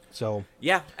 '1. So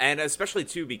yeah, and especially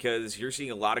too because you're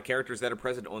seeing a lot of characters that are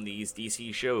present on these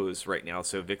DC shows right now.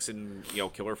 So Vixen,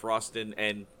 Killer Frost,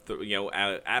 and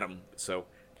Atom. So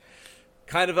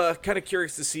kind of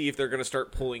curious to see if they're going to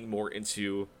start pulling more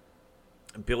into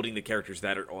building the characters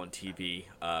that are on TV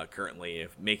currently,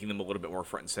 making them a little bit more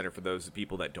front and center for those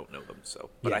people that don't know them. So,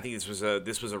 but I think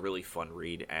this was a really fun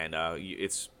read, and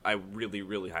I really,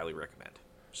 really highly recommend.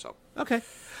 So okay.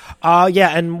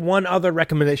 And one other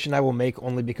recommendation I will make,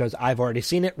 only because I've already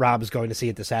seen it. Rob is going to see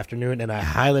it this afternoon, and I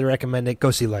highly recommend it.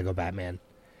 Go see Lego Batman.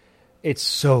 It's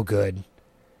so good.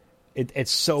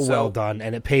 It's so well done,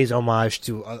 and it pays homage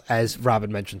to, as Rob had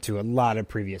mentioned, to a lot of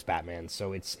previous Batmans.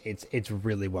 So it's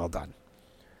really well done.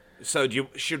 So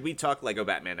should we talk Lego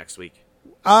Batman next week?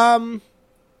 We been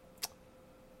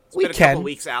a can. couple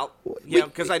weeks out,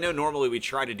 because I know normally we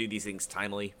try to do these things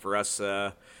timely for us.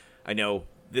 I know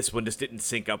this one just didn't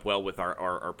sync up well with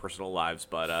our personal lives,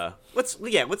 but let's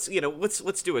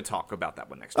do a talk about that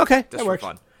one next week. Okay, just that works. For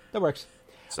fun. That works.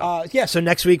 So. So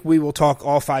next week we will talk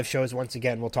all 5 shows once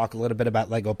again. We'll talk a little bit about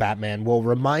Lego Batman. We'll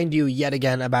remind you yet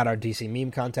again about our DC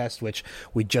meme contest, which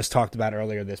we just talked about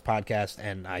earlier this podcast,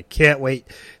 and I can't wait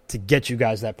to get you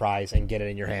guys that prize and get it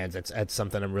in your hands. It's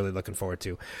something I'm really looking forward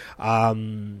to.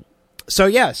 So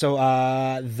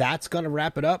that's going to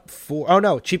wrap it up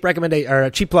for... cheap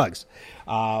plugs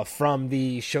from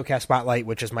the Showcast Spotlight,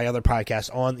 which is my other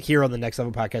podcast on the Next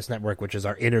Level Podcast Network, which is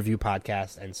our interview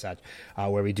podcast and such,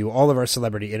 where we do all of our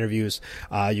celebrity interviews.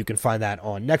 You can find that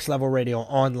on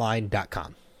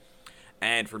nextlevelradioonline.com.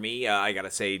 And for me, I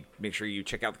gotta say, make sure you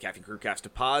check out the Caffeine Crewcast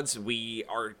of Pods. We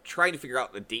are trying to figure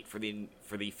out the date for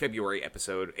the February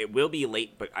episode. It will be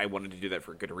late, but I wanted to do that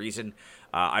for a good reason.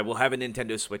 I will have a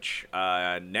Nintendo Switch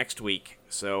next week,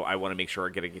 so I want to make sure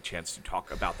I'm getting a chance to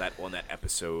talk about that on that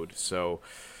episode. So,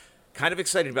 kind of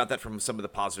excited about that from some of the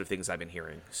positive things I've been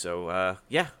hearing. So,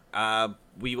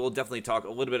 we will definitely talk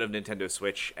a little bit of Nintendo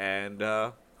Switch and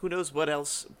who knows what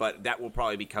else, but that will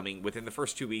probably be coming within the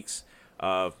first 2 weeks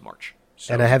of March.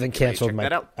 So and I haven't canceled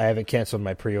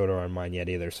my pre-order on mine yet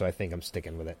either, so I think I'm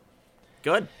sticking with it.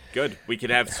 Good. We can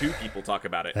have 2 people talk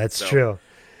about it. That's true.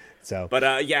 So, but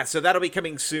so that'll be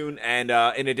coming soon. And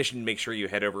in addition, make sure you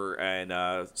head over and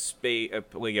spay. I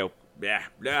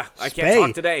can't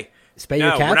talk today. Spay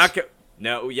your cats. You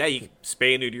can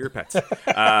spay and neuter your pets.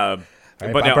 I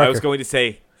was going to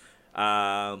say,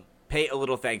 pay a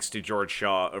little thanks to George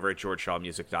Shaw over at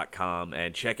georgeshawmusic.com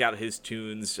and check out his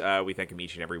tunes. We thank him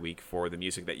each and every week for the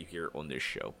music that you hear on this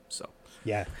show. So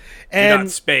yeah, do not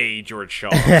spay George Shaw.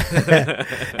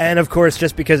 And of course,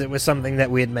 just because it was something that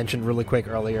we had mentioned really quick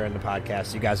earlier in the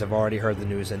podcast, you guys have already heard the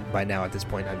news, and by now at this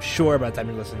point, I'm sure by the time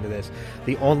you listen to this,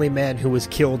 the only man who was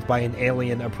killed by an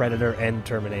alien, a predator, and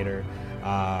Terminator.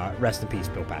 Rest in peace,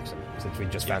 Bill Paxton, since we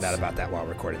just found out about that while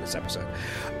recording this episode.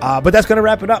 But that's going to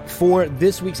wrap it up for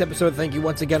this week's episode. Thank you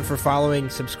once again for following,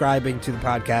 subscribing to the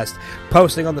podcast,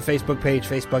 posting on the Facebook page,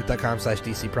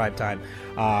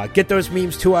 facebook.com/DCPrimetime. Get those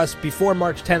memes to us before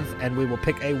March 10th, and we will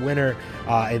pick a winner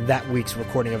in that week's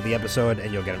recording of the episode,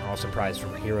 and you'll get an awesome prize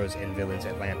from Heroes and Villains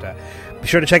Atlanta. Be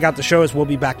sure to check out the shows. We'll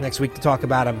be back next week to talk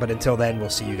about them, but until then,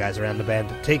 we'll see you guys around the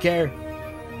bend. Take care.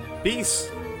 Peace.